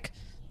 like,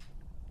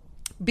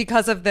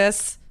 because of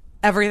this...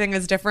 everything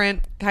is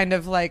different kind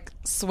of like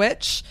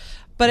switch,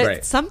 but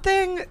it's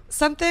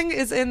something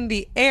is in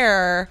the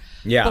air.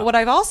 But what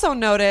I've also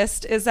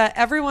noticed is that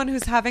everyone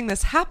who's having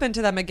this happen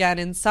to them again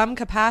in some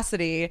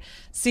capacity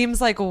seems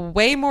like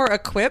way more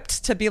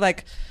equipped to be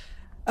like,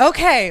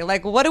 okay,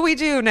 like what do we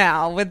do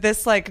now with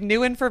this like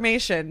new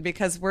information?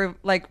 Because we're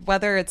like,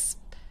 whether it's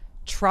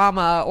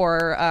trauma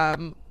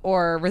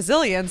or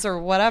resilience or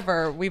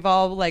whatever, we've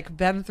all like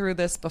been through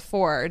this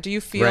before. Do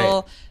you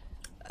feel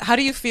how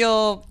do you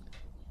feel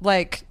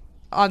like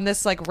on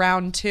this like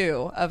round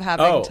 2 of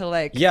having to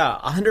like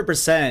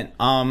 100%.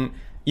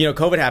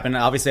 COVID happened.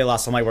 Obviously I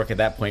lost all my work at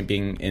that point,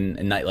 being in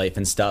nightlife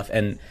and stuff,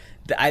 and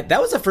that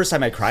was the first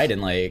time I cried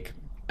in like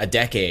a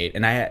decade,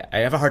 and I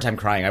have a hard time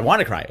crying. I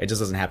want to cry, it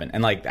just doesn't happen.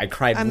 And like I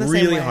cried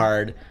really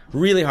hard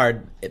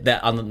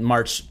that on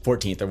March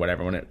 14th or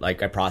whatever, when it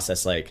like I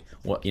processed like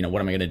what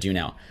am I gonna do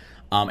now,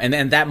 and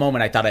then that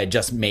moment I thought I had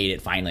just made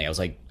it finally. I was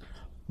like,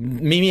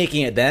 me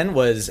making it then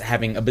was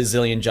having a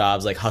bazillion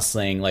jobs, like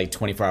hustling like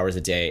 24 hours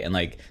a day and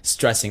like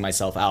stressing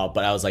myself out.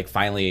 But I was like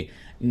finally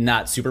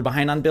not super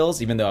behind on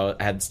bills, even though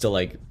I had still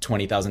like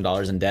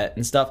 $20,000 in debt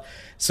and stuff.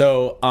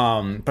 So,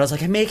 but I was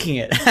like, I'm making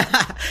it.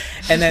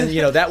 And then,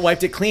 that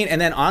wiped it clean. And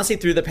then honestly,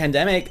 through the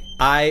pandemic,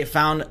 I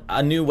found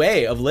a new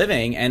way of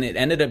living, and it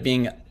ended up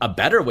being a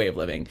better way of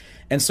living.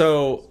 And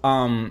so,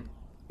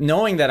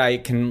 knowing that I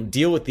can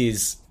deal with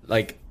these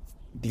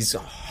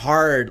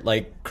hard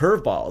like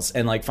curveballs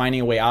and like finding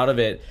a way out of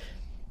it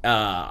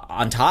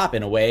on top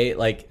in a way,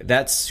 like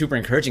that's super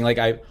encouraging. Like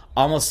I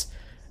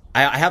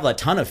have a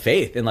ton of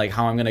faith in like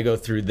how I'm gonna go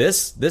through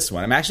this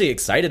one. I'm actually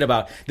excited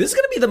about this. Is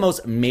gonna be the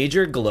most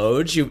major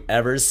gloge you've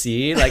ever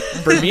seen. Like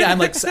for me, I'm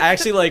like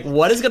actually like,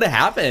 what is gonna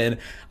happen?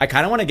 I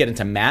kind of want to get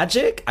into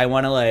magic. I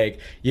want to like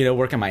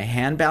work on my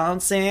hand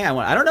balancing.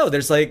 I don't know.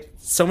 There's like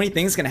so many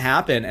things can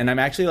happen, and I'm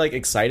actually like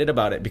excited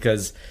about it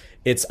because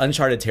it's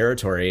uncharted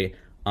territory.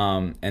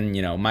 And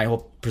my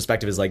whole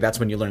perspective is like that's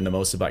when you learn the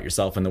most about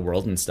yourself and the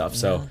world and stuff.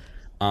 So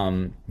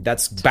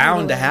That's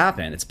bound to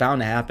happen. It's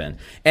bound to happen.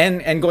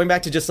 And going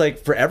back to just like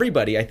for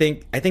everybody, I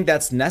think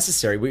that's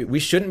necessary. We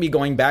shouldn't be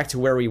going back to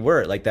where we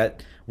were, like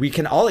that. We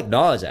can all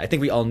acknowledge that. I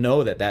think we all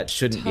know that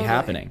shouldn't be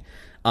happening.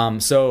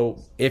 So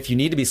if you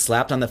need to be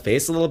slapped on the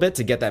face a little bit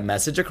to get that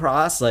message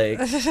across, like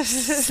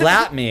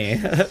slap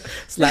me,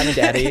 slap me,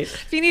 daddy.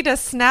 If you need to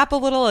snap a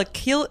little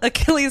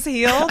Achilles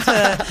heel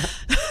to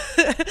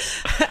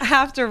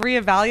have to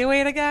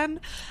reevaluate again.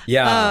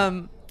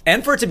 Yeah.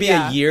 And for it to be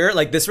a year,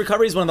 like this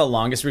recovery is one of the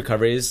longest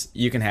recoveries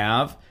you can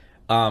have.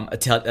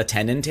 A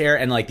tendon tear,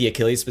 and like the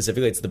Achilles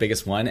specifically, it's the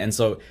biggest one, and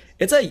so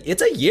it's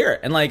a year,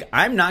 and like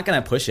I'm not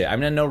gonna push it.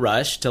 I'm in no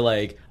rush to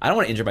like, I don't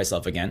want to injure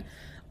myself again.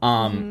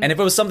 And if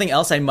it was something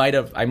else, I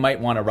might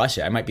want to rush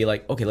it. I might be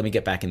like, okay, let me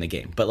get back in the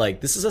game. But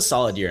like this is a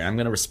solid year, and I'm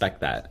gonna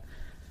respect that.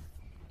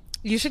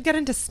 You should get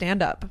into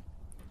stand up.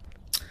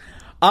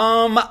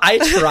 I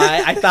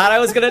try. I thought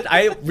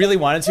I really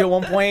wanted to at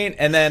one point,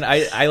 and then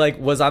I like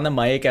was on the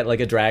mic at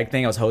like a drag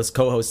thing. I was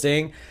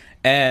co-hosting,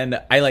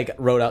 and I like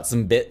wrote out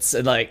some bits,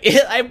 and like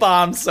I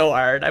bombed so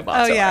hard.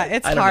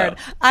 It's hard.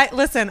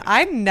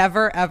 I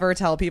never ever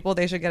tell people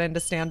they should get into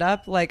stand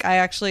up. Like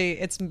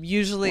it's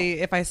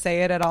usually, if I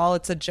say it at all,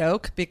 it's a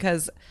joke,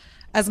 because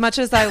as much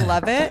as I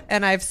love it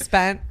and I've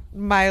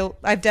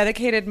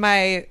dedicated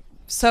my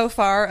so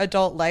far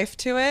adult life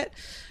to it.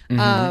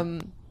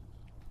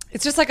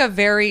 It's just like a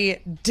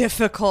very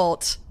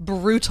difficult,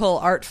 brutal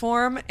art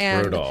form,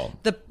 and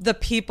the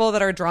people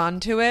that are drawn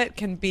to it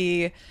can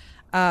be,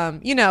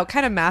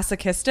 kind of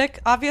masochistic,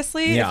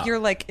 obviously,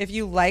 if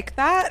you like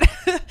that.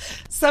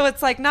 So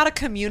it's like not a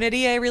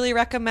community I really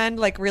recommend,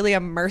 like really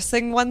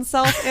immersing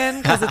oneself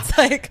in, because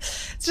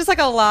it's just like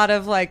a lot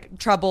of like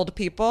troubled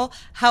people.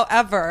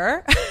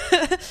 However,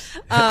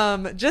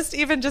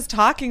 just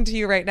talking to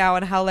you right now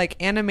and how like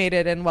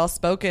animated and well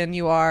spoken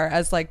you are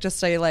as like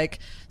just a like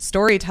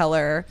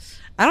storyteller.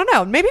 I don't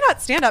know. Maybe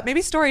not stand up.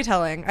 Maybe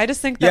storytelling. I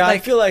just think that. Yeah, I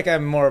feel like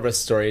I'm more of a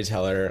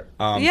storyteller.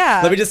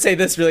 Let me just say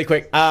this really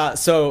quick.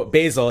 So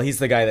Basil, he's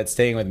the guy that's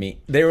staying with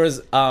me. There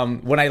was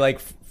when I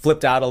like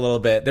flipped out a little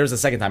bit. There was a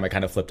second time I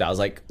kind of flipped out. I was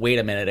like, wait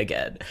a minute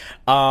again.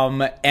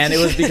 And it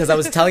was because I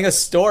was telling a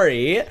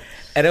story.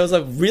 And it was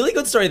a really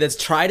good story that's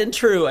tried and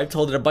true. I've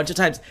told it a bunch of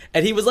times.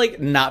 And he was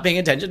like not paying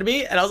attention to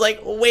me. And I was like,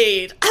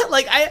 wait.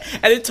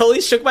 And it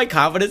totally shook my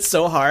confidence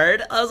so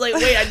hard. I was like,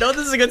 wait, I know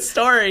this is a good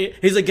story.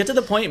 He's like, get to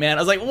the point, man.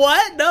 I was like,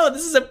 what? No,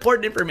 this is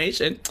important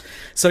information.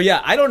 So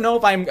yeah, I don't know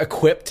if I'm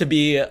equipped to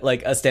be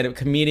like a stand-up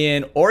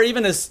comedian or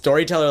even a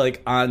storyteller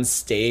like on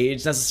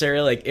stage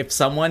necessarily. Like if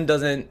someone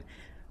doesn't,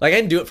 like I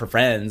can do it for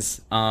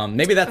friends.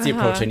 Maybe that's the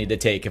approach I need to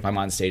take if I'm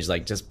on stage.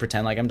 Like just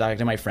pretend like I'm talking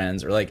to my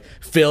friends, or like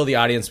fill the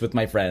audience with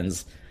my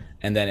friends,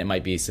 and then it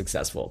might be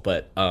successful.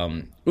 But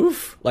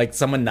like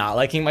someone not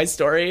liking my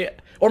story,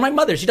 or my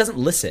mother, she doesn't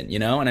listen,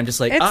 and I'm just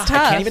like, I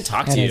can't even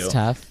talk to you. It's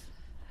tough.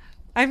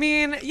 I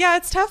mean, yeah,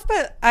 it's tough,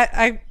 but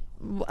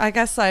I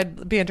guess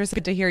I'd be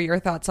interested to hear your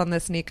thoughts on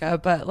this, Nika.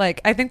 But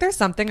like, I think there's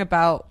something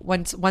about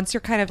once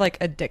you're kind of like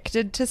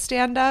addicted to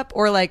stand up,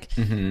 or like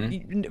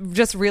you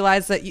just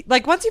realize that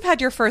like once you've had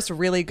your first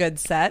really good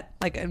set,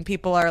 like, and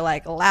people are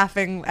like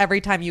laughing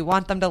every time you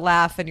want them to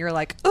laugh, and you're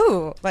like,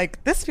 ooh,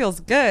 like this feels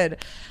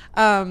good.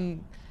 The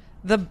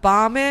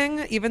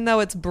bombing, even though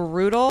it's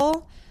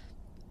brutal,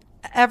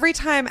 every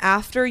time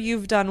after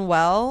you've done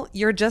well,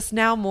 you're just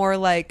now more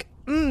like,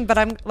 but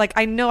I'm like,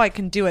 I know I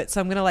can do it,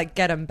 so I'm gonna like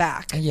get him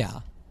back.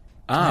 Yeah.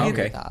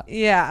 Okay.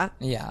 Yeah.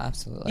 Yeah,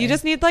 absolutely. You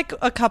just need like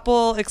a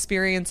couple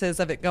experiences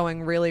of it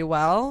going really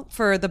well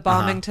for the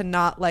bombing to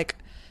not like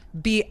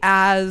be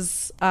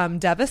as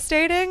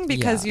devastating,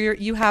 because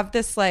you have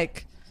this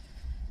like,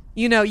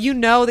 you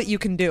know that you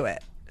can do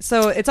it.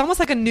 So it's almost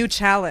like a new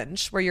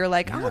challenge where you're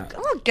like,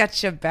 I'll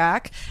get you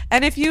back.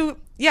 And if you're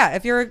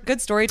a good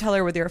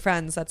storyteller with your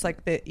friends, that's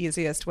like the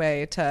easiest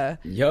way to.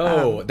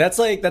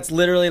 That's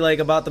literally like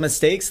about the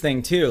mistakes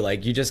thing too.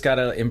 Like you just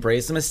gotta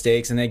embrace the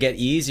mistakes, and they get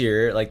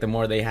easier like the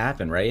more they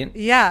happen, right?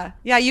 Yeah.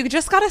 You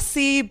just gotta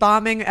see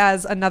bombing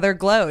as another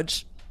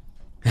Gloge.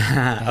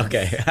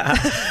 Okay.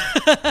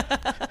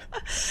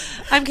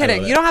 I'm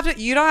kidding. You don't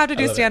have to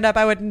do stand up.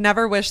 I would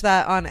never wish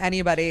that on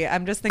anybody.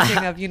 I'm just thinking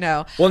of,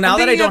 Well, now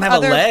that I don't have a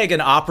leg, an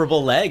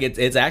operable leg,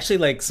 it's actually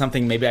like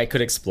something maybe I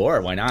could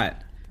explore. Why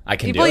not? I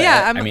can do it.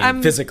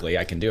 Yeah, physically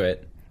I can do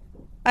it.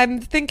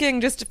 I'm thinking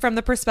just from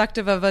the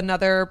perspective of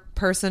another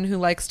person who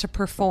likes to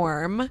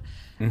perform.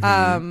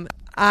 I'm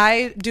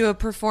a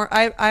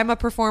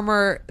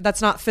performer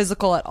that's not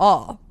physical at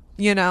all.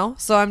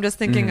 So I'm just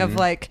thinking of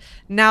like,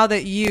 now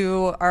that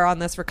you are on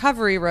this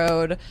recovery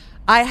road,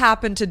 I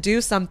happen to do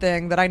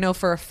something that I know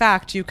for a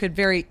fact you could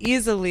very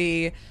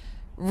easily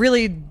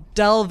really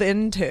delve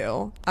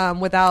into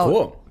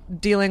without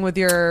dealing with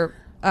your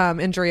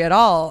injury at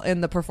all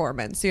in the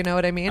performance. You know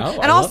what I mean? Oh,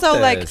 and also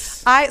like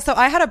this.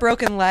 I had a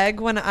broken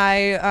leg when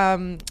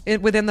I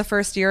within the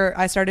first year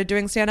I started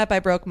doing stand up. I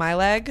broke my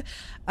leg.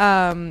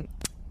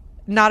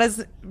 Not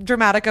as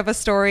dramatic of a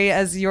story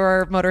as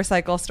your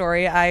motorcycle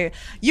story.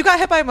 You got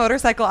hit by a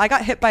motorcycle. I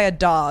got hit by a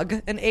dog,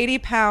 an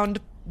 80-pound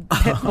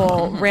pit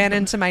bull ran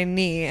into my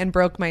knee and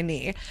broke my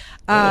knee.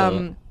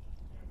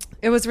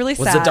 It was really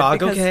sad. Was the dog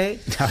because okay?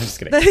 No, I'm just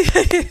kidding.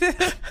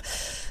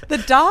 The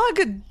dog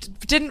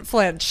didn't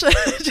flinch,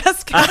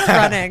 just kept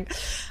running.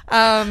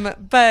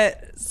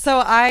 But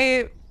so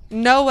I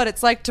know what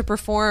it's like to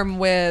perform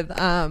with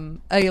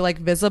a like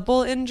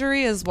visible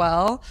injury as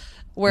well,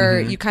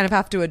 where you kind of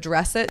have to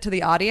address it to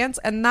the audience,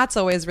 and that's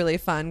always really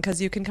fun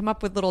because you can come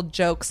up with little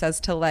jokes as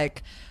to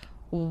like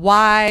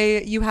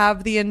why you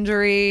have the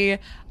injury.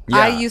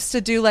 I used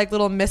to do like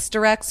little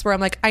misdirects where I'm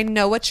like, I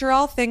know what you're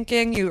all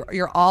thinking.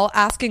 You're all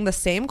asking the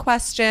same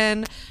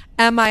question.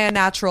 Am I a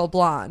natural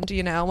blonde?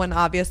 You know, when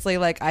obviously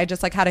like I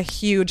just like had a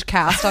huge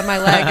cast on my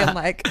leg and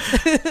like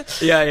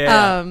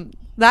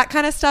that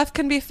kind of stuff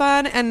can be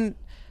fun. And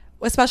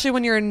especially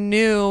when you're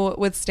new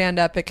with stand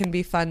up, it can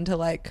be fun to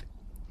like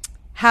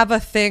have a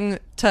thing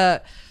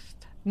to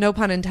no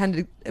pun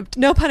intended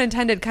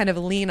kind of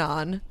lean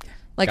on.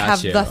 Like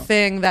have the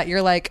thing that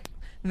you're like,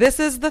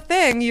 this is the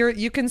thing,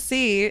 you can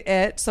see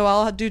it, so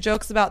I'll do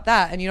jokes about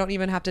that, and you don't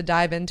even have to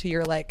dive into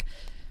your like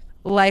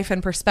life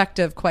and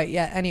perspective quite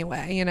yet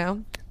anyway, you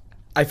know?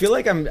 I feel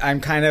like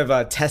I'm kind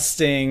of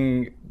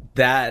testing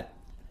that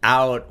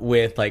out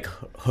with like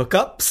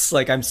hookups.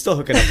 Like I'm still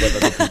hooking up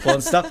with other people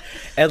and stuff.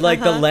 And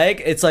like the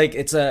leg, it's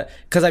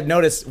because I've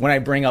noticed when I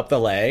bring up the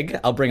leg,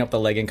 I'll bring up the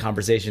leg in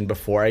conversation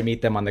before I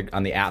meet them on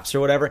the apps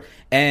or whatever.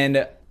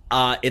 And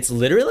it's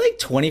literally like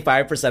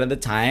 25% of the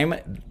time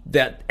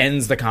that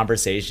ends the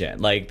conversation.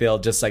 Like they'll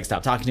just like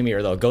stop talking to me,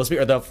 or they'll ghost me,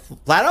 or they'll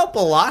flat out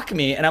block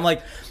me. And I'm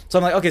like,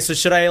 okay, so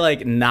should I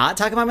like not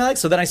talk about my legs?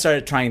 So then I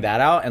started trying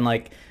that out, and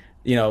like,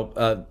 you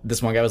know,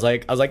 this one guy was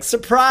like, I was like,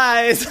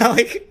 surprise!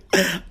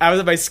 I was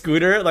at my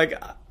scooter, like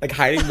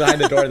hiding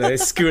behind the door, and then I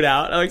scoot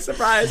out. I'm like,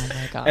 surprise! Oh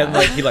my God. And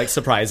like he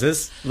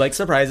surprises,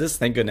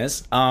 thank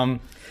goodness. But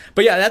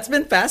yeah, that's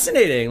been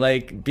fascinating.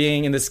 Like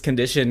being in this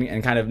condition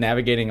and kind of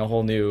navigating a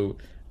whole new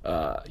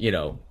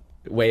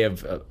way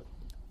of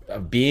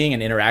being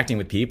and interacting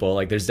with people.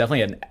 Like there's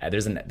definitely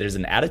there's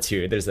an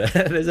attitude, there's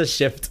a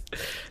shift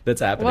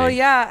that's happening. Well,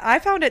 yeah, I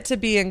found it to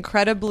be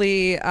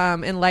incredibly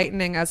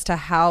enlightening as to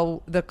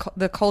how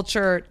the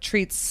culture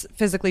treats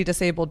physically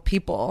disabled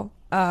people.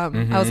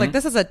 I was like,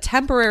 this is a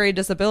temporary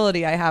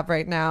disability I have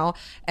right now,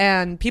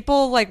 and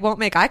people like won't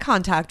make eye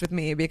contact with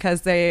me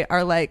because they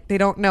are like, they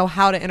don't know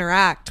how to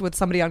interact with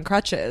somebody on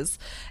crutches.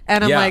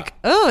 And I'm like,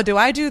 oh, do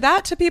I do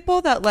that to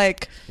people that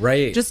like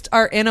just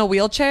are in a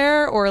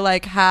wheelchair or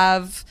like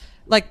have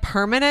like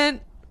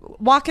permanent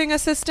walking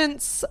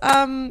assistance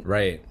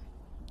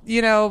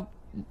you know,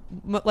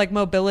 like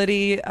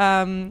mobility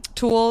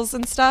tools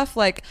and stuff?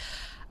 Like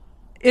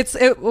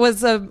it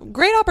was a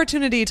great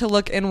opportunity to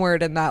look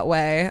inward in that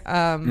way,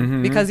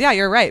 because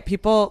you're right.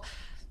 People,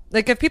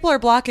 like if people are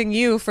blocking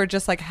you for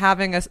just like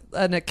having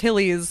an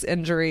Achilles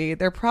injury,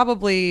 they're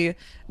probably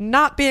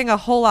not being a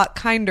whole lot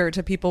kinder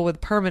to people with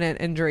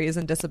permanent injuries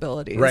and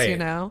disabilities, you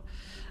know?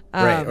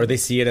 Right. Or they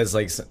see it as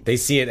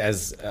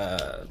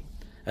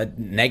a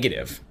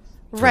negative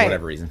for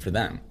whatever reason for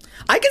them.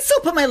 I can still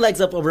put my legs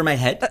up over my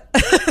head.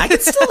 I can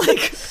still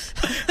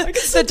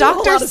the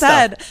doctor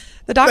said.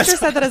 The doctor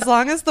said that as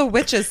long as the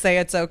witches say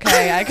it's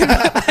okay, I can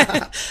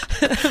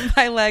put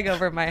my leg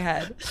over my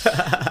head.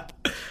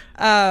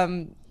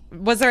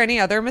 Was there any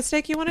other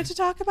mistake you wanted to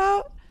talk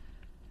about?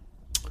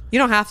 You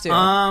don't have to.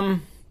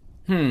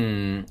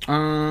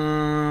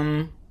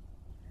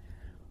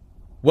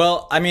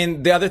 Well, I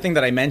mean, the other thing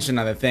that I mentioned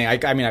on the thing,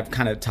 I mean, I've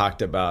kind of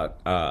talked about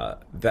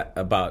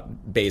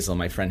about Basil,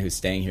 my friend who's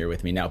staying here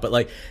with me now. But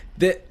like,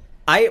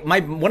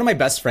 one of my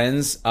best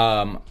friends,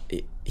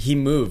 he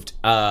moved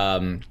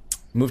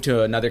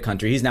to another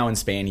country. He's now in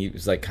Spain. He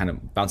was like kind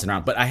of bouncing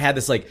around. But I had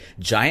this like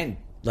giant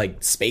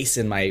like space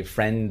in my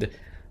friend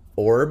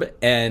orb,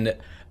 and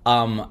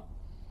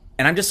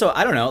I'm just so,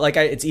 I don't know, like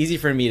it's easy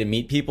for me to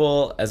meet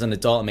people as an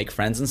adult and make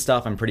friends and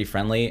stuff. I'm pretty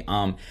friendly.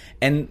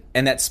 And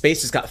that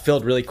space just got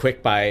filled really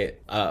quick by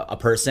a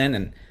person,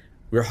 and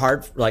we were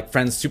hard, like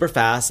friends super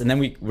fast. And then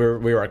we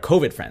were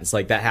COVID friends,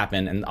 like that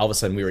happened. And all of a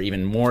sudden we were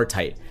even more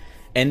tight.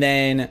 And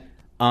then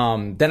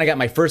I got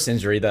my first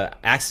injury, the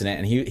accident,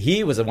 and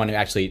he was the one who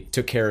actually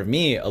took care of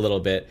me a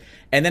little bit.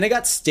 And then it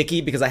got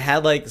sticky because I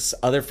had like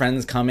other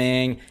friends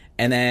coming,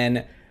 and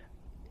then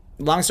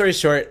long story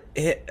short,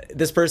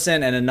 this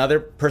person and another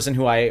person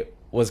who I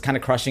was kind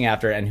of crushing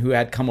after and who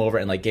had come over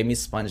and like gave me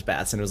sponge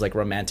baths, and it was like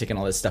romantic and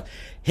all this stuff.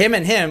 Him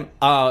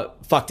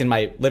fucked in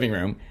my living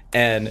room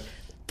and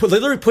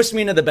literally pushed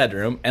me into the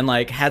bedroom and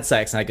like had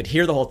sex, and I could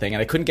hear the whole thing,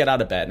 and I couldn't get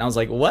out of bed. And I was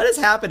like, what is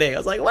happening? I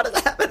was like, what is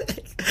happening?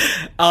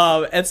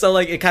 And so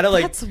like it kind of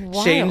like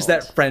changed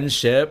that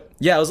friendship.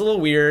 Yeah, it was a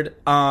little weird.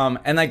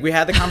 And like we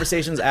had the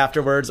conversations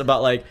afterwards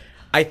about like,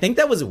 I think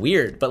that was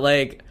weird, but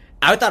like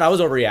I thought I was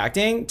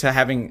overreacting to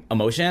having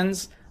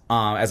emotions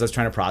as I was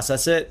trying to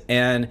process it.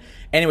 And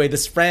anyway,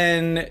 this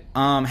friend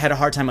had a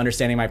hard time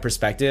understanding my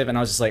perspective, and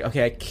I was just like,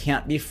 okay, I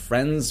can't be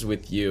friends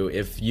with you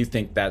if you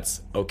think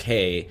that's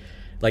okay.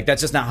 Like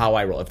that's just not how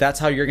I roll. If that's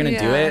how you're gonna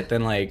do it,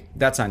 then like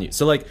that's on you.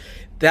 So like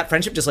that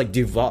friendship just like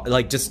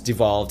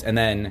devolved, and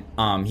then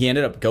he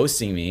ended up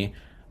ghosting me.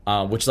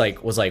 which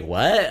like was like,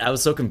 what? I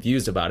was so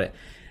confused about it.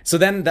 So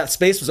then that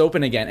space was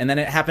open again, and then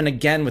it happened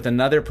again with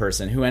another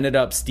person who ended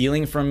up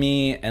stealing from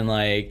me and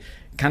like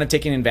kind of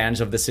taking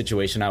advantage of the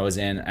situation I was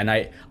in. And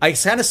I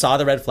kind of saw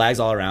the red flags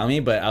all around me,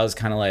 but I was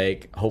kind of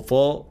like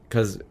hopeful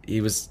because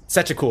he was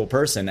such a cool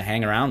person to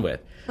hang around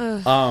with.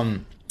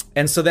 And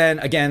so then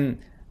again,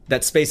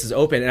 that space is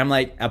open, and I'm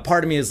like, a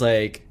part of me is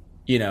like,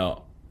 you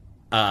know,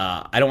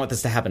 I don't want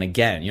this to happen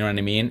again. You know what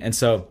I mean? And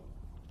so,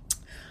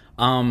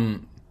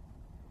 nothing.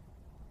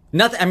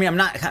 I mean, I'm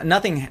not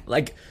nothing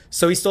like.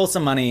 So he stole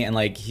some money and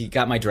like he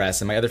got my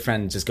dress, and my other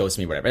friend just ghosted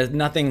me. Whatever.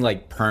 Nothing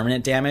like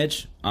permanent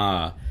damage.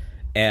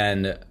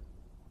 And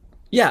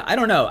yeah, I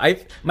don't know.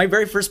 My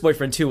very first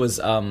boyfriend too was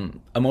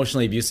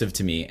emotionally abusive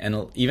to me,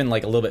 and even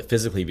like a little bit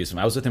physically abusive.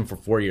 I was with him for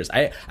 4 years.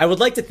 I would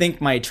like to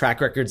think my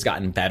track record's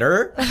gotten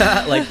better.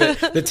 Like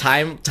the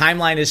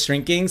timeline is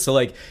shrinking. So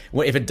like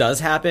if it does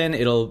happen,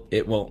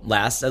 it won't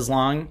last as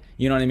long.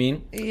 You know what I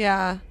mean?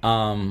 Yeah.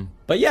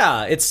 But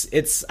yeah,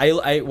 it's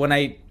I when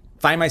I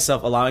find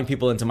myself allowing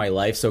people into my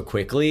life so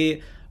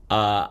quickly,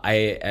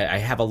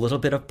 I have a little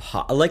bit of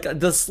like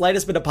the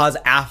slightest bit of pause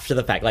after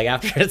the fact, like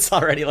after it's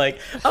already like,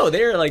 oh,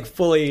 they're like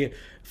fully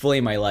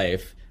in my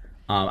life.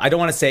 I don't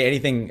want to say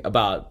anything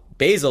about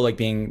Basil like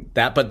being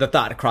that, but the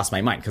thought crossed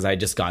my mind because I had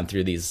just gone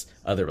through these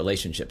other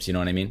relationships. You know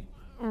what I mean?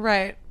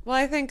 Right. Well,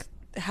 I think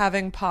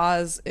having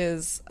pause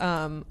is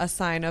a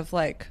sign of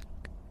like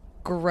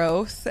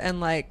growth and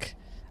like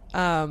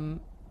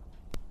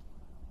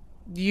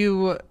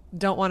you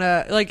don't want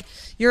to like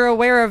you're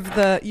aware of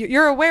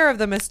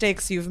the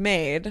mistakes you've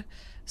made,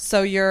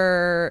 so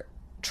you're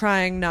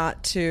trying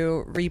not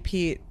to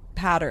repeat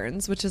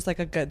patterns, which is like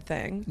a good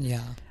thing.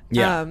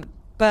 Yeah.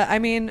 But I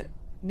mean,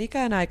 Nika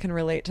and I can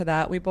relate to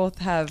that. We both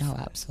have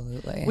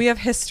absolutely. We have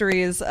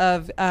histories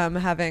of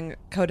having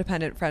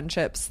codependent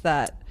friendships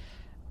that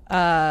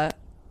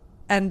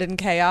end in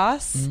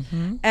chaos,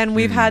 and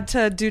we've had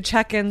to do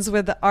check-ins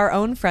with our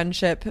own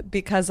friendship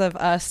because of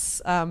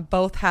us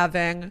both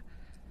having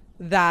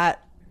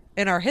that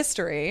in our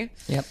history.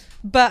 Yep.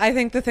 But I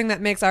think the thing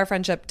that makes our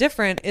friendship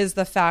different is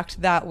the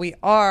fact that we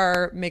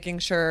are making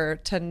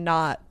sure to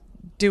not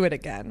do it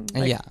again.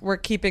 Like, we're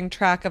keeping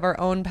track of our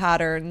own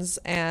patterns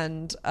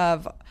and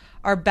of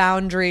our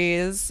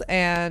boundaries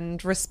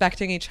and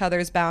respecting each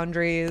other's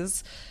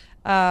boundaries.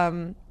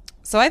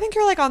 So I think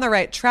you're like on the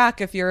right track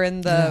if you're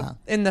in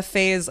the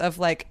phase of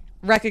like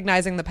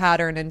recognizing the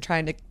pattern and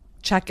trying to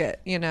check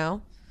it, you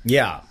know?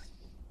 Yeah.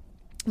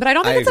 But I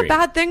don't think it's agree. a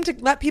bad thing to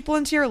let people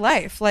into your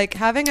life. Like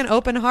having an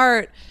open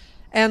heart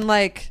and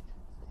like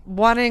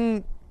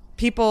wanting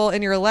people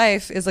in your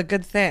life is a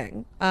good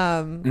thing.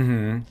 I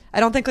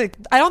don't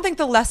think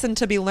the lesson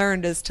to be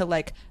learned is to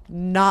like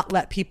not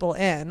let people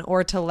in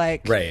or to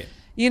like, right.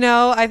 You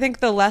know, I think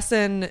the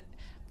lesson,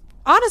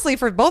 honestly,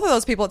 for both of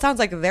those people, it sounds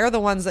like they're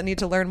the ones that need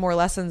to learn more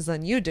lessons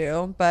than you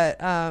do.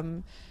 But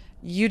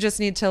you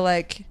just need to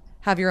like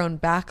have your own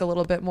back a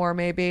little bit more,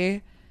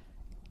 maybe.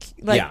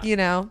 Like, you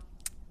know,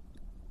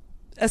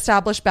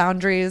 establish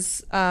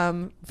boundaries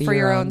for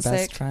your own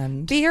sake.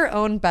 Friend. Be your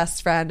own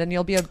best friend, and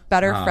you'll be a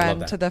better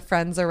friend to the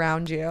friends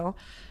around you,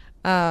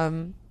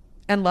 and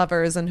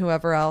lovers and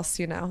whoever else,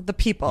 you know, the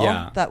people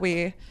that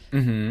we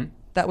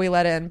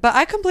let in. But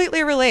I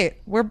completely relate.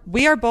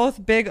 We are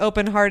both big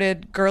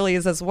open-hearted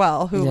girlies as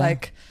well, who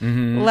like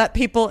let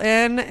people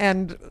in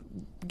and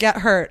get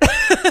hurt.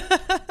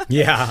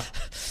 Yeah.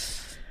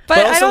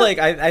 But also like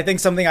I think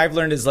something I've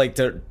learned is like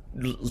to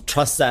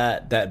trust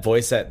that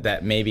voice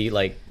that maybe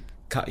like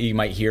you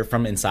might hear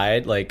from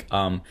inside, like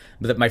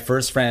but my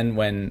first friend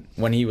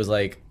when he was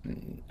like,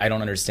 I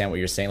don't understand what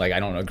you're saying, like I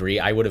don't agree,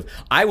 I would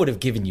have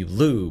given you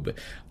lube.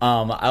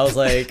 I was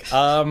like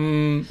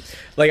no,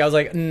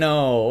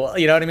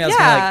 you know what I mean? I was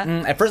kind of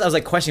like at first I was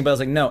like questioning, but I was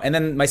like no. And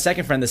then my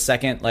second friend, the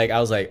second like I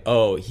was like,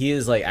 oh, he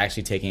is like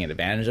actually taking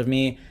advantage of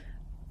me.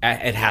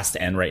 It has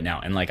to end right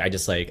now. And like I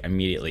just like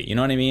immediately, you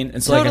know what I mean?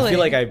 And so like I feel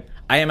like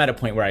I am at a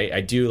point where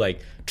I do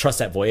like trust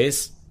that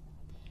voice.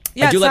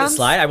 Yeah, I do let it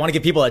slide. I want to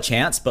give people a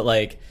chance, but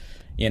like,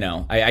 you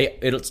know,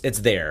 it's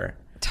there.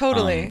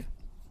 Totally.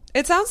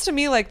 It sounds to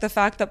me like the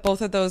fact that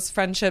both of those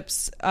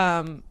friendships,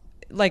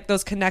 like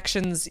those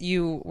connections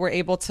you were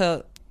able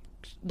to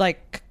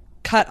like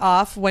cut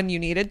off when you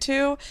needed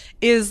to,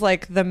 is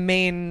like the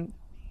main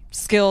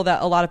skill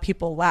that a lot of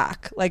people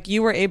lack. Like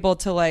you were able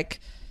to like,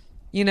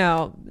 you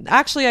know,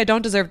 actually I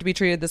don't deserve to be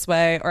treated this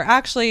way, or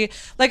actually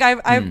like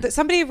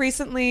somebody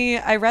recently,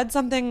 I read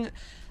something,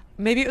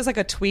 maybe it was like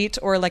a tweet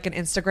or like an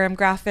Instagram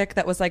graphic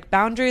that was like,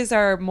 boundaries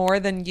are more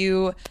than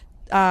you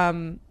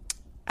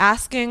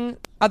asking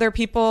other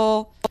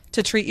people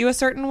to treat you a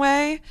certain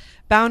way.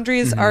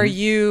 Boundaries are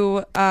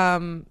you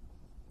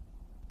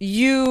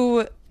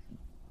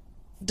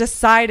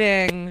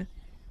deciding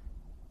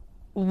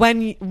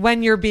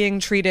when you're being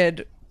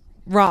treated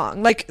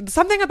wrong. Like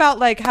something about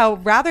like how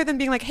rather than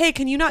being like, hey,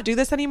 can you not do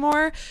this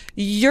anymore,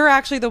 you're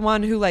actually the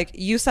one who like,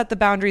 you set the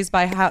boundaries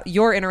by how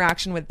your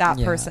interaction with that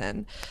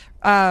person.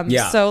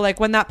 So like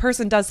when that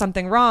person does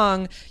something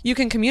wrong, you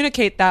can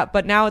communicate that,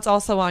 but now it's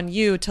also on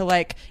you to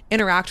like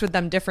interact with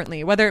them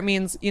differently, whether it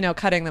means, you know,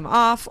 cutting them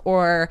off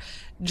or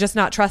just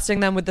not trusting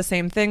them with the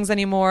same things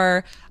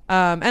anymore.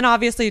 And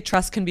obviously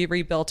trust can be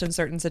rebuilt in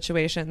certain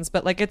situations,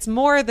 but like it's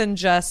more than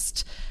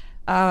just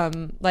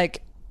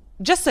like,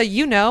 just so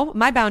you know,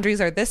 my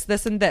boundaries are this,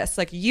 this, and this.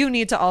 Like you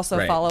need to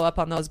also follow up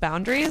on those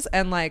boundaries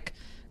and like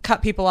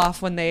cut people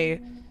off when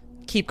they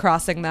keep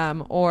crossing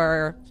them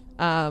or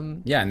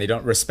and they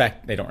don't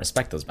respect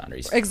those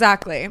boundaries.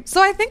 Exactly.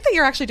 So I think that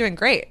you're actually doing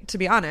great, to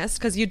be honest,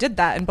 because you did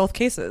that in both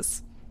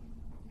cases.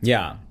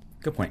 Yeah,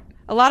 good point.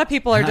 A lot of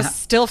people are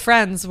just still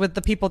friends with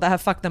the people that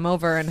have fucked them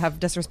over and have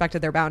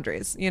disrespected their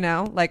boundaries, you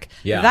know? Like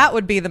that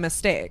would be the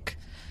mistake.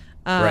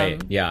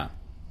 Right. Yeah.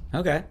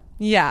 Okay.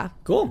 Yeah.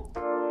 Cool.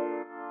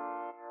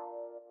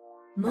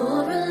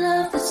 Moral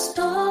of the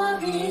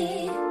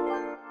story.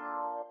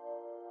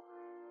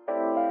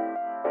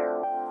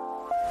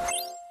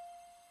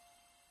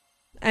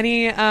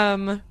 Any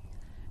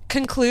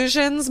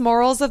conclusions,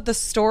 morals of the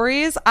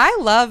stories? I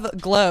love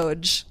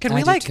Gloge. Can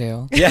we do like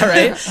too. Yeah,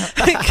 right.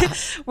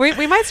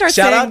 we might start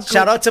shout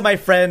saying out to my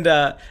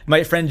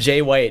friend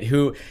Jay White,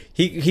 who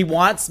he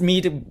wants me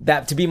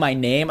to be my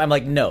name. I'm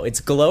like, no, it's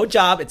Glow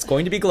Job. It's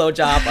going to be Glow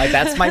Job. Like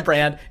that's my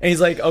brand. And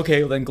he's like,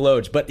 okay, well, then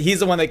Gloge. But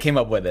he's the one that came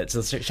up with it.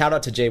 So shout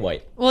out to Jay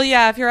White. Well,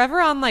 yeah, if you're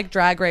ever on like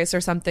Drag Race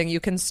or something,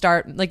 you can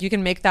start like you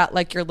can make that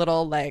like your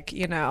little like,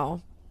 you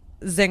know,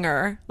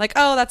 zinger. Like,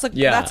 oh, that's a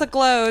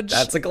Gloge.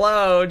 That's a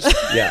Gloge.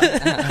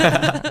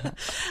 Yeah.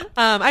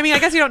 I mean, I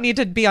guess you don't need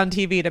to be on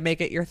TV to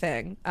make it your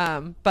thing.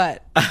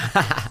 But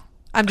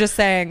I'm just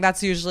saying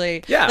that's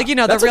usually like, you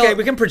know, that's the real okay.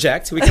 We can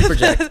project.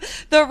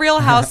 the Real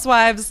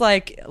Housewives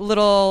like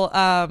little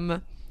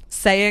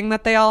saying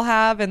that they all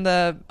have in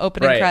the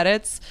opening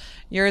credits.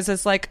 Yours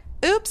is like,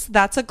 oops,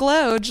 that's a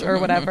Gloge or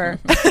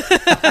whatever.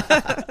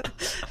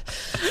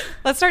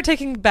 Let's start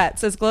taking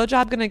bets. Is Glow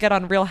Job going to get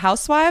on Real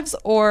Housewives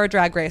or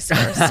Drag Race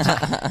first?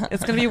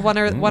 It's going to be one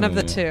of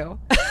the two.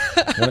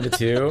 One of the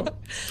two,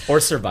 or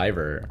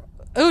Survivor.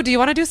 Oh, do you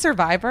want to do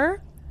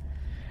Survivor?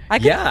 I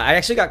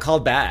actually got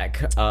called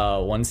back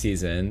one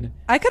season.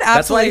 I could absolutely.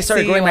 That's why I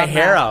started see growing you my on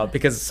hair that. out,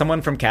 because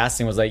someone from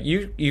casting was like,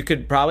 "You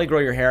could probably grow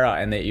your hair out,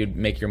 and that you'd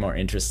make you more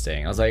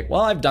interesting." I was like,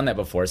 "Well, I've done that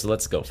before, so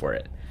let's go for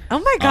it." Oh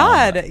my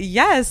God.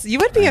 Yes. You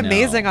would be I know.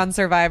 amazing on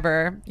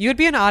Survivor. You would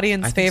be an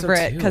audience I think so,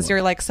 favorite too. because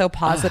you're like so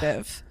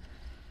positive.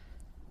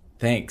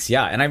 Thanks.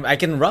 Yeah, and I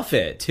can rough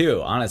it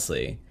too.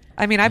 Honestly,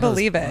 I mean, I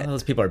believe it.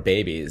 Those people are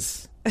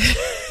babies.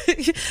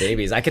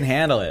 Babies. I can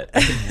handle it.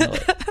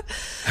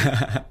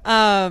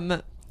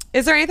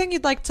 Is there anything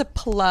you'd like to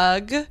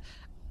plug?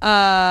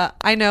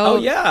 I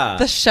know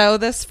the show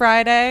this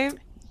Friday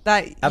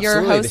that you're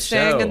Absolutely, the hosting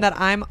show. and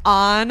that I'm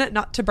on,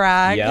 not to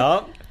brag.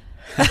 Yep.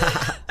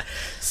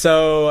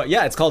 So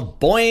yeah, it's called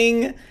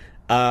Boing,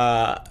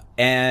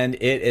 and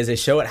it is a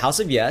show at House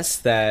of Yes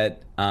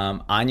that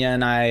Anya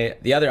and I,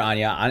 the other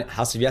Anya,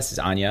 House of Yes is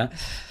Anya,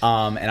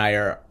 and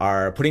I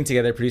are putting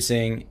together,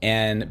 producing,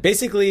 and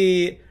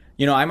basically,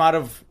 you know, I'm out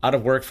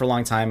of work for a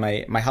long time.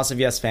 My House of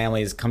Yes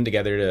family has come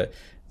together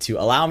to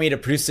allow me to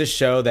produce this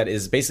show that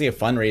is basically a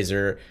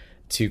fundraiser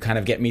to kind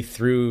of get me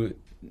through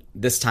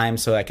this time,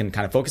 so I can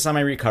kind of focus on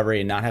my recovery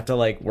and not have to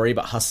like worry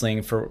about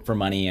hustling for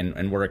money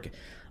and work.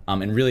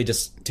 And really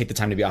just take the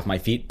time to be off my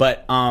feet.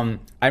 But I'm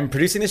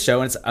producing this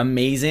show and it's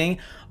amazing.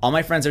 All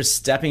my friends are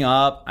stepping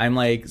up. I'm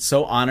like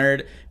so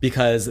honored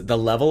because the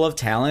level of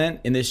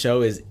talent in this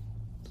show is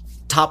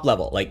top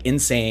level, like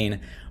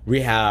insane.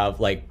 We have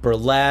like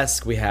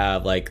burlesque. We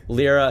have like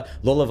Lyra,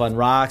 Lola Von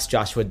Rocks,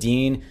 Joshua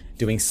Dean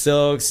doing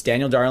silks,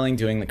 Daniel Darling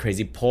doing the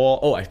crazy pole.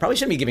 Oh, I probably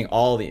shouldn't be giving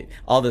all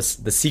the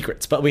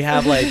secrets, but we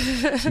have like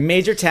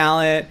major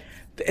talent.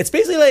 It's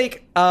basically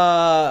like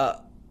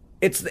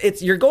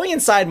It's you're going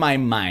inside my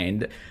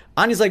mind.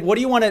 Anya's like, how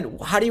do you want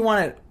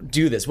to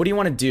do this? What do you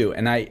want to do?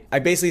 And I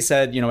basically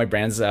said, you know, my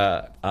brand's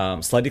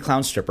Slutty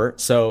Clown Stripper.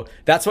 So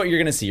that's what you're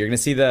going to see. You're going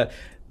to see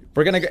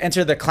we're going to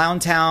enter the clown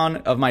town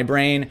of my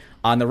brain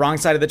on the wrong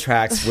side of the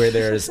tracks, where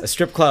there's a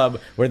strip club,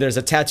 where there's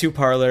a tattoo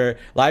parlor,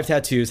 live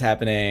tattoos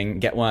happening.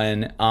 Get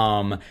one.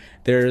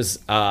 There's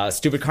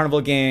stupid carnival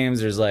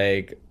games. There's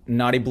like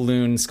naughty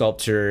balloon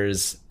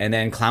sculptures, and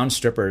then clown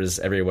strippers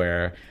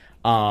everywhere.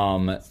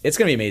 It's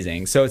gonna be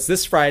amazing. So it's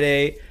this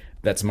Friday,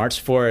 that's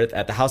March 4th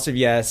at the House of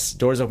Yes.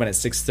 Doors open at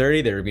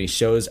 6:30. There will be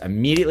shows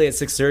immediately at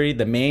 6:30.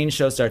 The main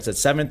show starts at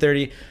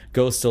 7:30,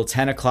 goes till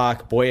 10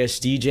 o'clock, boyish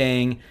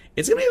DJing.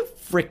 It's gonna be a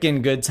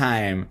freaking good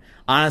time,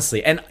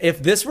 honestly. And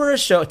if this were a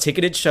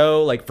ticketed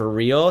show, like for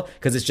real,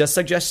 because it's just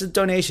suggested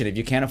donation, if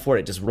you can't afford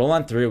it, just roll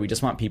on through. We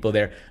just want people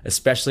there,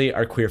 especially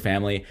our queer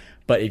family.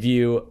 But if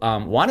you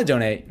want to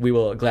donate, we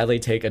will gladly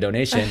take a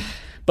donation.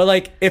 But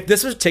like, if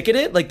this was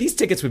ticketed, like these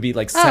tickets would be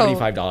like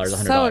 $75,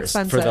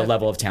 $100 for the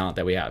level of talent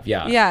that we have.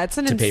 Yeah, yeah, it's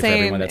an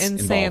insane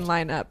involved.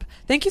 lineup.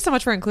 Thank you so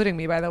much for including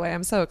me. By the way,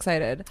 I'm so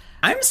excited.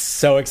 I'm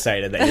so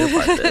excited that you're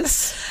part of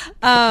this.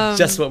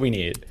 Just what we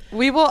need.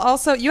 We will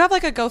also. You have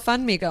like a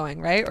GoFundMe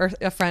going, right? Or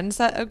a friend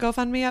set a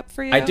GoFundMe up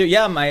for you? I do.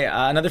 Yeah,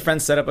 my another friend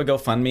set up a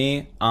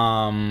GoFundMe.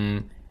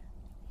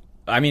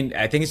 I mean,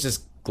 I think it's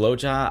just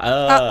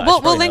Glowjaw.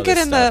 We'll link it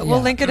in the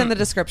link it in the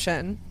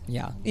description.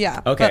 Yeah.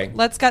 Yeah. Okay. But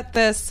let's get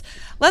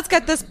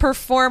this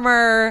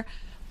performer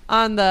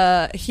on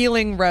the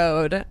healing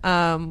road,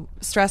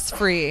 stress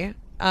free.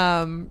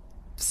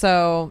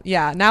 So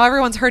yeah, now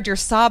everyone's heard your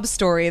sob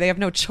story. They have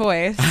no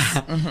choice.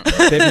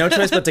 They have no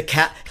choice but to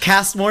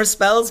cast more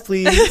spells,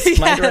 please.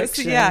 My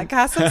direction. Yeah,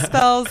 cast some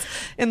spells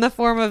in the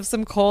form of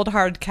some cold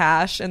hard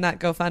cash in that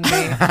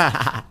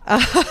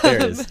GoFundMe. There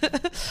it is.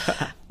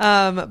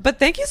 But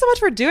thank you so much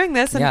for doing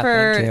this and Yeah,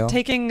 thank for you.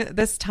 taking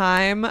this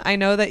time. I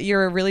know that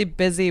you're really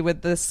busy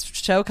with this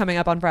show coming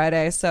up on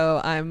Friday,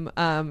 so I'm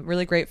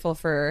really grateful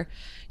for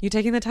you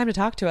taking the time to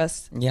talk to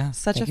us. Yeah,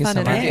 Such thank a you fun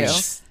so much. interview.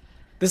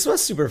 This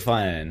was super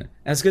fun. And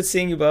it's good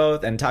seeing you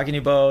both and talking to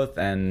you both.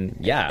 And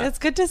yeah. It's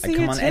good to see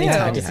come you on too.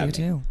 anytime Good you to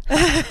see have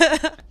you me.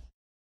 too.